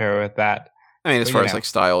have to pair with that. I mean, as far as like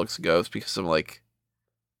Styles goes, because I'm like,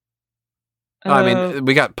 I mean,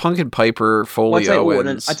 we got Punk and Piper, Foley,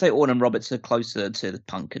 Owens. I'd say Orton and Roberts are closer to the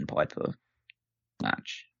Punk and Piper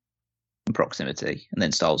match in proximity, and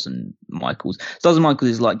then Styles and Michaels. Styles and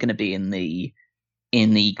Michaels is like going to be in the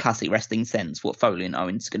classic wrestling sense what Foley and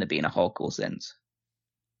Owens is going to be in a hardcore sense.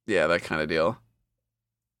 Yeah, that kind of deal.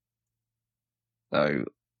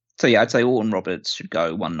 So yeah, I'd say Orton Roberts should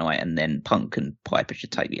go one night, and then Punk and Piper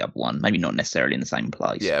should take the other one. Maybe not necessarily in the same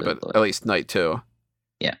place. Yeah, but at least night 2.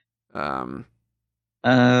 Yeah.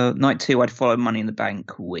 Night 2, I'd follow Money in the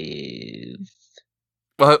Bank with.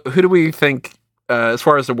 Well, who do we think, as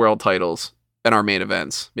far as the world titles and our main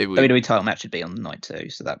events? Maybe WWE title match should be on night 2,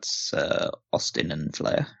 so that's Austin and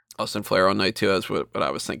Flair. Austin Flair on night 2. That's what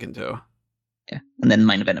I was thinking too. Yeah, and then the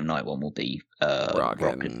main event of night 1 will be Rock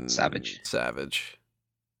and Savage.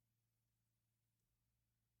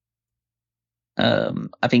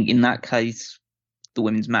 I think in that case, the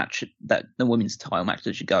women's title match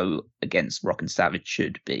that should go against Rock and Savage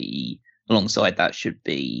should be alongside that should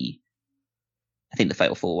be, I think, the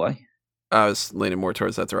Fatal 4-Way. I was leaning more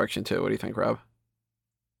towards that direction too. What do you think, Rob?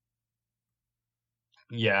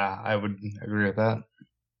 Yeah, I would agree with that.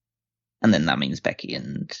 And then that means Becky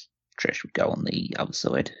and Trish would go on the other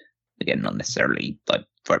side. Again, not necessarily like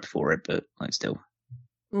right before it, but like still.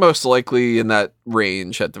 Most likely in that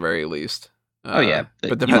range at the very least. But but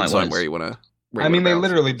you depends might on where you want to. I mean, they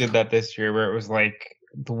literally did that this year, where it was like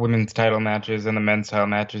the women's title matches and the men's title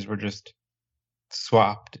matches were just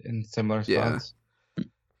swapped in similar Yeah. spots.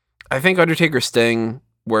 I think Undertaker Sting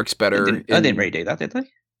works better. They didn't really do that, did they?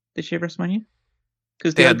 This year WrestleMania?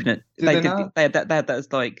 Because They they had- opened it. Did they not? They had that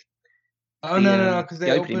as like Oh The, no, because the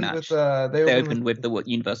they opening opened match. with they opened with the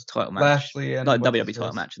Universal title match, Lashley and like what's WWE his title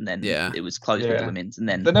face? match, and then Yeah. it was closed with the Yeah. women's, and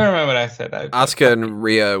then But never mind what I said. Asuka and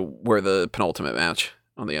Rhea were the penultimate match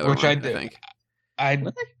on the other Which one. I did. I think.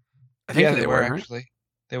 Were they? I think yeah, they they were were right? actually.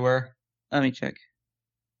 They were. Let me check.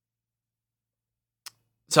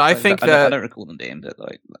 So I think I that don't recall them being, but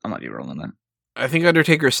like I might be wrong on that. I think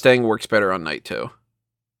Undertaker Sting works better on night 2.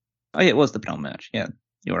 Oh yeah, it was the penultimate match. Yeah,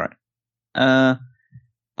 you're right.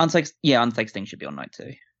 Untamed Sting should be on night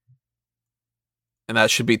 2. And that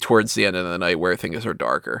should be towards the end of the night where things are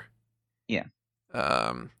darker. Yeah.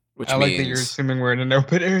 Which I like means that you're assuming we're in an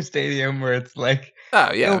open air stadium where it's like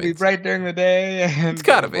oh yeah, it'll I mean, be bright during the day. And it's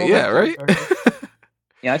gotta be, yeah, right.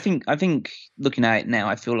 Yeah, I think looking at it now,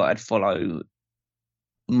 I feel like I'd follow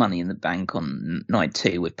Money in the Bank on night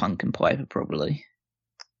 2 with Punk and Piper probably.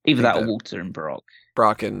 Either think that or that- Walter and Brock.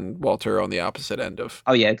 Brock and Walter on the opposite end of.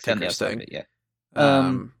 Oh yeah, Taker extend the outside Sting. of it. Yeah.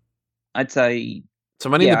 Um, I'd say so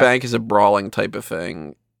Money in yeah, the Bank is a brawling type of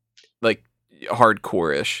thing, like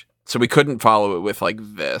hardcore-ish. So we couldn't follow it with like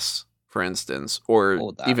this, for instance,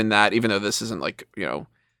 or that. even that. Even though this isn't like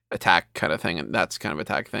attack kind of thing, and that's kind of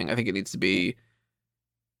attack thing. I think it needs to be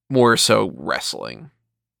more so wrestling.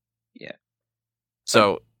 Yeah.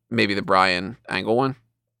 So maybe the Bryan Angle one,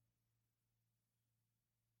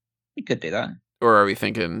 you could do that. or are we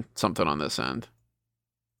thinking something on this end?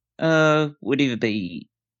 Would either be.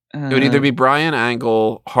 It would either be Bryan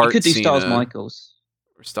Angle, You Hart, could do Cena, Styles Michaels.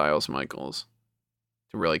 or Styles Michaels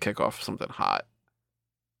to really kick off something hot.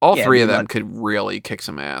 All Yeah, three of I mean, them like- could really kick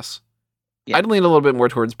some ass. Yeah. I'd lean a little bit more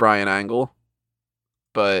towards Bryan Angle,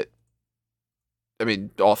 but I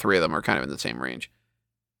mean, all three of them are kind of in the same range.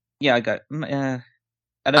 Yeah, I go. I don't think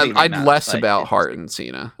it really I'd matters, less like, about it's- Hart and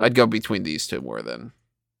Cena. I'd go between these two more than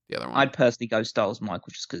the other one. I'd personally go Styles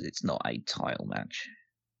Michaels just because it's not a title match.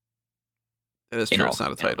 It is in true, our- it's not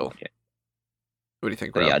a in our title. logic. What do you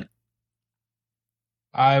think, But Rob? yeah,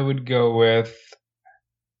 I would probably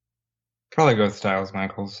go with Styles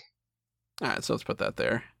Michaels. All right, so let's put that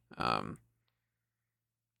there.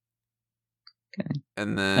 Okay.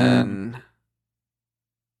 And then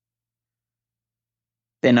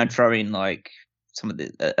then I'd throw in like some of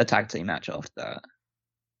the a tag team match after that.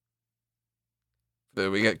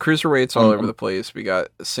 we got cruiserweights all Um, over the place. We got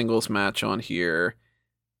a singles match on here.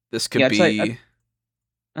 This could Yeah, I'd say- be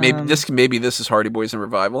maybe this is Hardy Boys and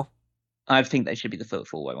Revival. I think they should be the Fatal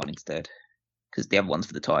 4-Way one instead, because the other one's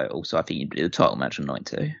for the title. So I think you'd do the title match on night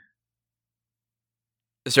 2.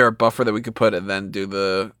 Is there a buffer that we could put and then do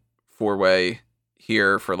the 4-way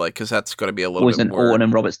here for like because that's going to be a little bit Wasn't more. Orton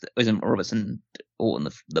and Robertson Orton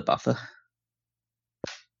the buffer?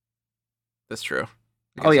 That's true.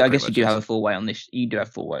 Oh yeah, I that guess you pretty do much have a is. 4-way on this. You do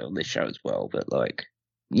have 4-way on this show as well, but like,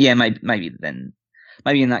 yeah, maybe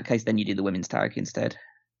in that case, then you do the women's tag instead.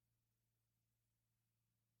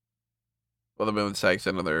 Well, the women's tag's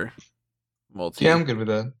another multi. Yeah, I'm good with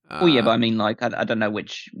that. Well, yeah, but I mean, like, I don't know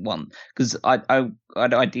which one because I'd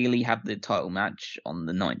ideally have the title match on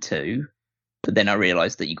the night 2, but then I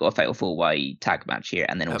realised that you got a fatal 4-way tag match here,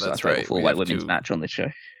 and then Oh, also a that's fatal right, we 4-way have women's two. match on this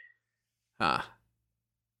show. All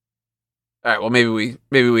right. Well, maybe we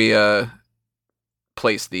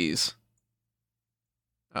place these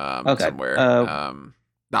Okay, somewhere.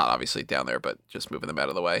 Not obviously down there, but just moving them out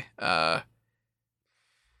of the way.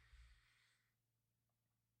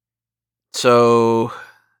 So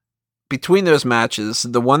between those matches,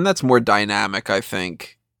 the one that's more dynamic, I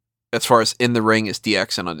think, as far as in the ring, is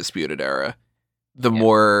DX and Undisputed Era. The Yeah.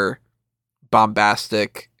 more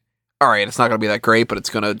bombastic. All right, it's not going to be that great, but it's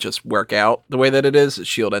going to just work out the way that it is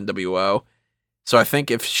Shield NWO. So I think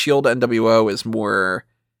if Shield NWO is more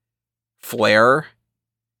flair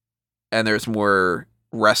and there's more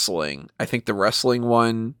wrestling, I think the wrestling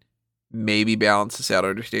one maybe balances out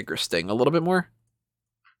Undertaker Sting a little bit more.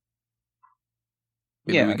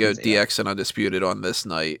 Maybe Yeah, we I go can see that. DX and Undisputed on this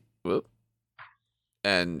night. Whoop.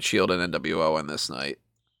 And Shield and NWO on this night.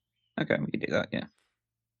 Okay, we can do that. Yeah.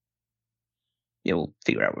 Yeah, we'll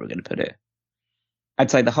figure out where we're going to put it. I'd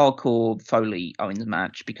say the hardcore Foley Owens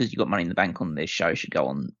match, because you got Money in the Bank on this show, should go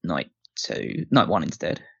on night 1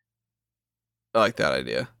 instead. I like that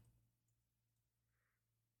idea.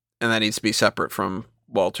 And that needs to be separate from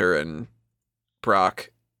Walter and Brock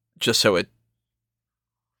just so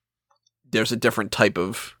there's a different type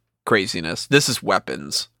of craziness. This is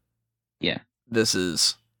weapons. Yeah. This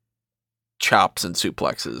is chops and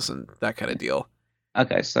suplexes and that kind of deal.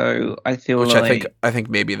 Okay, so I feel Which like I think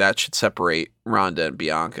maybe that should separate Ronda and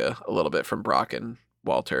Bianca a little bit from Brock and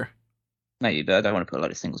Walter. maybe, but I don't want to put a lot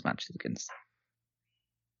of singles matches against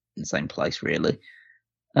in the same place, really.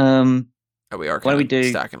 Um, Oh, we are Why don't we kind of do-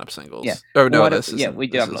 stacking up singles. yeah. Oh no, why this don't- is yeah, we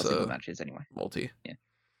do have a lot of single matches anyway. multi.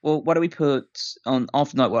 Well, why don't we put on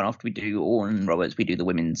after night one, after we do Orton and Roberts, we do the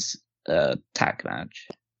women's tag match,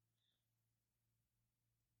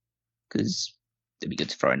 because it'd be good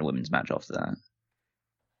to throw in a women's match after that.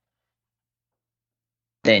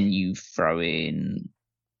 Then you throw in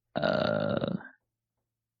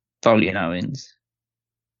Foley and Owens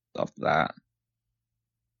after that.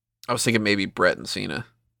 I was thinking maybe Brett and Cena.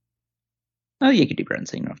 Oh, you could do Brett and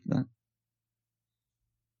Cena after that.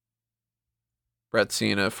 Brett,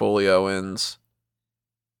 Cena, Foley, Owens.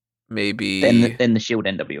 Maybe Then the Shield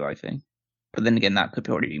NWO thing. But then again, that could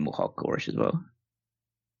probably be more hardcore-ish as well.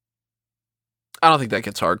 I don't think that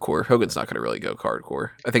gets hardcore. Hogan's not going to really go hardcore.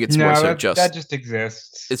 I think it's more so that just just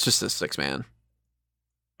exists. it's just a 6-man.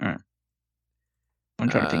 I'm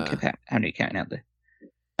trying to think of how many counting out there.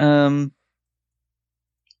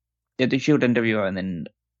 Yeah, the Shield NWO and then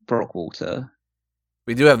Brock Walter.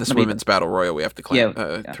 We do have this I mean, women's battle royal we have to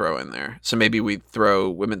Yeah. throw in there. So maybe we throw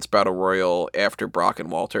women's battle royal after Brock and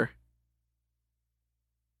Walter.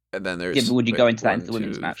 And then there's Yeah, but would you go into that into the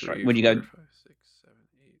women's match, right? Would you go- 5, 6, 7,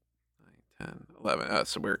 8, 9, 10, 11.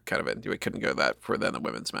 So we're kind of we couldn't go that for then the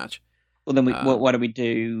women's match. Well, then why do we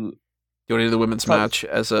do? Do you want to do the women's Fo- match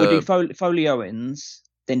as We'll a do Foley Owens,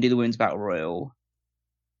 then do the women's battle royal,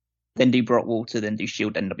 then do Brock Walter, then do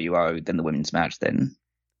Shield NWO, then the women's match, then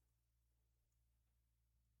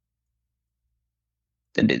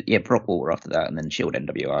do Brock Walter after that, and then Shield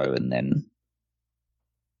NWO, and then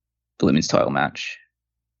the women's title match.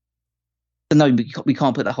 But no, we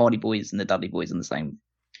can't put the Hardy Boys and the Dudley Boys on the same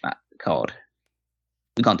card.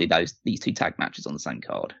 We can't do these two tag matches on the same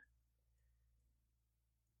card.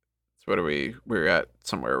 So what are we're at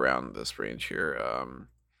somewhere around this range here.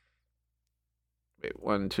 Wait,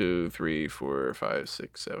 1, 2, 3, 4, 5,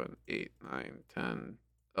 6, 7, 8, 9, 10,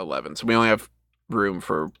 11. So we only have room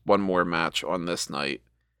for one more match on this night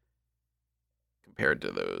compared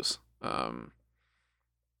to those. Out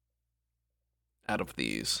of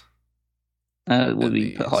these. Would we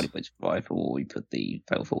these. put Hardy Boys Revival, or we put the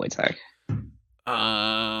Fatal 4-Way tag?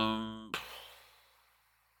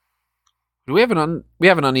 Do we have an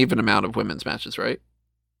uneven amount of women's matches, right?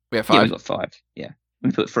 We have 5. Yeah, we've got 5. Yeah.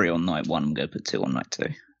 We put 3 on night 1, I'm going to put 2 on night 2.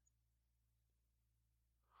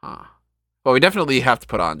 Huh. Well, we definitely have to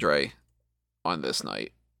put Andre on this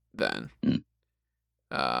night then. Mm.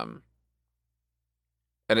 And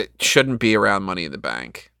it shouldn't be around Money in the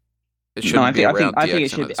Bank. It shouldn't No, I be around think it DX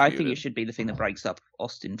should be. I think Undisputed. it should be the thing that breaks up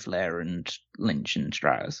Austin, Flair, and Lynch and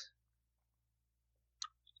Stratus.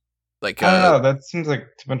 Like I don't know. That seems like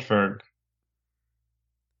too much for.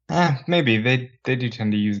 Maybe they do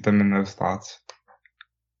tend to use them in those slots.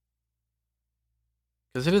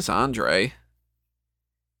 because it is Andre.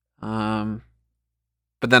 But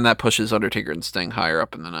then that pushes Undertaker and Sting higher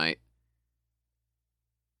up in the night.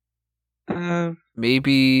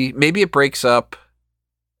 Maybe it breaks up.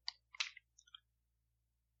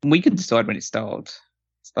 We can decide when it starts.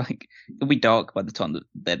 It's like it'll be dark by the time that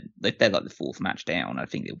they're like the 4th match down. I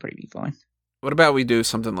think it'll probably be fine. What about we do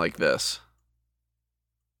something like this?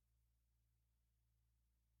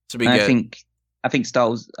 So we get I think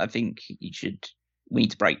Styles. I think we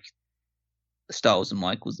need to break Styles and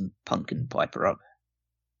Michaels and Punk and Piper up.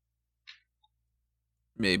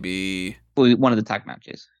 maybe Well, one of the tag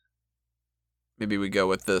matches. we go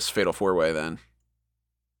with this Fatal 4-Way then.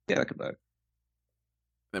 Yeah, that could work.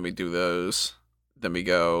 Then we do those. Then we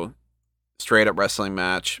go straight up wrestling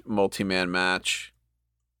match, multi-man match.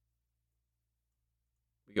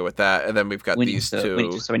 We go with that, and then we've got these two.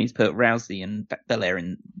 We need to put Rousey and Belair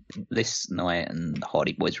in this night, and the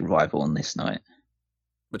Hardy Boys Revival on this night.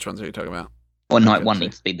 Which ones are you talking about? Or night Okay, 1 so-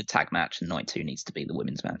 needs to be the tag match, and night 2 needs to be the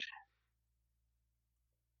women's match.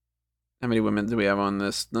 How many women do we have on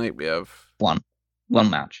this night? We have One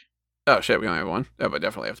match. Oh shit, we only have one. Oh, but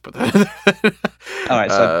definitely have to put that in. All right,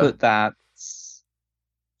 so put that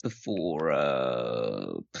before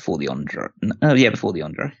the Andre. Oh yeah, before the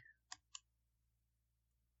Andre.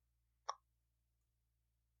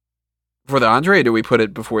 For the Andre, or do we put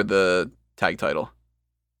it before the tag title?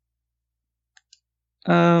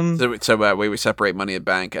 So that way we separate Money in the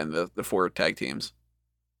Bank and the 4 tag teams.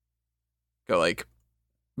 Go like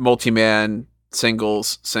multi-man,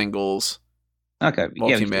 singles, Okay, yeah, we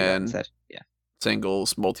can do that multi-man, instead. Yeah.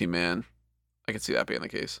 singles, multi-man. I could see that being the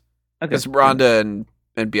case. Okay. Because Ronda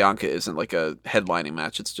and Bianca isn't like a headlining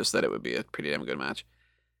match. It's just that it would be a pretty damn good match.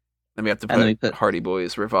 Then we have to And then we put put- Hardy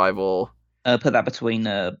Boys Revival. Put that between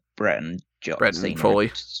Brett and John Brett and Cena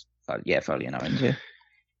Foley. Yeah, Foley and Owens. Yeah.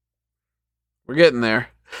 We're getting there.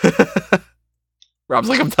 Rob's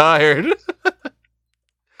like, I'm tired.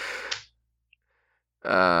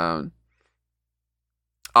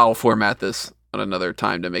 I'll format this on another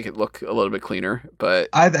time to make it look a little bit cleaner, but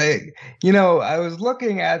I was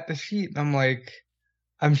looking at the sheet and I'm like,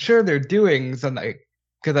 I'm sure they're doing something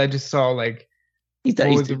because I just saw like, He's What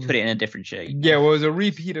was put the- it in a different sheet. yeah, what was a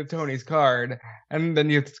repeat of Tony's card, and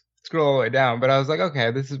then you have to scroll all the way down. But I was like,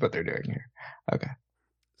 okay, this is what they're doing here. Okay.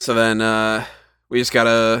 so then we just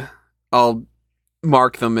gotta. I'll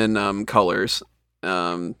mark them in colors.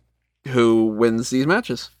 Who wins these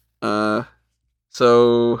matches?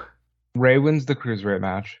 So Ray wins the cruiserweight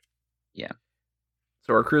match.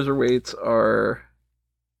 our cruiserweights are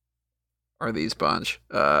these bunch.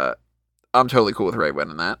 I'm totally cool with Ray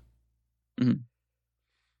winning that. Mhm.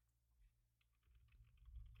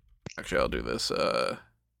 Actually, I'll do this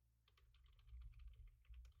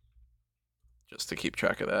just to keep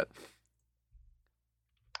track of that,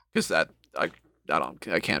 because that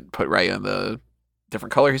I can't put Ray in the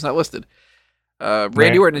different color. He's not listed.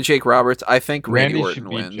 Randy Orton and Jake Roberts. I think Randy should Orton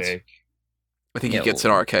beat wins. Jake. I think Yeah, he gets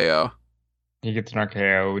an RKO. He gets an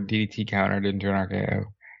RKO. DDT countered into an RKO.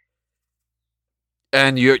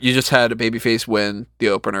 And you just had a babyface win the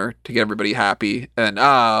opener to get everybody happy, and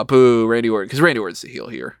boo, Randy Orton, because Randy Orton's the heel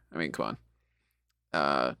here. I mean, come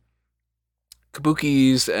on.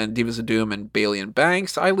 Kabuki's and Divas of Doom and Bailey and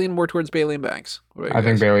Banks. I lean more towards Bailey and Banks. What about I you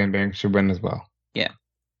think guys? Bailey and Banks should win as well.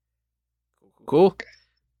 Cool.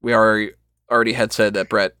 We already had said that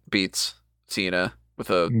Brett beats Cena with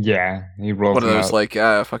a Yeah, he rolls one of him those out. like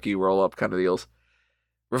fuck you, roll up kind of deals.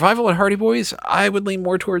 Revival and Hardy Boys. I would lean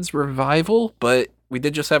more towards Revival, but we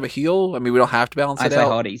did just have a heel. I mean, we don't have to balance I'd it say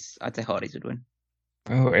out. Hardy's would win.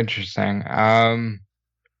 Oh, interesting. I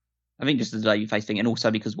think just as a babyface thing, and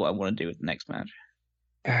also because what I want to do with the next match.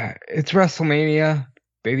 It's WrestleMania.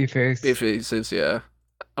 Babyface. Babyfaces, yeah,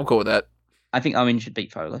 I'm cool with that. I think Owen should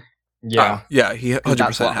beat Foley. Yeah. Yeah, he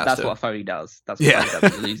 100% has That's to. what Foley does. That's what Yeah. Foley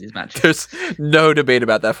does. He loses matches. There's no debate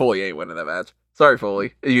about that. Foley ain't winning that match. Sorry,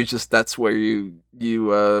 Foley. That's where you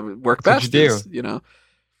work That's what best. you do. Is,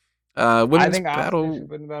 women's I think Asuka battle. should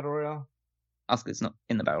win the Battle Royal. Asuka's not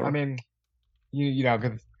in the battle. I mean,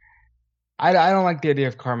 because I don't like the idea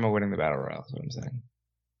of Karma winning the Battle Royal. Is what I'm saying.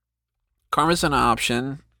 Karma's an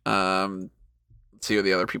option. Let's see who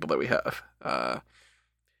the other people that we have.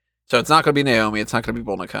 So it's not going to be Naomi. It's not going to be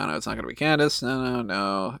Bull Nakano. It's not going to be Candice.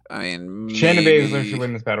 No. I mean, Shayna maybe- Baszler should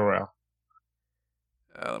win this Battle Royal.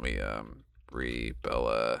 Let me Brie,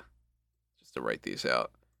 Bella, just to write these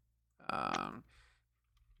out.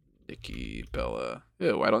 Nikki, Bella.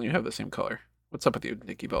 Ew, why don't you have the same color? What's up with you,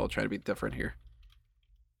 Nikki Bella? Trying to be different here.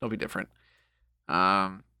 Don't be different.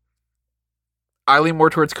 I lean more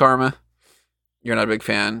towards Karma. You're not a big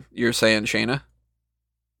fan. You're saying Shayna.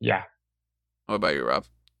 Yeah, What about you, Rob?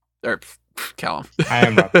 Or Callum? I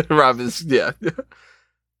am Rob. Rob is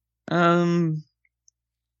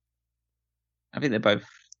I think they're both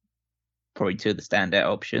probably two of the standout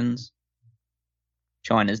options.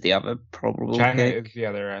 China's the other probable China pick. is the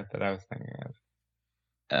other that I was thinking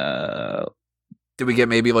of. Did we get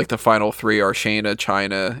maybe like the final three are Shayna,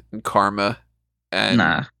 China, and Karma? And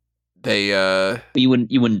Nah, they you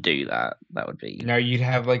wouldn't do that. That would be You'd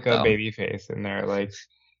have like a Oh. baby face in there, like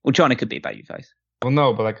well. China could be a babyface. well,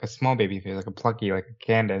 no, but like a small baby face, like a plucky, like a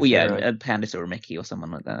Candace. Well, yeah, or like- a Candice or a Mickey or someone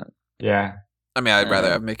like that. yeah, I mean, I'd rather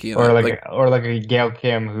have Mickey in or that. like a Gail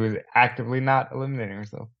Kim who's actively not eliminating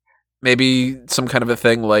herself. Maybe some kind of a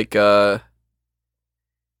thing like you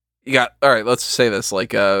got, all right, let's say this,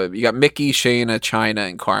 like you got Mickey, Shayna, China,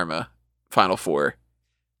 and Karma, final four.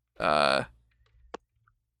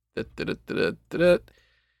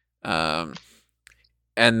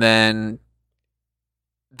 And then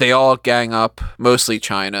they all gang up, mostly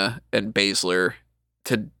China and Baszler,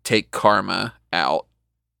 to take Karma out.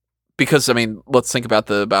 Because, I mean, let's think about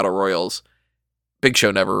the Battle Royals. Big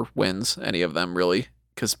Show never wins any of them, really,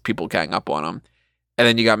 because people gang up on him. And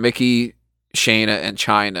then you got Mickey, Shayna, and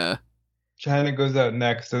China. China goes out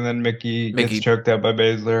next, and then Mickey Mickey- gets choked out by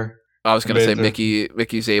Baszler. I was gonna say Baszler.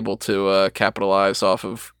 Mickey's able to capitalize off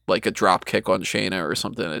of like a drop kick on Shayna or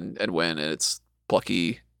something and win, and it's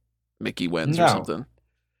plucky Mickey wins or No. something.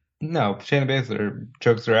 No, Shayna Baszler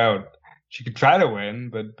chokes her out. She could try to win,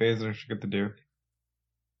 but Baszler should get the Duke.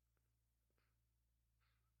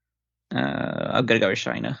 I'm gonna go with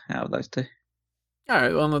Shayna out of those two. All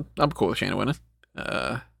right, well, I'm cool with Shayna winning.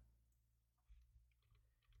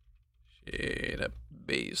 Shayna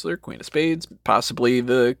Baszler, Queen of Spades, possibly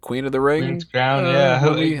the Queen of the Ring. Queen's Crown, yeah.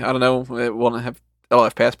 I don't know. It won't have. It'll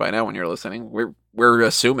have passed by now when you're listening. We're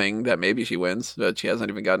assuming that maybe she wins, but she hasn't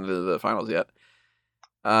even gotten into the finals yet.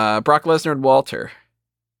 Brock Lesnar and Walter.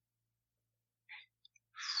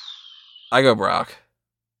 I go Brock.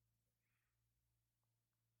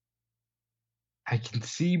 I can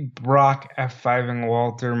see Brock F5ing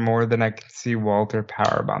Walter more than I can see Walter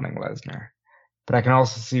powerbombing Lesnar. But I can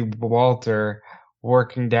also see Walter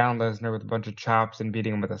working down Lesnar with a bunch of chops and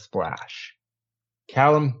beating him with a splash.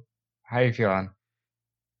 Callum, how you feeling?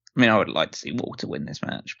 I mean, I would like to see Walter win this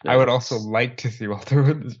match. I would also like to see Walter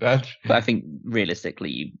win this match. But I think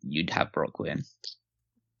realistically, you'd have Brock win.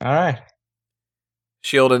 All right.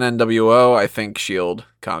 Shield and NWO. I think Shield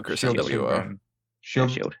conquers Shield should NWO. win.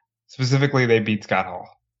 Shield. Shield. Specifically, they beat Scott Hall.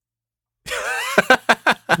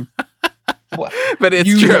 What? But it's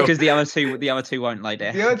true. Because the other two won't lay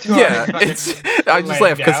down. The other two Yeah, are I just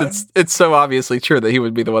laugh because it's so obviously true that he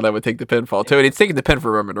would be the one that would take the pinfall too, and he's taking the pin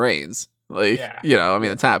for Roman Reigns. Like, Yeah. I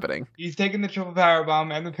mean, it's happening. He's taking the triple power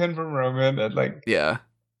bomb and the pin from Roman, and Yeah,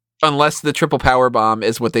 unless the triple power bomb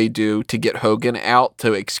is what they do to get Hogan out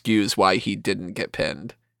to excuse why he didn't get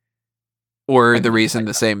pinned, or the reason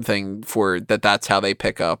the same thing for that's how they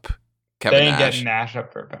pick up Kevin they ain't Nash. getting Nash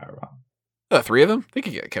up for a power bomb. The three of them, they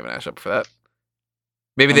could get Kevin Nash up for that.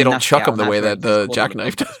 Maybe they don't chuck him the way that the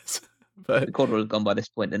jackknife does. But The quarter would have gone by this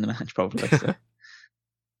point in the match, probably. So.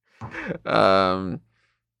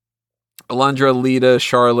 Alundra, Lita,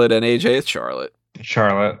 Charlotte, and AJ. It's Charlotte.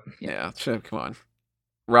 Charlotte. Yeah, come on.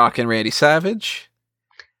 Rock and Randy Savage.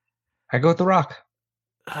 I go with The Rock.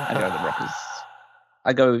 I go with the Rockers.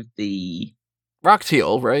 I go with the. Rock's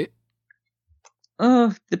heel, right?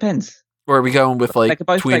 Depends. Or are we going with They could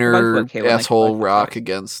both tweener work heel and they could asshole both Rock work.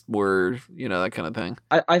 against more, that kind of thing?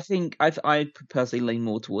 I think I personally lean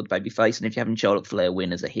more towards babyface, and if you're having Charlotte Flair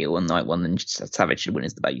win as a heel on night one, then Savage should win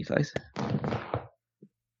as the babyface.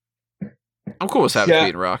 I'm cool with Savage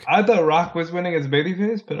beating Rock. I thought Rock was winning as a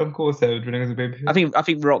babyface, but I'm cool with Savage winning as a babyface. I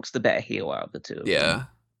think Rock's the better heel out of the two. Of them. Yeah.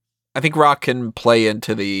 I think Rock can play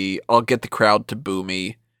into the I'll get the crowd to boo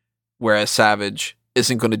me, whereas Savage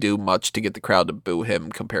isn't going to do much to get the crowd to boo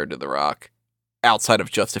him compared to The Rock, outside of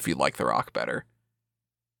just if you like The Rock better.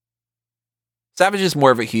 Savage is more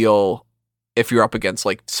of a heel if you're up against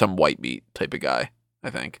some white meat type of guy, I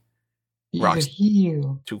think. He's Rock's a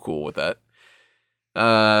heel. too cool with that.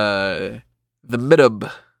 The Midub,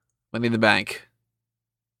 Money in the Bank.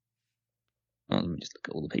 Well, let me just look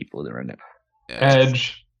at all the people that are in it. Yeah.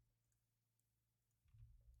 Edge.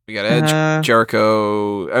 We got Edge,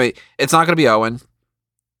 Jericho. I mean, it's not going to be Owen.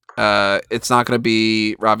 It's not going to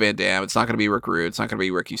be Rob Van Dam. It's not going to be Rick Rude. It's not going to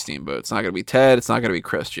be Ricky Steamboat. It's not going to be Ted. It's not going to be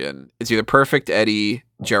Christian. It's either Perfect, Eddie,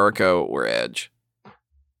 Jericho, or Edge.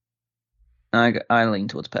 I lean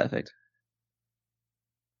towards Perfect.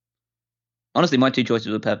 Honestly, my two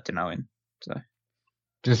choices were Perfect and Owen. So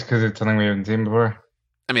Just because it's something we haven't seen before.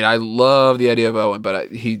 I mean, I love the idea of Owen,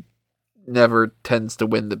 but he never tends to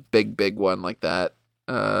win the big one like that.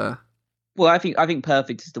 well, I think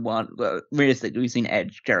Perfect is the one. Well, realistically, we've seen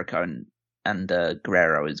Edge, Jericho, and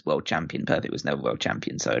Guerrero as world champion. Perfect was never world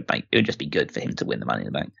champion, so it would just be good for him to win the Money in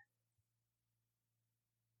the Bank.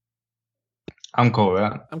 I'm cool with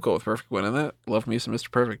that. I'm cool with Perfect winning that. Love me some Mr.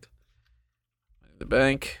 Perfect. Money in the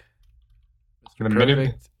Bank. The Midub.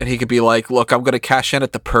 Perfect. And he could be like, look, I'm going to cash in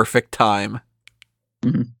at the perfect time.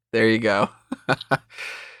 Mm-hmm. There you go.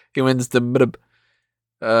 He wins the Midub.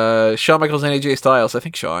 Shawn Michaels and AJ Styles. I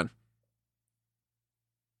think Shawn.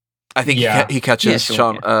 I think he catches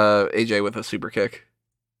AJ with a super kick.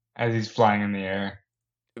 As he's flying in the air.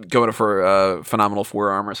 Going for a phenomenal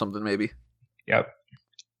forearm or something, maybe. Yep.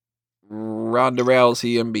 Ronda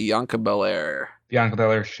Rousey and Bianca Belair. Bianca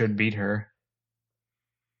Belair should beat her.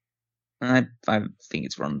 I think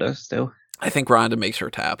it's Ronda still. I think Ronda makes her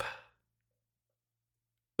tap.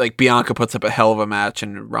 Bianca puts up a hell of a match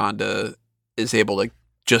and Ronda is able to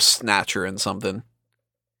just snatch her in something.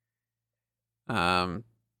 Dudley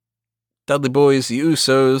Boys, the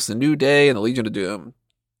Usos, the New Day, and the Legion of Doom.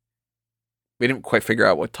 We didn't quite figure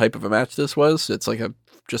out what type of a match this was. It's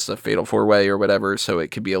just a fatal 4-way or whatever, so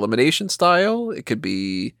it could be elimination style. It could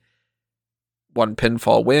be one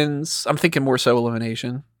pinfall wins. I'm thinking more so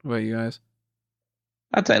elimination. What about you guys?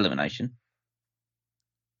 I'd say elimination.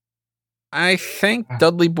 I think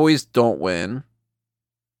Dudley Boys don't win.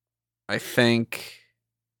 I think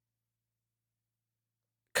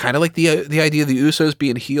kind of like the idea of the Usos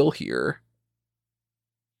being heel here.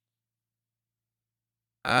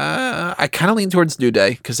 I kind of lean towards New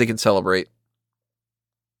Day because they can celebrate.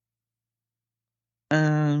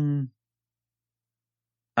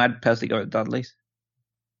 I'd personally go with Dudley's.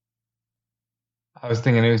 I was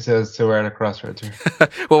thinking Usos, so we're at a crossroads here.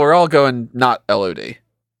 Well, we're all going not LOD.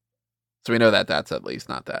 So we know that that's at least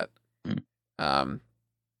not that.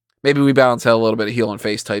 Maybe we balance out a little bit of heel and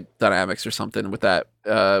face type dynamics or something with that.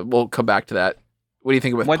 We'll come back to that. What do you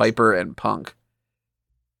think with Piper and Punk?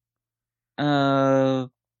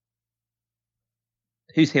 Who's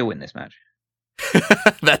heel in this match?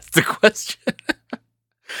 That's the question.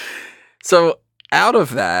 So out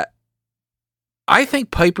of that, I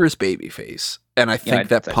think Piper's babyface, and I think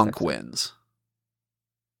that Punk wins.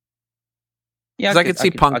 Yeah, because I could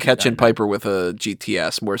see Punk catching Piper with a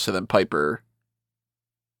GTS more so than Piper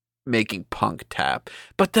making Punk tap.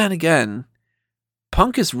 But then again,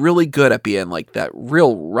 Punk is really good at being like that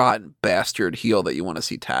real rotten bastard heel that you want to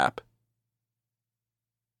see tap.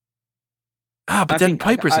 But then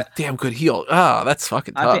Piper's a damn good heel. That's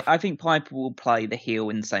fucking tough. I think Piper will play the heel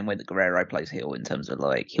in the same way that Guerrero plays heel in terms of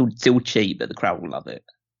like he'll still cheat, but the crowd will love it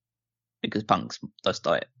because Punk's just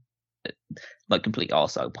like complete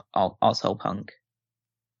arsehole Punk.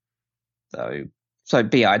 So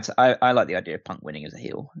but yeah, I like the idea of Punk winning as a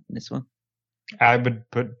heel in this one.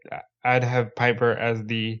 I'd have Piper as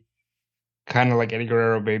the kind of like Eddie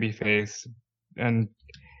Guerrero babyface, and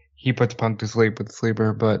he puts Punk to sleep with the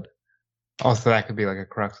sleeper, but also that could be like a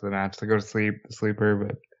crux of the match. To go to sleep, the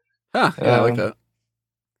sleeper, but I like that.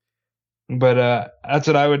 But that's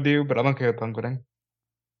what I would do, but I'm okay with Punk winning.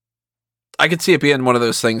 I could see it being one of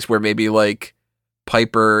those things where maybe like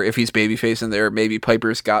Piper, if he's babyface in there, maybe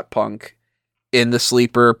Piper's got Punk in the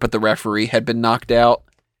sleeper, but the referee had been knocked out.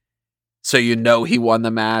 So he won the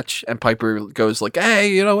match, and Piper goes like,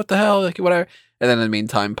 hey, what the hell, like whatever. And then in the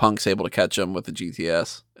meantime, Punk's able to catch him with the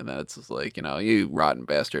GTS. And then it's just like, you rotten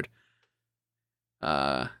bastard.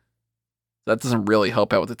 That doesn't really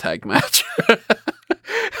help out with the tag match.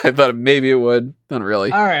 I thought maybe it would. Not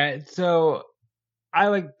really. All right, so I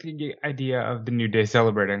like the idea of the New Day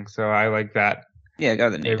celebrating, so I like that. Yeah, go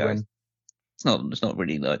the New Day. It's not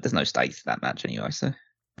really there's no stakes to that match anyway, so.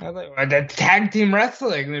 The tag team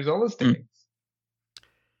wrestling, there's all the stakes.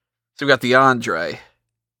 So we got the Andre.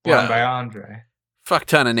 Won by Andre. Fuck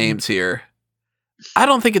ton of names here. I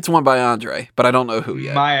don't think it's won by Andre, but I don't know who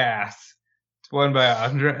yet. My ass. It's won by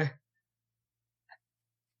Andre.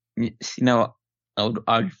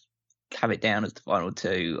 I'd have it down as the final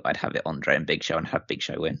two. I'd have it Andre and Big Show and have Big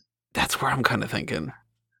Show win. That's where I'm kind of thinking.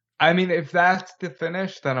 I mean, if that's the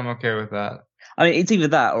finish, then I'm okay with that. I mean, it's either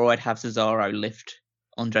that or I'd have Cesaro lift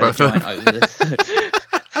Andre the Giant over this. I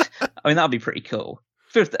mean, that would be pretty cool.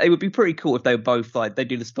 First, it would be pretty cool if they were both like, they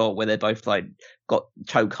do the spot where they're both like got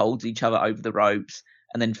choke holds each other over the ropes,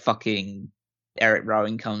 and then fucking Eric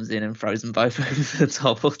Rowan comes in and throws them both over the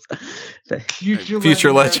top.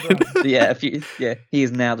 Future legend. He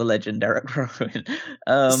is now the legend, Eric Rowan.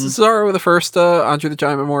 Cesaro the first Andre the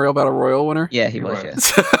Giant Memorial Battle Royal winner? Yeah, he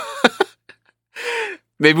was. Yeah.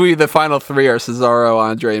 Maybe the final three are Cesaro,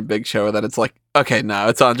 Andre, and Big Show. Then it's like, okay, no,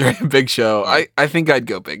 it's Andre and Big Show. Yeah. I think I'd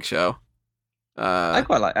go Big Show. I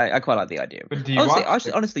quite like the idea. But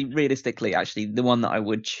honestly, realistically, the one that I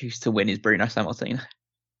would choose to win is Bruno Sammartino.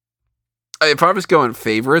 If I was going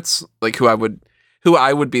favorites, like who I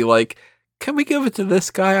would be like, can we give it to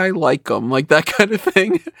this guy? I like him, like that kind of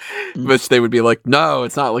thing. Which they would be like, no,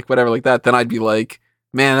 it's not like whatever, like that. Then I'd be like,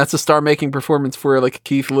 man, that's a star-making performance for like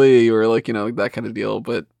Keith Lee or like like that kind of deal.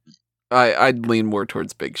 But I'd lean more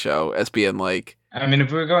towards Big Show as being like. I mean,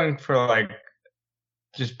 if we were going for like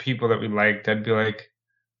just people that we liked, I'd be like,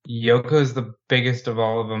 Yoko's the biggest of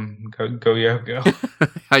all of them. Go Yoko.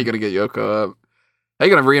 How you gonna get Yoko up? How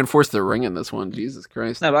you gonna reinforce the ring in this one? Jesus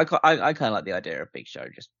Christ! No, but I kind of like the idea of Big Show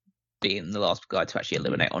just being the last guy to actually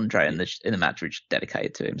eliminate Andre in the match, which is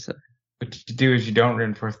dedicated to him. So what you do is you don't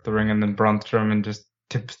reinforce the ring, and then Braun Strowman just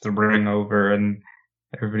tips the ring over, and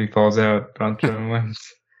everybody falls out. Braun Strowman wins.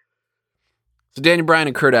 So Daniel Bryan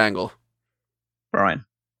and Kurt Angle. Brian.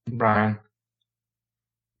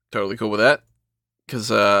 Totally cool with that,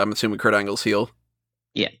 because I'm assuming Kurt Angle's heel.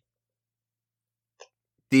 Yeah.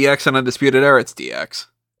 DX and Undisputed Era, it's DX.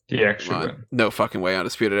 DX should win. No fucking way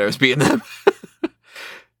Undisputed Era's beating them.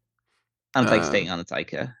 Undertaker Sting,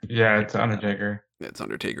 Undertaker. Yeah, it's Undertaker. It's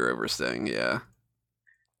Undertaker over Sting, yeah.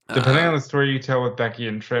 Depending on the story you tell with Becky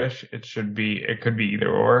and Trish, it could be either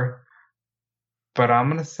or. But I'm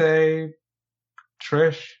gonna say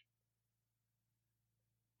Trish.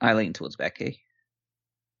 I lean towards Becky.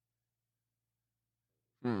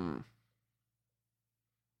 What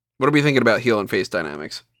are we thinking about heel and face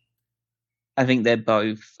dynamics? I think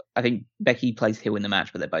Becky plays heel in the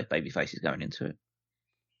match, but they're both baby faces going into it.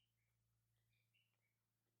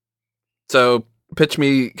 So pitch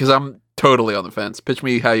me, because I'm totally on the fence. Pitch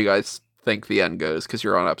me how you guys think the end goes, because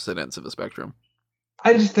you're on opposite ends of the spectrum.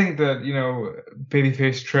 I just think that,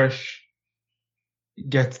 babyface Trish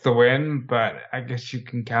gets the win, but I guess you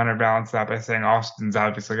can counterbalance that by saying Austin's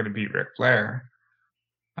obviously going to beat Ric Flair.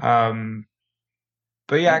 But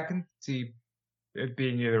yeah, I can see it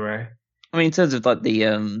being either way. I mean, in terms of like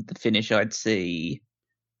the finish, I'd see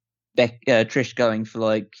Trish going for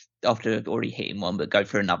like, after already hitting one, but go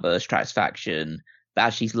for another Stratisfaction. But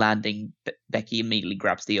as she's landing, Becky immediately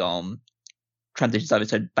grabs the arm, transitions over,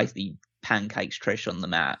 so basically pancakes Trish on the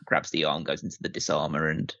mat, grabs the arm, goes into the disarmer,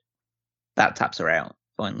 and that taps her out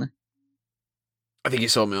finally. I think you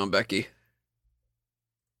sold me on Becky.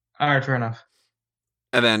 All right, fair enough.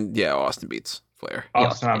 And then, yeah, Austin beats Flair.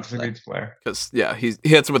 Austin obviously beats Flair. Because, yeah, he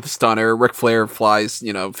hits him with the stunner. Ric Flair flies,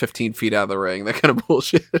 15 feet out of the ring. That kind of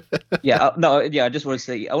bullshit. I just want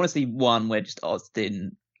to see one where just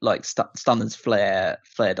Austin, like, stunners Flair.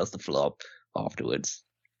 Flair does the flop afterwards.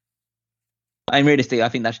 And realistically, I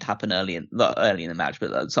think that should happen early in the match,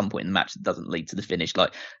 but at some point in the match it doesn't lead to the finish.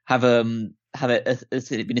 Like, have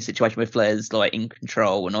it been a situation where Flair's like in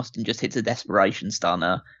control and Austin just hits a desperation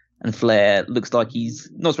stunner, and Flair looks like he's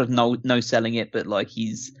not supposed to no selling it, but like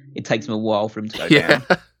it takes him a while for him to go down.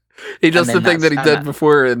 He does the thing that he did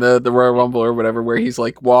before in the Royal Rumble or whatever, where he's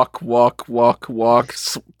like walk,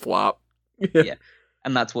 flop. Yeah,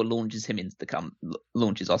 and that's what launches him into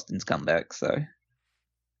launches Austin's comeback. So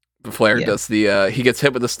Flair does he gets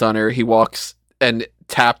hit with the stunner, he walks and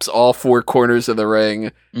taps all four corners of the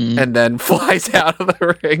ring, and then flies out of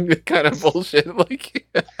the ring. Kind of bullshit, like.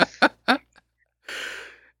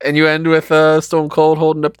 And you end with Stone Cold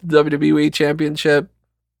holding up the WWE Championship,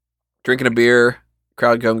 drinking a beer,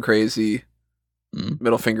 crowd going crazy,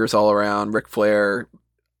 middle fingers all around. Ric Flair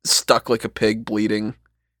stuck like a pig, bleeding,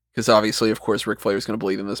 because obviously, of course, Ric Flair is going to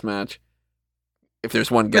bleed in this match. If there's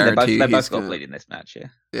one guarantee, they're both going to bleed in this match.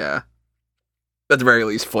 Yeah. At the very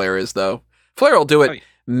least, Flair is, though. Flair will do it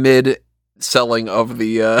mid-selling of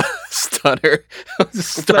the stunner.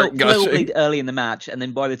 Flair will bleed early in the match, and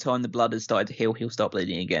then by the time the blood has started to heal, he'll start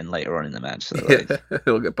bleeding again later on in the match. So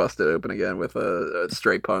he'll get busted open again with a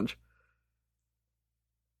straight punch.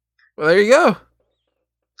 Well, there you go.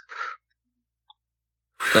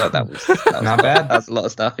 So that was not bad. That's a lot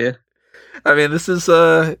of stuff here. I mean, this is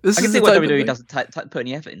I can see why WWE doesn't put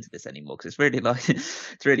any effort into this anymore, because it's really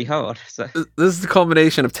it's really hard. So this is the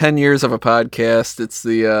culmination of 10 years of a podcast. It's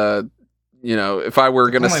the if I were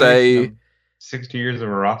gonna say 60 years of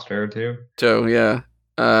a roster too. So yeah,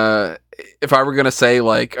 if I were gonna say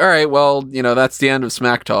like, all right, well, that's the end of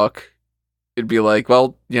Smack Talk, it'd be like,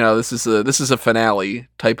 well, this is a finale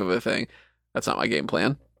type of a thing. That's not my game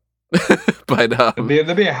plan. But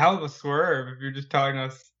there'd be a hell of a swerve if you're just telling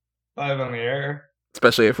us live on the air.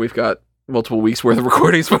 Especially if we've got multiple weeks worth of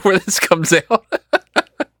recordings before this comes out.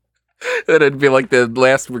 Then it'd be like the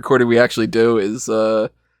last recording we actually do is I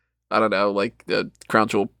don't know, like the Crown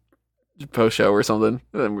Jewel post show or something.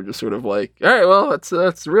 And then we're just sort of like, all right, well, that's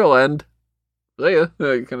the real end. See ya,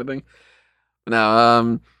 kind of thing.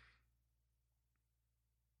 Now,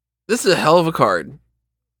 this is a hell of a card.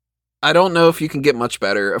 I don't know if you can get much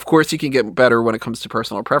better. Of course, you can get better when it comes to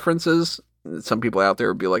personal preferences. Some people out there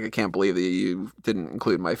would be like, I can't believe that you didn't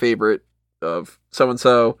include my favorite of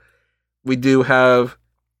so-and-so. We do have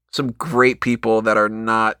some great people that are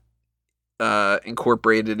not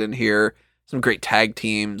incorporated in here. Some great tag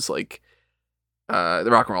teams like the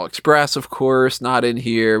Rock and Roll Express, of course, not in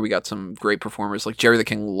here. We got some great performers like Jerry the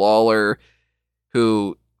King Lawler,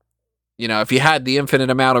 who, if you had the infinite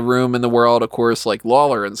amount of room in the world, of course, like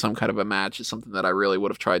Lawler in some kind of a match is something that I really would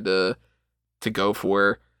have tried to go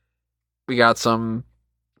for. We got some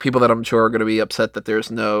people that I'm sure are going to be upset that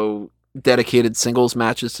there's no dedicated singles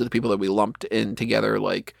matches to the people that we lumped in together.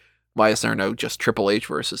 Like, why is there no just Triple H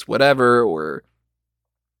versus whatever? Or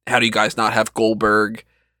how do you guys not have Goldberg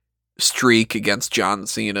streak against John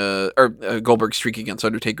Cena, or Goldberg streak against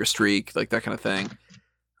Undertaker streak, like that kind of thing?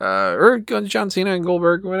 Or John Cena and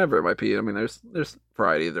Goldberg, whatever it might be. I mean, there's a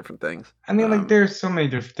variety of different things. I mean, there's so many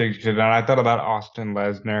different things to do. I thought about Austin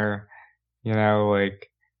Lesnar,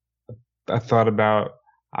 I thought about,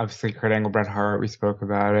 obviously, Kurt Angle, Bret Hart, we spoke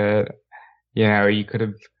about it. You could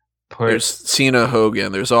have put... There's Cena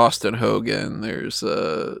Hogan, there's Austin Hogan, there's...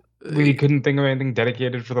 We couldn't think of anything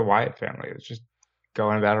dedicated for the Wyatt family. It's just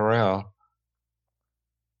going about a rail.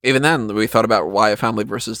 Even then, we thought about Wyatt family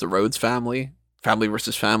versus the Rhodes family. Family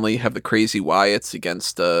versus family, have the crazy Wyatts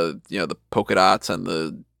against, the polka dots and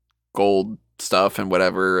the gold stuff and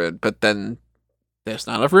whatever. But then... there's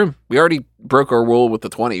not enough room. We already broke our rule with the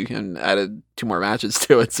 20 and added 2 more matches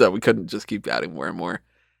to it, so we couldn't just keep adding more and more.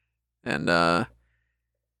 And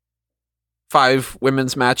 5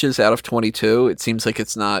 women's matches out of 22. It seems like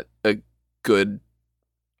it's not a good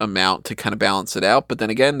amount to kind of balance it out. But then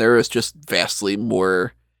again, there is just vastly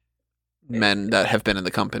more men that have been in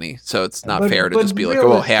the company. So it's not fair to just be like, oh,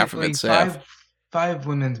 well, half of it's half. Five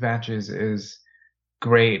women's matches is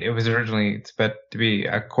great. It was originally expected to be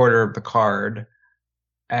a quarter of the card.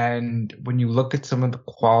 And when you look at some of the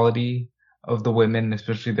quality of the women,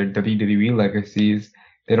 especially their WWE legacies,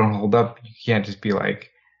 they don't hold up. You can't just be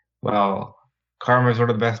like, well, Karma's one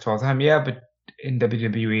of the best of all time. Yeah, but in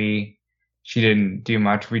WWE, she didn't do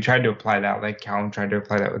much. We tried to apply that, like Callum tried to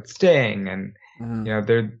apply that with Sting. And,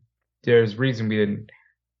 there's reason we didn't,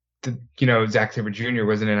 Zack Sabre Jr.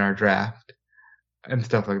 wasn't in our draft and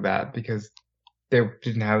stuff like that because they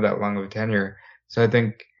didn't have that long of a tenure. So I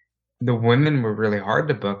think the women were really hard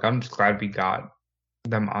to book. I'm just glad we got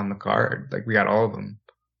them on the card. Like, we got all of them.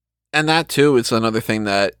 And that, too, is another thing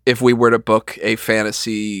that if we were to book a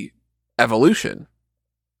Fantasy Evolution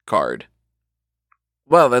card,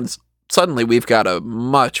 well, then suddenly we've got a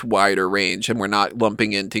much wider range and we're not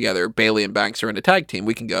lumping in together. Bayley and Banks are in a tag team.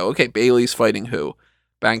 We can go, okay, Bayley's fighting who?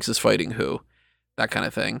 Banks is fighting who? That kind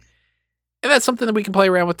of thing. And that's something that we can play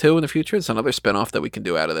around with, too, in the future. It's another spinoff that we can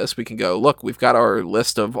do out of this. We can go, look, we've got our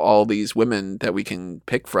list of all these women that we can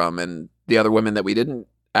pick from and the other women that we didn't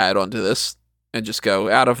add onto this and just go,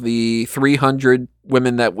 out of the 300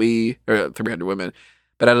 women that we, or 300 women,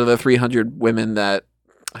 but out of the 300 women that,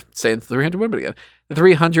 I'm saying 300 women again, the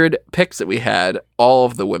 300 picks that we had, all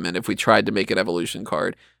of the women, if we tried to make an Evolution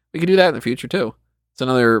card, we could do that in the future, too. It's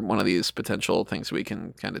another one of these potential things we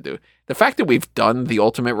can kind of do. The fact that we've done the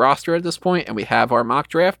Ultimate roster at this point and we have our mock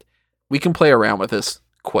draft, we can play around with this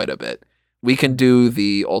quite a bit. We can do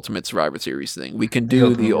the Ultimate Survivor Series thing. We can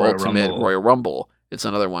do the Ultimate Royal Rumble. It's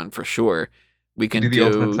another one for sure. We can do the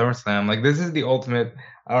Ultimate SummerSlam. Like, this is the ultimate,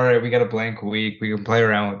 all right, we got a blank week. We can play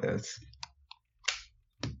around with this.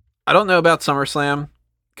 I don't know about SummerSlam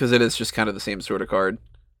because it is just kind of the same sort of card.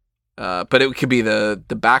 But it could be the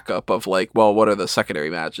backup of like, well, what are the secondary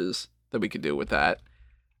matches that we could do with that?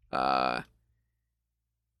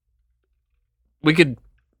 We could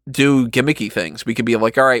do gimmicky things. We could be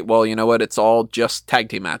like, all right, well, you know what? It's all just tag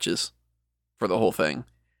team matches for the whole thing.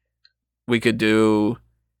 We could do,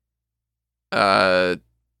 I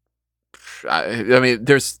mean,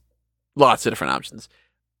 there's lots of different options.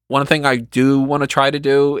 One thing I do want to try to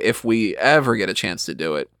do, if we ever get a chance to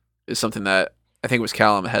do it, is something that I think it was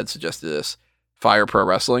Callum had suggested this. Fire Pro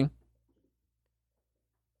Wrestling.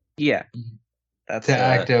 Yeah. That's to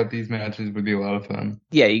act out these matches would be a lot of fun.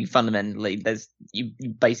 Yeah, you fundamentally, you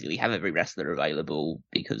basically have every wrestler available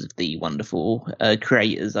because of the wonderful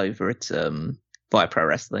creators over at Fire Pro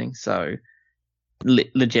Wrestling. So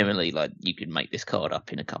legitimately, like, you could make this card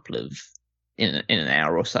up in a couple of, in an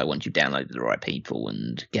hour or so once you've downloaded the right people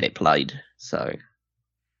and get it played. So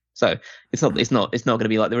it's not going to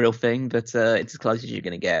be like the real thing, but it's as close as you're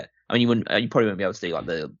going to get. I mean, you probably won't be able to do like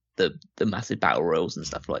the massive battle royals and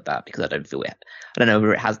stuff like that because I don't know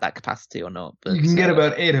whether it has that capacity or not. But you can get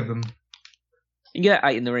about 8 of them. You can get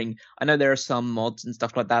 8 in the ring. I know there are some mods and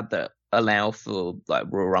stuff like that allow for like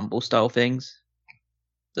Royal Rumble style things.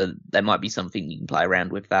 So there might be something you can play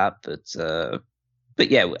around with that, but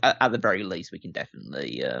yeah, at the very least, we can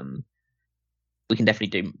definitely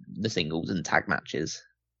do the singles and tag matches.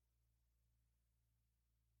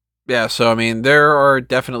 Yeah, so I mean, there are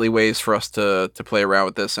definitely ways for us to play around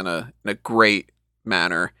with this in a great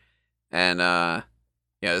manner, and yeah,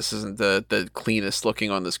 this isn't the cleanest looking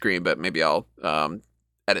on the screen, but maybe I'll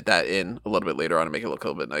edit that in a little bit later on and make it look a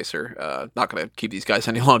little bit nicer. Not gonna keep these guys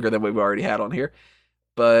any longer than we've already had on here,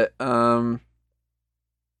 but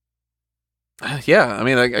yeah, I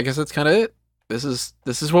mean, I guess that's kind of it. This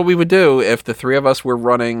is what we would do if the 3 of us were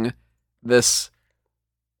running this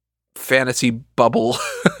fantasy bubble.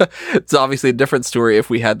 It's obviously a different story if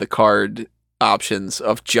we had the card options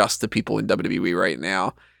of just the people in WWE right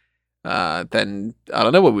now. Then I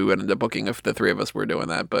don't know what we would end up booking if the 3 of us were doing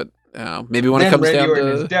that, but maybe when it comes Randy down Orton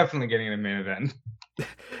to is definitely getting a main event.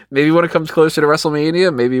 Maybe when it comes closer to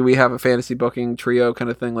WrestleMania, maybe we have a fantasy booking trio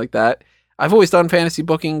kind of thing like that. I've always done fantasy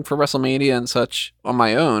booking for WrestleMania and such on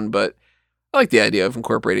my own, but I like the idea of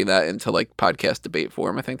incorporating that into like podcast debate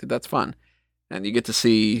form. I think that's fun. And you get to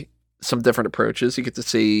see some different approaches. You get to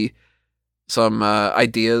see some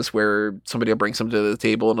ideas where somebody will bring something to the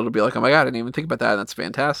table and it'll be like, oh my God, I didn't even think about that. And that's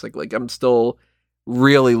fantastic. Like, I'm still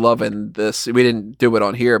really loving this. We didn't do it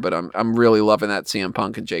on here, but I'm really loving that CM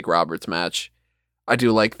Punk and Jake Roberts match. I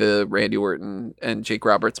do like the Randy Orton and Jake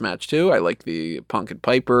Roberts match too. I like the Punk and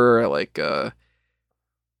Piper. I like,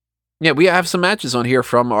 yeah, we have some matches on here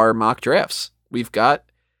from our mock drafts. We've got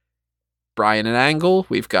Bryan and Angle.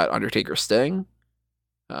 We've got Undertaker Sting.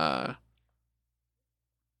 Pretty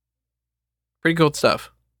cool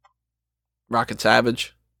stuff. Rock and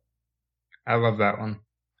Savage. I love that one.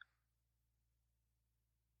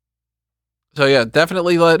 So yeah,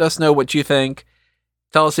 definitely let us know what you think.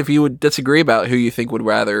 Tell us if you would disagree about who you think would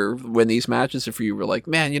rather win these matches. If you were like,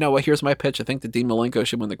 man, you know what, here's my pitch. I think that Dean Malenko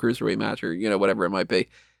should win the Cruiserweight match, or, whatever it might be.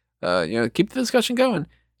 Keep the discussion going.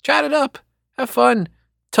 Chat it up. Have fun.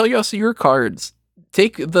 Tell us your cards.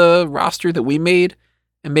 Take the roster that we made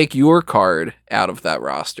and make your card out of that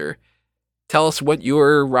roster. Tell us what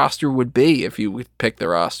your roster would be if you would pick the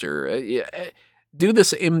roster. Do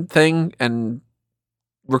this thing and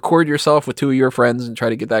record yourself with 2 of your friends and try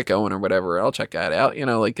to get that going or whatever. I'll check that out.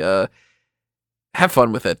 Have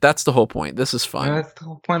fun with it. That's the whole point. This is fun. Yeah, that's the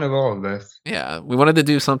whole point of all of this. Yeah, we wanted to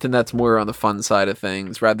do something that's more on the fun side of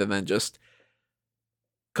things rather than just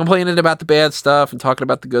complaining about the bad stuff and talking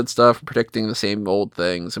about the good stuff and predicting the same old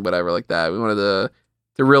things and whatever like that. We wanted to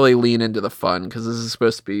really lean into the fun, because this is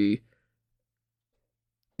supposed to be,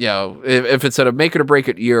 if it's a make it or break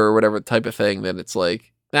it year or whatever type of thing, then it's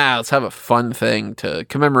like, let's have a fun thing to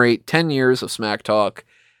commemorate 10 years of Smack Talk.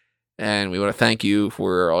 And we want to thank you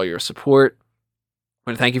for all your support.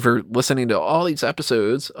 I want to thank you for listening to all these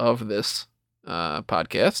episodes of this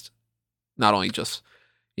podcast. Not only just,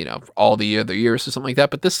 all the other years or something like that,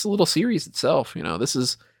 but this little series itself. This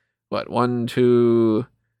is, 1, 2,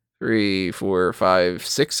 3, 4, 5,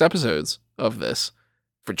 6 episodes of this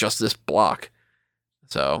for just this block.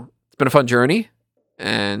 So it's been a fun journey.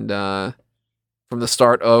 And from the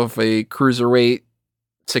start of a Cruiserweight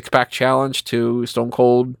 6-pack challenge to Stone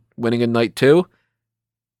Cold winning in night 2,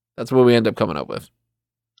 that's what we end up coming up with.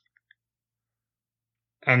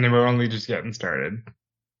 And then we're only just getting started,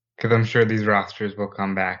 because I'm sure these rosters will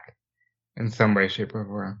come back in some way, shape, or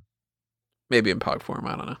form. Maybe in pod form,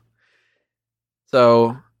 I don't know.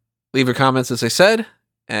 So leave your comments, as I said,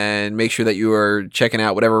 and make sure that you are checking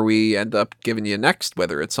out whatever we end up giving you next,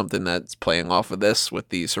 whether it's something that's playing off of this with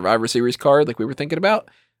the Survivor Series card like we were thinking about,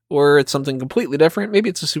 or it's something completely different. Maybe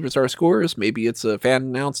it's a Superstar Scores, maybe it's a fan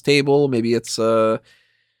announce table, maybe it's I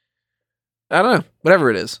don't know,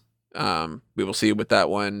 whatever it is. We will see with that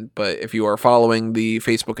one. But if you are following the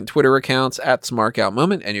Facebook and Twitter accounts at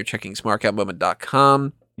SmarkOutMoment and you're checking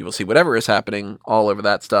SmarkOutMoment.com, you will see whatever is happening all over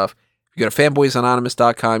that stuff. If you go to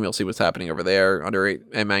fanboysanonymous.com, you'll see what's happening over there under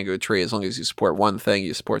a Mango Tree. As long as you support one thing,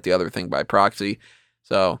 you support the other thing by proxy.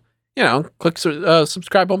 So, click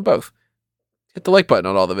subscribe on both. Hit the like button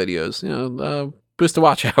on all the videos. Boost the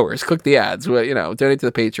watch hours. Click the ads. Donate to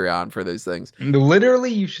the Patreon for those things.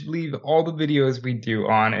 Literally, you should leave all the videos we do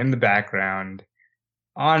on in the background,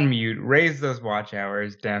 on mute. Raise those watch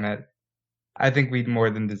hours, damn it. I think we more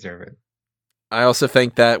than deserve it. I also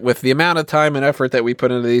think that with the amount of time and effort that we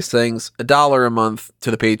put into these things, $1 a month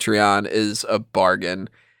to the Patreon is a bargain.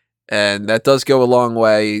 And that does go a long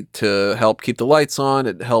way to help keep the lights on.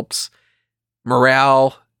 It helps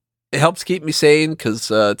morale. It helps keep me sane, because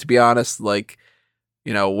to be honest,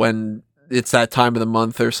 when it's that time of the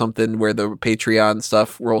month or something where the Patreon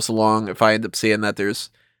stuff rolls along, if I end up seeing that there's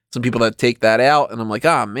some people that take that out, and I'm like,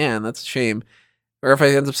 man, that's a shame. Or if I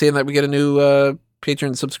end up seeing that we get a new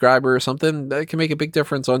patron subscriber or something, that can make a big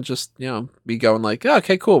difference on just, me going like,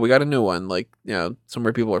 okay, cool, we got a new one.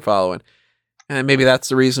 Somewhere people are following. And maybe that's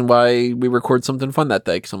the reason why we record something fun that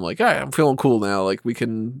day, because I'm like, all right, I'm feeling cool now. We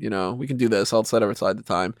can do this. I'll set aside the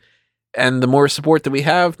time. And the more support that we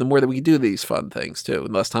have, the more that we can do these fun things too.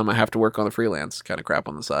 And less time I have to work on the freelance kind of crap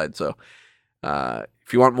on the side. So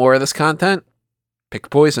if you want more of this content, pick a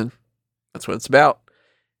poison. That's what it's about.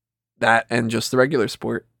 That and just the regular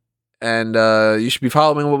sport. And you should be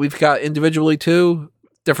following what we've got individually too.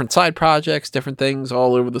 Different side projects, different things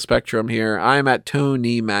all over the spectrum here. I'm at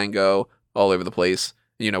Tony Mango all over the place.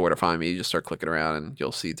 You know where to find me. You just start clicking around and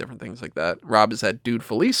you'll see different things like that. Rob is at Dude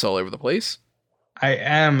Felice all over the place. I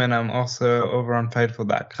am, and I'm also over on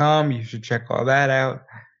Fightful.com. You should check all that out.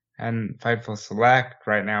 And Fightful Select.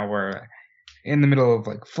 Right now we're in the middle of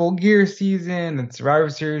Full Gear season and Survivor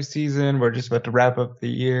Series season. We're just about to wrap up the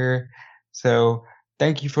year. So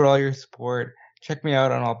thank you for all your support. Check me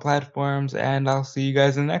out on all platforms, and I'll see you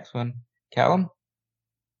guys in the next one. Callum?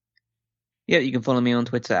 Yeah, you can follow me on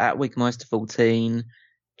Twitter at Wigmeister14.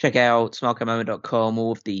 Check out SmarkOutMoment.com,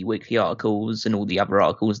 all of the weekly articles and all the other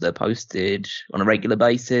articles that are posted on a regular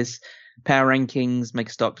basis. Power rankings, make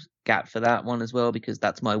a stop gap for that one as well, because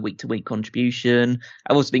that's my week-to-week contribution.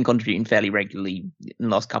 I've also been contributing fairly regularly in the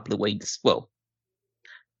last couple of weeks. Well,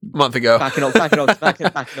 a month ago. Back in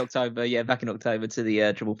October. Yeah, back in October to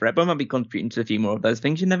the Triple Threat. But I might be contributing to a few more of those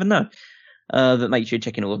things. You never know. But make sure you're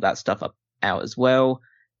checking all of that stuff out as well.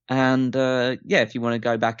 And if you want to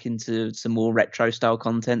go back into some more retro style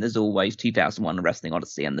content, there's always 2001 Wrestling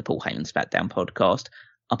Odyssey and the Paul Heyman SmackDown podcast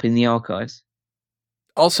up in the archives.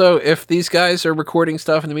 Also, if these guys are recording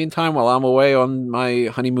stuff in the meantime while I'm away on my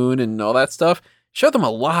honeymoon and all that stuff, show them a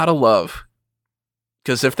lot of love.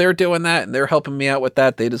 Because if they're doing that and they're helping me out with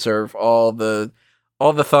that, they deserve all the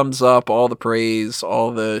thumbs up, all the praise,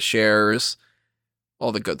 all the shares,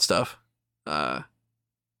 all the good stuff.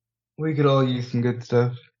 We could all use some good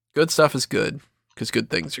stuff. Good stuff is good, because good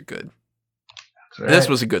things are good. That's This right.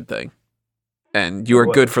 was a good thing. And you are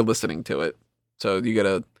good for listening to it. So you get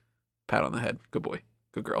a pat on the head. Good boy.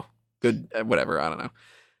 Good girl. Good whatever. I don't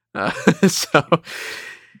know. So,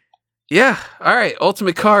 yeah. All right.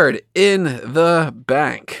 Ultimate card in the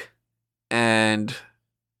bank. And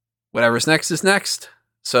whatever's next is next.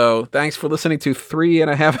 So thanks for listening to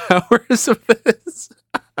 3.5 hours of this.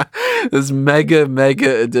 This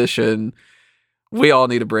mega edition. We all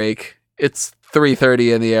need a break. It's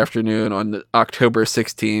 3:30 in the afternoon on October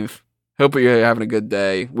 16th. Hope you're having a good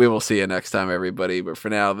day. We will see you next time, everybody. But for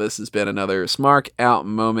now, this has been another Smark Out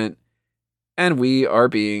moment, and we are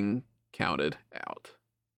being counted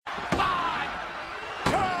out.